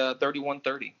gonna be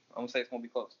 31-30. I'm gonna say it's gonna be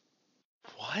close.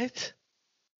 What?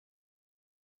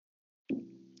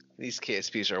 These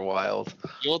KSPs are wild.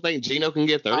 You don't think Geno can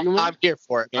get 30? I'm here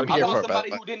for it. I thought somebody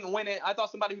who didn't win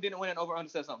it over under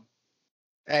said something.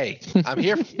 Hey, I'm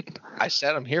here. I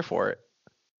said I'm here for it.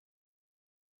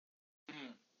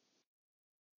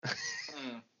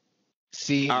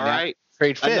 See, all right.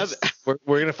 Trade fits.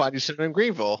 We're gonna find you sitting in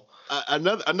Greenville.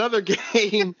 Another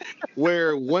game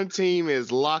where one team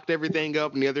is locked everything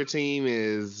up and the other team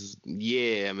is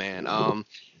man.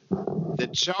 The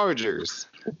Chargers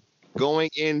going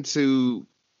into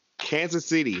Kansas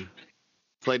City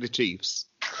play the Chiefs.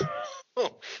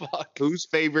 Oh fuck! Who's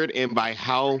favored and by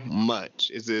how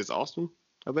much? Is this Austin?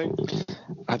 I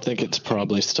think it's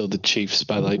probably still the Chiefs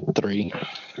by like 3.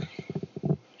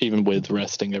 Even with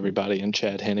resting everybody and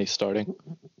Chad Henne starting.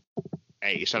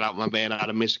 Hey, shout out my man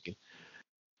out of Michigan.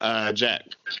 Jack.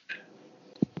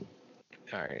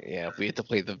 All right, yeah, we have to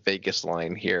play the Vegas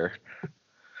line here.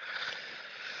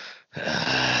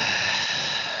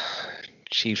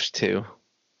 Chiefs 2.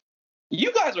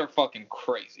 You guys are fucking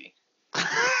crazy.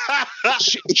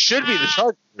 It should be the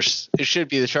Chargers. It should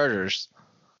be the Chargers.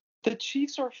 The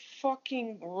Chiefs are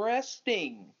fucking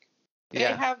resting. They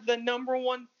Yeah. have the number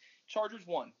 1. Chargers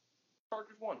won.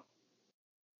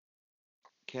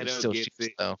 Keto gets Chiefs,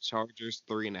 it. though. Chargers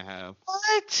 3.5.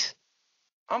 What?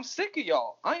 I'm sick of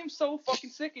y'all. I am so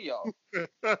fucking sick of y'all.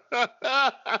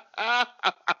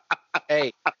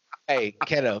 Hey,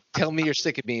 Keto, tell me you're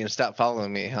sick of me and stop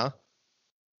following me, huh?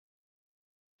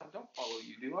 I don't follow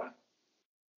you, do I?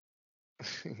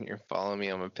 You're following me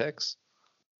on my picks.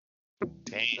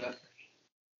 Damn.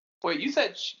 Wait, you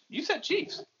said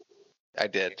Chiefs. I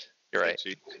did. You're right.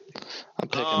 I'm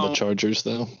picking the Chargers,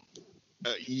 though.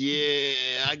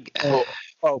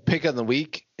 Pick on the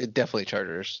week? Definitely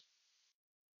Chargers.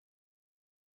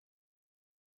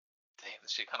 Damn,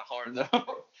 this shit kind of hard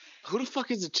though. Who the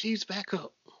fuck is the Chiefs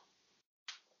backup?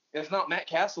 It's not Matt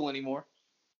Castle anymore.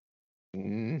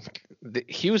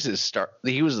 He was the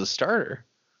starter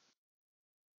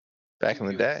back in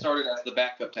the day. Started as the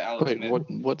backup to Alex Smith. Wait,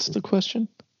 what's the question?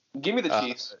 Give me the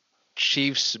Chiefs.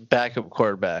 Chiefs backup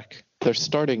quarterback. They're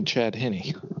starting Chad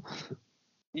Henne.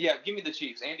 Yeah, give me the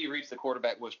Chiefs. Andy Reid's the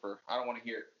quarterback whisperer. I don't want to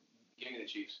hear it. Give me the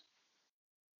Chiefs.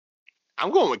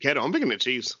 I'm going with Keto. I'm picking the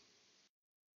Chiefs.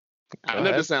 I know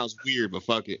ahead. this sounds weird, but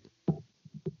fuck it.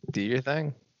 Do your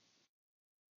thing.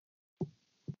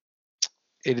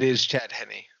 It is Chad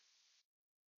Henne.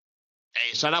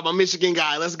 Hey, shout out my Michigan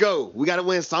guy. Let's go. We got to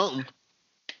win something.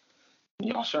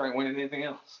 Y'all sure ain't winning anything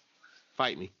else.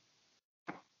 Fight me.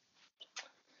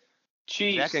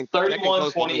 Chiefs,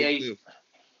 31-28.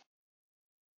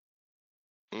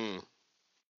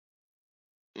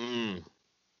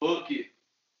 Book it.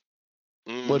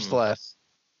 What's the last?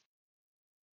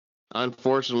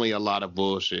 Unfortunately, a lot of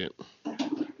bullshit.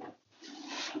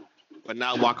 But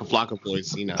not Waka Flocka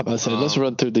voice, you know. I'm about to say, let's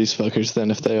run through these fuckers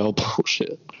then if they all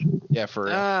bullshit. Yeah, for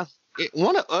real. A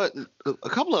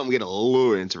couple of them get a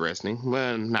little interesting.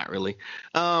 Well, not really.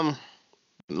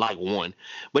 Like one.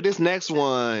 But this next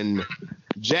one,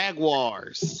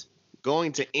 Jaguars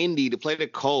going to Indy to play the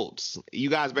Colts. You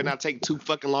guys better not take too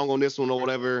fucking long on this one or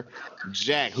whatever.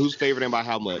 Jack, who's favored and by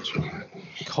how much?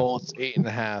 Colts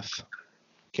 8.5.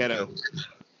 Keto.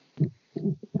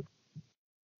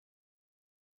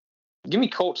 Give me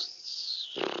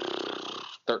Colts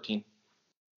 13.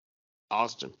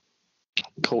 Austin.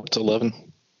 Colts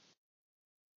 11.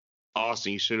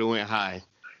 Austin, you should have went high.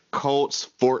 Colts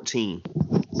 14.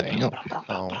 Damn.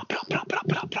 Oh.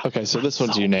 Okay, so this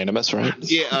one's unanimous, right?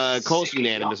 Yeah, Colts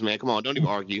unanimous, man. Come on, don't even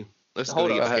argue. Let's go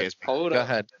Hold against up. KSP.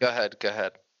 Go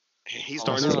ahead. He's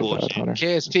starting this bullshit.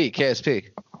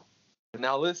 KSP.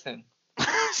 Now listen.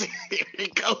 Here he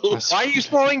goes. Why are you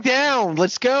slowing down?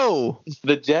 Let's go.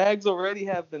 The Jags already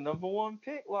have the number 1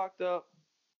 pick locked up.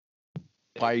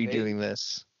 Why are you doing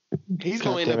this? He's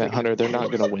God going damn to it, Hunter. They're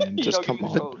not going to win. Just come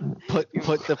on. Put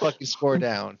the fucking score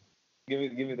down. Give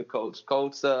me the Colts.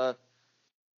 Colts, let's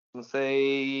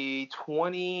say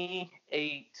 28-7.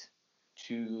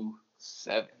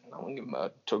 I'm gonna give them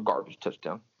a garbage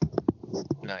touchdown.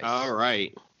 Nice. All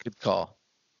right. Good call.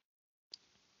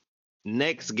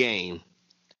 Next game,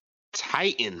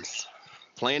 Titans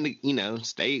plan to,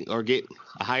 stay or get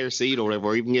a higher seed or whatever,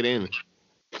 or even get in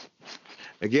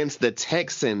against the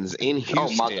Texans in Houston.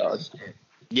 Oh my God.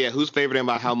 Yeah, who's favored and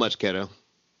by how much, Keto?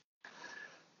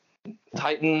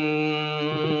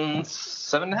 Titans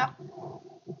 7.5.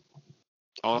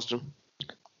 Austin,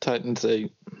 Titans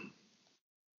 8.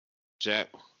 Jack.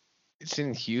 It's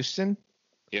in Houston?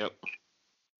 Yep.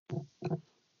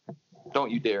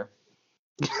 Don't you dare.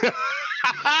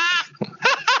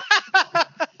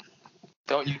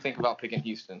 Don't you think about picking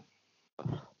Houston.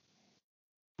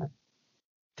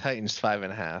 Titans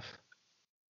 5.5.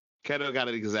 Keto got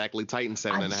it exactly. Titans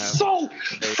 7.5. I'm so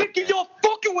sick of y'all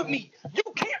fucking with me. You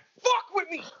can't fuck with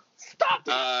me. Stop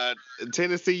it.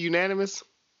 Tennessee unanimous.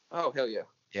 Oh, hell yeah.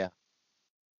 Yeah.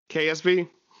 KSP.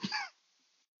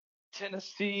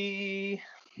 Tennessee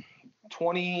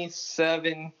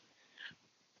 27.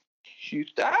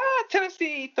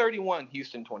 Tennessee 31.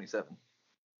 Houston 27.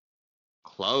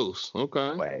 Close.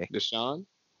 Okay. Way. Deshaun.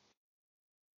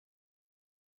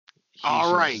 Houston's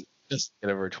All right. Just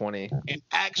get over 20. An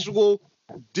actual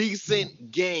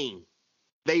decent game.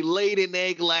 They laid an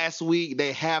egg last week.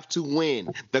 They have to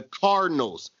win. The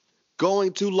Cardinals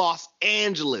going to Los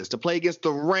Angeles to play against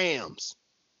the Rams.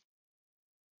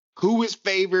 Who is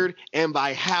favored and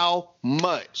by how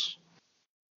much?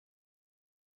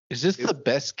 Is this the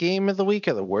best game of the week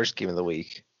or the worst game of the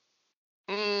week?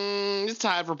 It's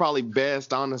tied for probably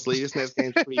best, honestly. This next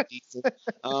game's pretty decent.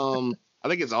 I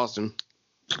think it's Austin.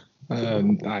 I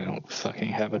don't fucking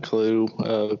have a clue.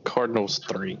 Cardinals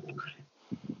 3.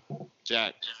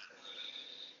 Jack.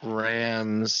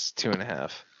 Rams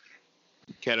 2.5.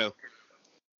 Keto.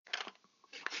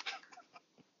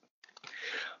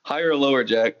 Higher or lower,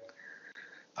 Jack?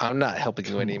 I'm not helping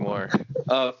you anymore.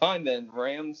 Fine then.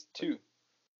 Rams 2.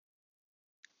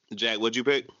 Jack, what'd you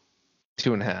pick?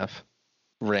 2.5.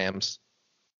 Rams.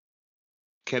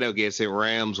 Keto gets it.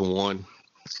 Rams 1.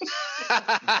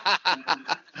 I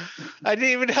didn't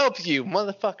even help you,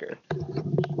 motherfucker.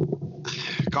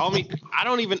 Call me. I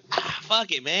don't even.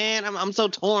 Fuck it, man. I'm so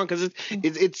torn because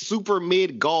it's super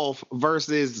mid golf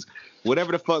versus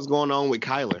whatever the fuck's going on with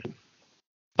Kyler.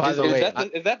 By the way,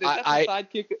 is that the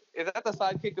sidekick? Is that the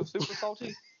sidekick of Super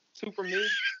Salty? Super mid?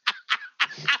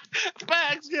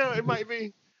 Facts, yeah, it might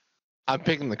be. I'm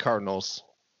picking the Cardinals.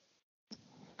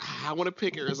 I want to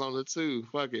pick Arizona too.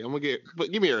 Fuck it,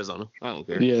 but give me Arizona. I don't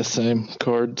care. Yeah, same.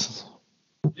 Cards.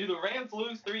 Do the Rams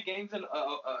lose 3 games in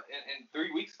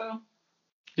 3 weeks though?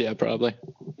 Yeah, probably.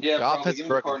 Yeah, Goff probably. has Give me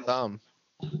the broken Cardinals.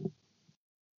 thumb.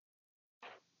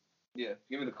 Yeah,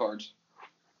 give me the Cards.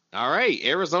 All right,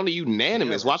 Arizona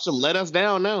unanimous. Watch them let us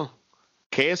down now.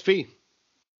 KSP.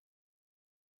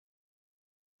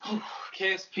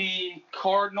 KSP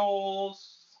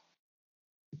Cardinals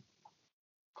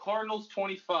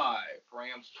 25,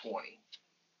 Rams 20.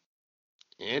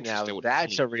 Now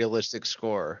that's a realistic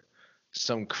score.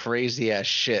 Some crazy ass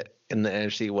shit in the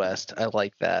NFC West. I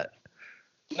like that.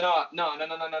 No.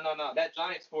 That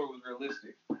Giants score was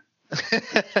realistic.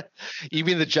 You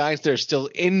mean the Giants? They're still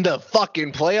in the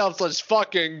fucking playoffs. Let's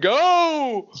fucking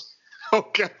go.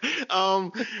 Okay.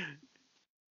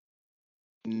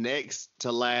 Next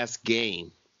to last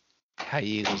game.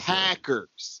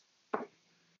 Packers.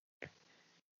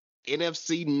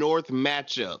 NFC North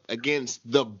matchup against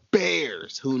the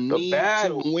Bears, who need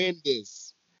to win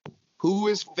this. Who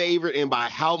is favored and by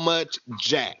how much,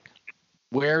 Jack?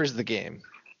 Where is the game?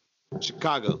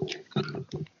 Chicago.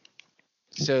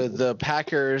 So the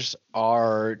Packers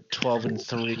are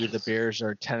 12-3. The Bears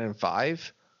are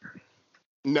 10-5.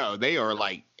 No, they are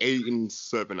like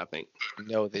 8-7, I think.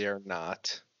 No, they are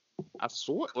not. I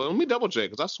swear. Well, let me double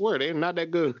check because I swear they're not that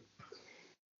good.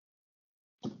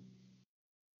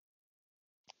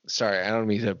 Sorry, I don't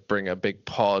mean to bring a big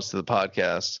pause to the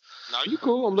podcast. No, you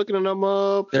cool. I'm looking them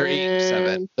up. They're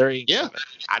 8-7. They're 8-7. Yeah,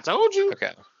 I told you.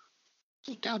 Okay.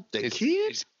 The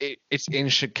kids. It's in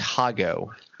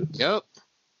Chicago. Yep.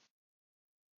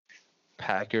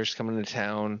 Packers coming to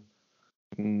town.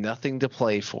 Nothing to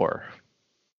play for.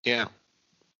 Yeah.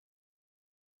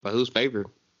 But who's favored?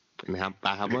 And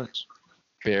by how much?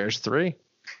 Bears 3.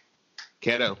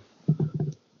 Keto.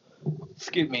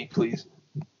 Skip me, please.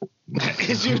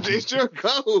 It's your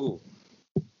go.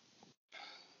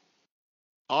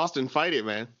 Austin, fight it,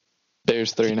 man.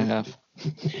 Bears 3.5.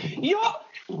 Yo,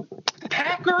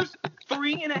 Packers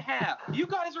 3.5. You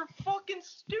guys are fucking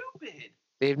stupid.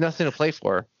 They have nothing to play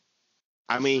for.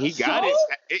 I mean, he got it.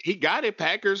 He got it.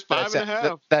 Packers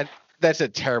 5.5. That's a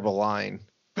terrible line.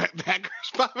 Packers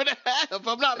 5.5. I'm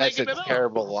not making it up. That's a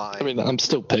terrible line. I mean, I'm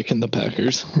still picking the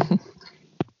Packers.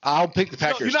 I'll pick the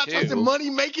Packers You're not too. trusting money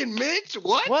making Mitch?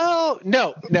 What? Well,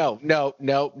 no.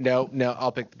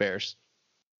 I'll pick the Bears.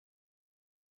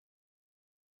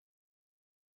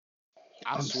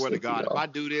 I swear to God, if I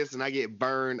do this and I get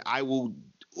burned, I will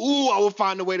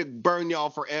find a way to burn y'all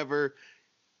forever.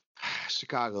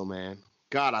 Chicago, man.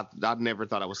 God, I never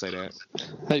thought I would say that.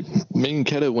 Hey, me and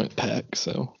Keto went Pack,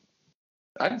 so.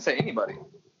 I didn't say anybody.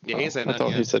 Yeah, he ain't said I nothing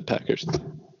thought yet. he said Packers.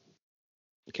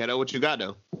 Keto, what you got,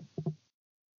 though?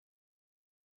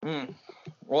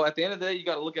 Well, at the end of the day, you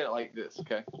got to look at it like this,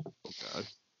 okay?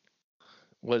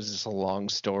 Was this a long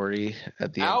story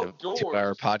at the end Outdoors. of a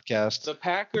 2-hour podcast? The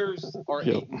Packers are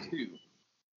 8-2.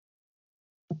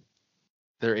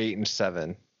 They're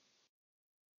 8-7.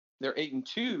 They're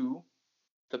 8-2.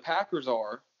 The Packers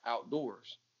are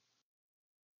outdoors.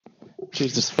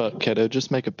 Jesus fuck, Keto. Just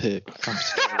make a pick. I'm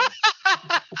sorry.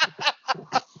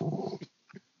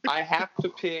 I have to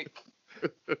pick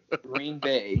Green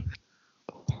Bay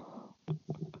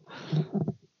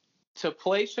to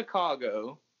play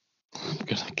Chicago. I'm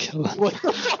gonna kill him.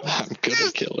 I'm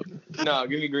gonna kill him. No,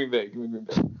 give me Green Bay. Give me Green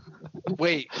Bay.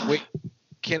 Wait.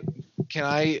 Can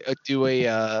I do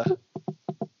a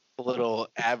little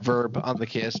adverb on the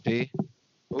KSP?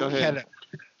 Go ahead.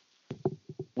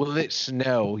 Will it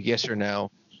snow? Yes or no?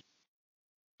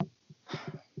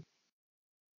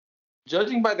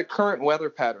 Judging by the current weather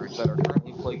patterns that are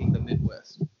currently plaguing the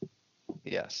Midwest,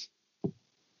 Yes.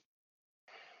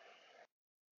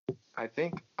 I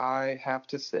think I have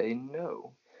to say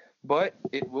no. But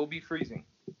it will be freezing.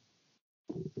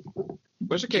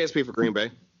 What's your KSP for Green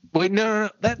Bay? Wait, no.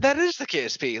 That is the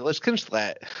KSP. Let's cancel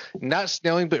that. Not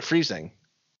snowing, but freezing.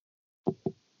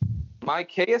 My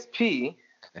KSP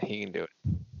He can do it.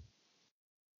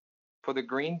 for the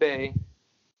Green Bay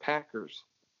Packers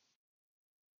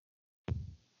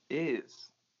is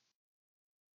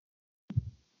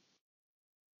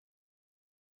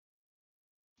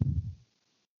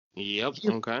Yep.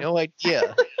 Okay. No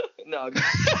idea. no.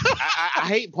 I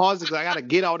hate pausing because I gotta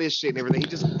get all this shit and everything. He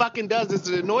just fucking does this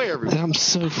to annoy everyone. I'm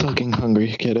so fucking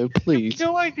hungry, Keto. Please.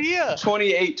 No idea.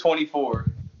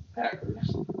 28-24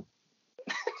 Packers.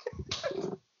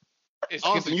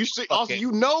 Austin,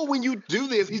 you know when you do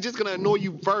this, he's just gonna annoy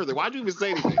you further. Why'd you even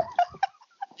say anything?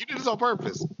 You did this on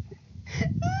purpose.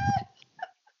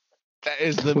 That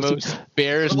is the most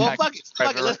Bears. Well, fuck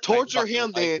it. Let's torture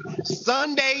him then.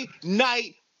 Sunday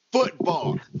night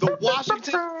football. The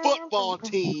Washington football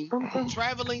team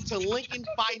traveling to Lincoln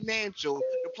Financial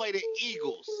to play the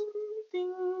Eagles.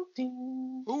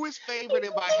 Who is favored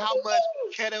and by how much?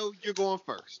 Keto, you're going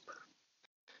first.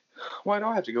 Why do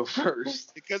I have to go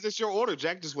first? Because it's your order.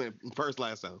 Jack just went first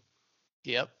last time.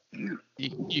 Yep.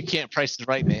 You can't price it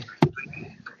right, man.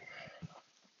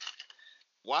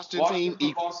 Washington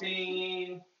football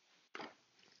team.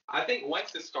 I think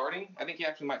Wentz is starting. I think he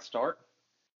actually might start.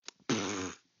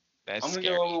 That's I'm going to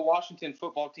scary. go Washington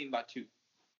football team by 2.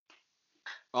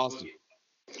 Austin.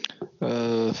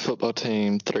 Football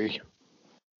team 3.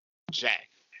 Jack.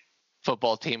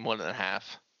 Football team 1.5.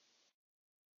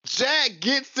 Jack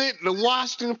gets it. The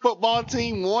Washington football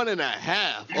team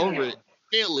 1.5 over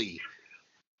Philly.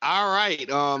 All right.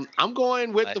 I'm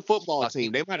going with the football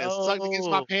team. They might have sucked against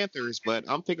my Panthers, but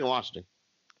I'm picking Washington.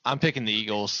 I'm picking the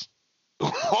Eagles.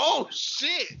 Oh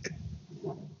shit!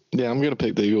 Yeah, I'm gonna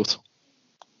pick the Eagles.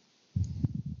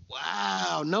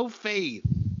 Wow, no faith.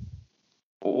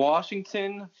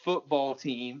 Washington football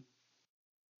team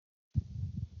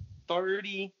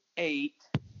 38.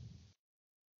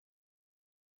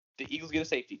 The Eagles get a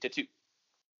safety to 2.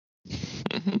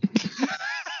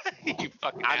 You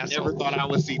fucking I asshole. never thought I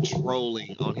would see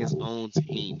trolling on his own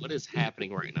team. What is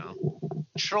happening right now?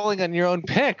 Trolling on your own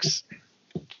picks.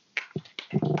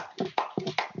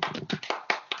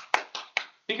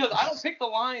 Because I don't pick the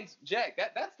lines, Jack.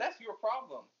 That's your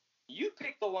problem. You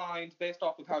pick the lines based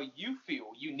off of how you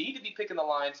feel. You need to be picking the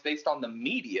lines based on the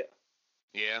media.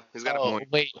 Yeah, he's got a point.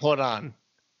 Wait, hold on.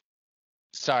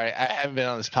 Sorry, I haven't been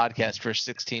on this podcast for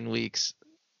 16 weeks.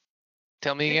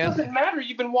 Tell me It again. doesn't matter.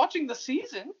 You've been watching the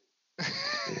season.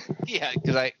 Yeah,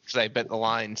 because I bet the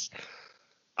lines.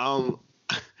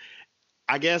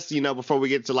 I guess, before we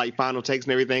get to like final takes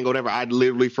and everything, whatever, I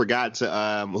literally forgot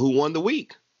to who won the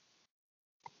week.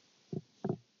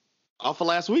 Off of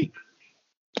last week.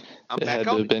 It had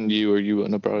to have been you, or you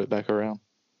wouldn't have brought it back around.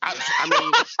 I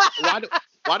mean,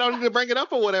 why don't you bring it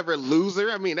up or whatever,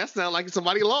 loser? I mean, that sounds like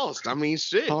somebody lost. I mean,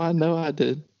 shit. Oh, I know I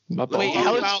did. My Wait, ball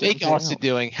how was is Fake out. Austin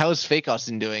doing? How is Fake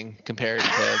Austin doing compared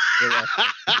to?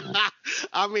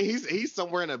 I mean, he's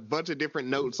somewhere in a bunch of different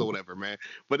notes or whatever, man.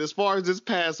 But as far as this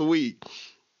past week,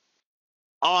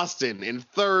 Austin in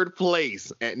third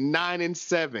place at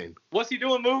 9-7. What's he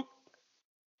doing, Mook?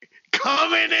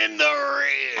 Coming in the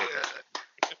rear.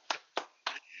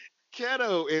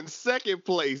 Keto in second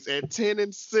place at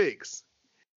 10-6.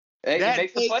 Hey, That he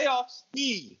makes the makes- playoffs.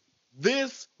 He,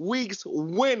 this week's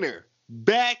winner,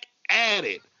 back at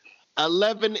it,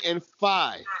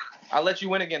 11-5. I'll let you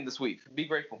win again this week. Be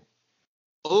grateful.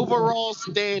 Overall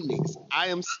standings, I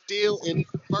am still in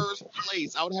first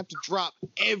place. I would have to drop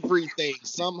everything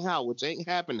somehow, which ain't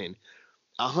happening.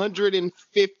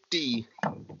 150,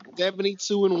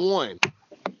 72-1.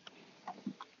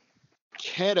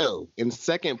 Keto in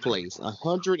second place,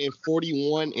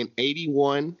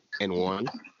 141-81-1.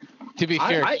 To be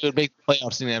fair, he would make the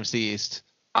playoffs in the NFC East.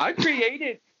 I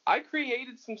created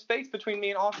some space between me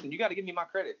and Austin. You got to give me my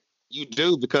credit. You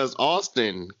do, because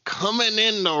Austin coming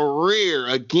in the rear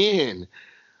again,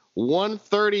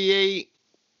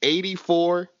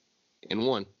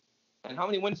 138-84-1. And how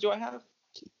many wins do I have?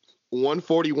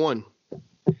 141.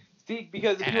 See,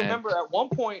 because if you remember, at one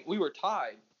point we were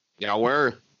tied. Y'all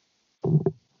were.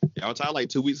 Y'all tied like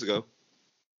 2 weeks ago.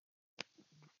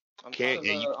 You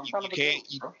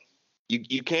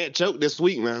can't choke this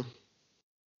week, man.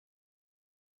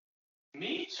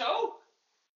 Me choke?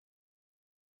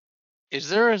 Is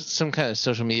there some kind of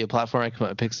social media platform I can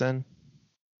put picks in?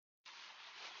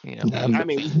 You know, I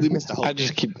mean, we missed the whole. I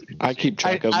keep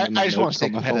track of. I just want to stay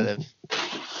competitive.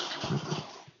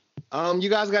 You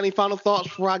guys got any final thoughts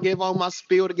before I give all my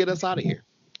spiel to get us out of here?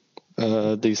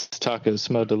 These tacos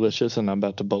smell delicious, and I'm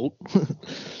about to bolt.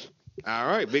 All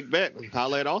right, big bet.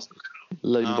 Holla at Austin.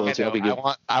 Lady boys, y'all be good.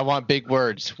 I want big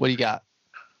words. What do you got?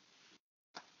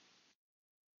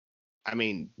 I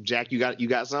mean, Jack, you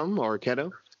got something, or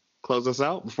Keto? Close us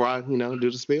out before I, do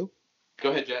the spiel. Go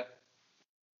ahead, Jack.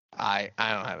 I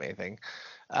don't have anything.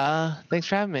 Thanks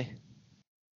for having me.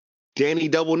 Danny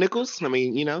Double Nickels. I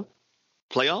mean,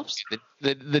 playoffs.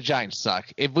 The Giants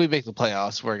suck. If we make the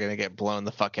playoffs, we're gonna get blown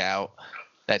the fuck out.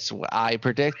 That's what I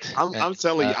predict. I'm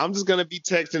telling you, I'm just gonna be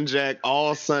texting Jack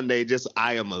all Sunday, just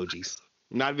eye emojis.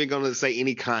 I'm not even gonna say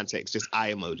any context, just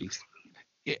eye emojis.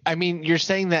 I mean, you're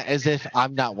saying that as if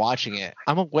I'm not watching it.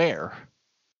 I'm aware.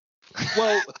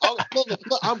 Well,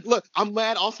 look, I'm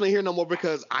glad Austin ain't here no more,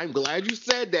 because I'm glad you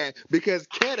said that, because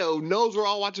Keto knows we're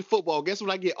all watching football. Guess what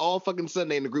I get all fucking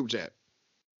Sunday in the group chat?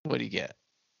 What do you get?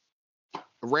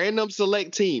 Random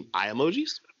select team. Eye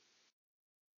emojis?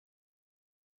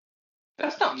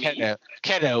 That's not me.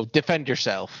 Keto, defend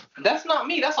yourself. That's not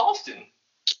me. That's Austin.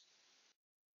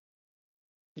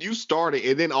 You started,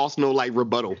 and then Austin will,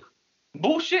 rebuttal.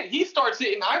 Bullshit. He starts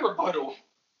it, and I rebuttal.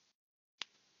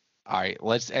 All right,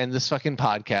 let's end this fucking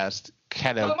podcast.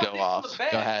 Keto, go off.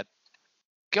 Go ahead.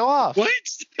 Go off. What?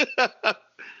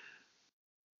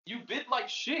 You bit like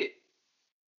shit.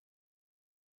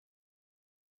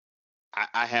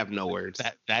 I have no words.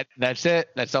 That's it.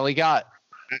 That's all he got.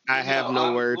 I have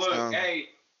no words. Look, hey,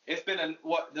 it's been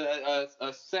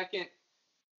the second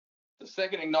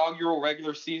inaugural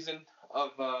regular season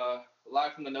of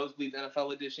Live from the Nosebleeds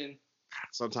NFL edition.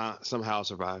 Somehow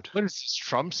survived. What is this,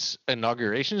 Trump's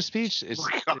inauguration speech? It's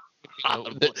the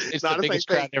biggest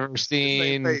crowd I've ever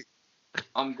seen.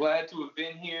 I'm glad to have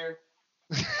been here.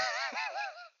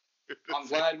 I'm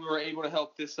glad we were able to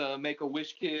help this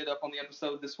Make-A-Wish kid up on the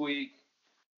episode this week.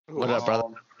 What up, brother?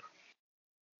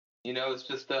 It's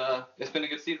just it's been a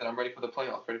good season. I'm ready for the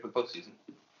playoffs, ready for the postseason.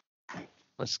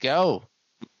 Let's go.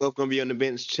 We're both gonna be on the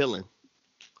bench chilling,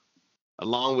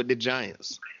 along with the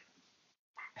Giants.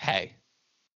 Hey.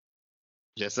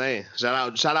 Just saying.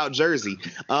 Shout out Jersey.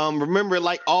 Remember,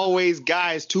 like always,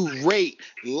 guys, to rate,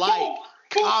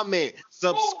 comment,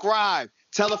 subscribe,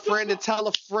 tell a friend to tell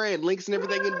a friend. Links and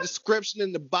everything in the description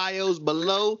and the bios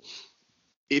below.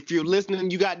 If you're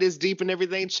listening, you got this deep and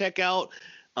everything, check out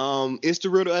It's the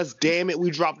Real to Us. Damn it,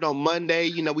 we dropped on Monday.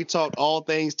 We talked all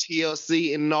things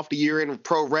TLC in and off the year in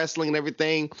pro wrestling and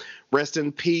everything. Rest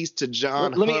in peace to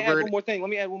John Hubbard. Let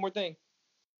me add one more thing.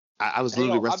 I was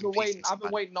literally resting. I've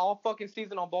been waiting all fucking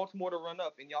season on Baltimore to run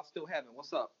up, and y'all still haven't.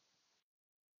 What's up?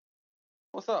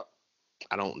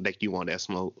 I don't think you want that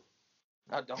smoke.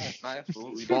 I don't. I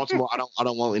absolutely don't. Baltimore, I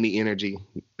don't want any energy.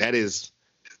 That is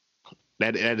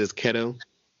Keto.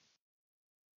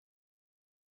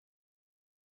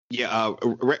 Yeah,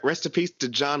 rest in peace to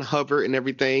John Hubbard and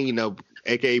everything,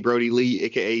 aka Brody Lee,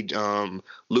 aka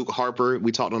Luke Harper.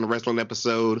 We talked on the wrestling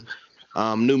episode.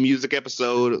 New music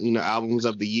episode, albums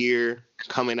of the year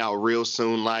coming out real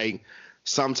soon, like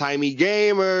Sometimey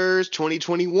Gamers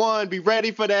 2021. Be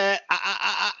ready for that.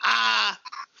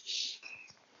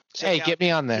 Hey, get me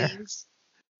on there.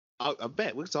 I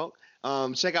bet we'll talk.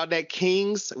 Check out that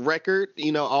Kings record,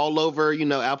 all over,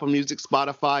 Apple Music,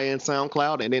 Spotify, and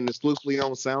SoundCloud, and then exclusively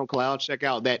on SoundCloud. Check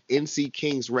out that NC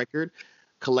Kings record.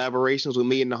 Collaborations with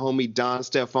me and the homie Don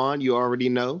Stefan. You already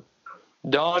know.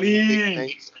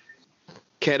 Donnie.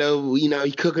 Keto,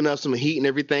 he cooking up some heat and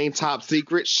everything. Top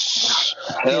secret. Shh.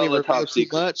 Can't even reveal too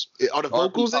much. Are the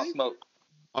vocals in?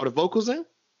 Are the vocals in?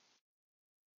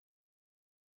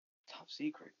 Top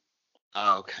secret.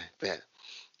 Oh, okay. Bet.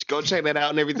 Go check that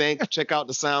out and everything. Check out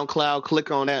the SoundCloud.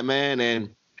 Click on that, man.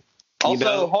 And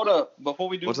also, hold up. Before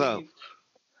we do what's up?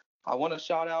 I want to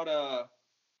shout out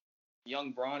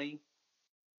Young Bronny.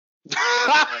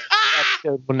 That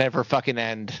show will never fucking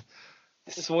end.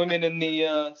 Swimming in the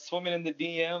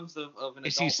DMs of an.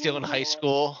 Is he still in high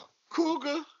school?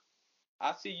 Cougar.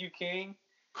 I see you, King.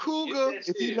 Cougar.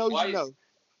 If you know, you know.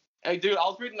 Hey, dude, I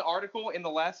was reading an article, and the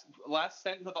last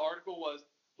sentence of the article was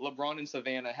LeBron and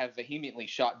Savannah have vehemently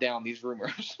shot down these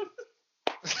rumors.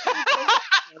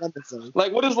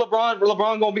 Like, what is LeBron?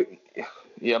 LeBron gonna be?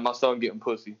 Yeah, my son getting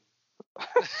pussy.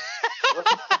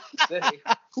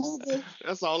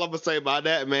 That's all I'm gonna say about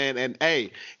that, man. And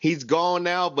hey, he's gone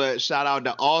now, but shout out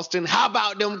to Austin. How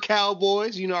about them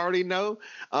Cowboys? You already know.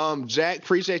 Jack,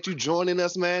 appreciate you joining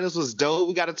us, man. This was dope.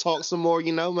 We got to talk some more,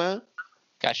 man.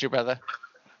 Got you, brother.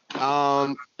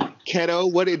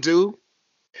 Keto, what it do?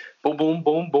 Boom, boom,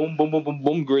 boom, boom, boom, boom, boom,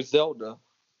 boom, Griselda.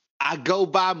 I go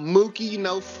by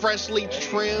Mookie, freshly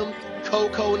trimmed,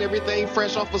 cocoa and everything,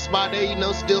 fresh off a spa day,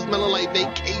 still smelling like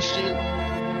vacation.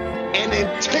 And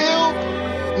until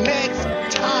next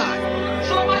time,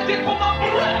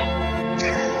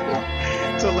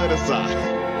 to let us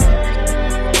out.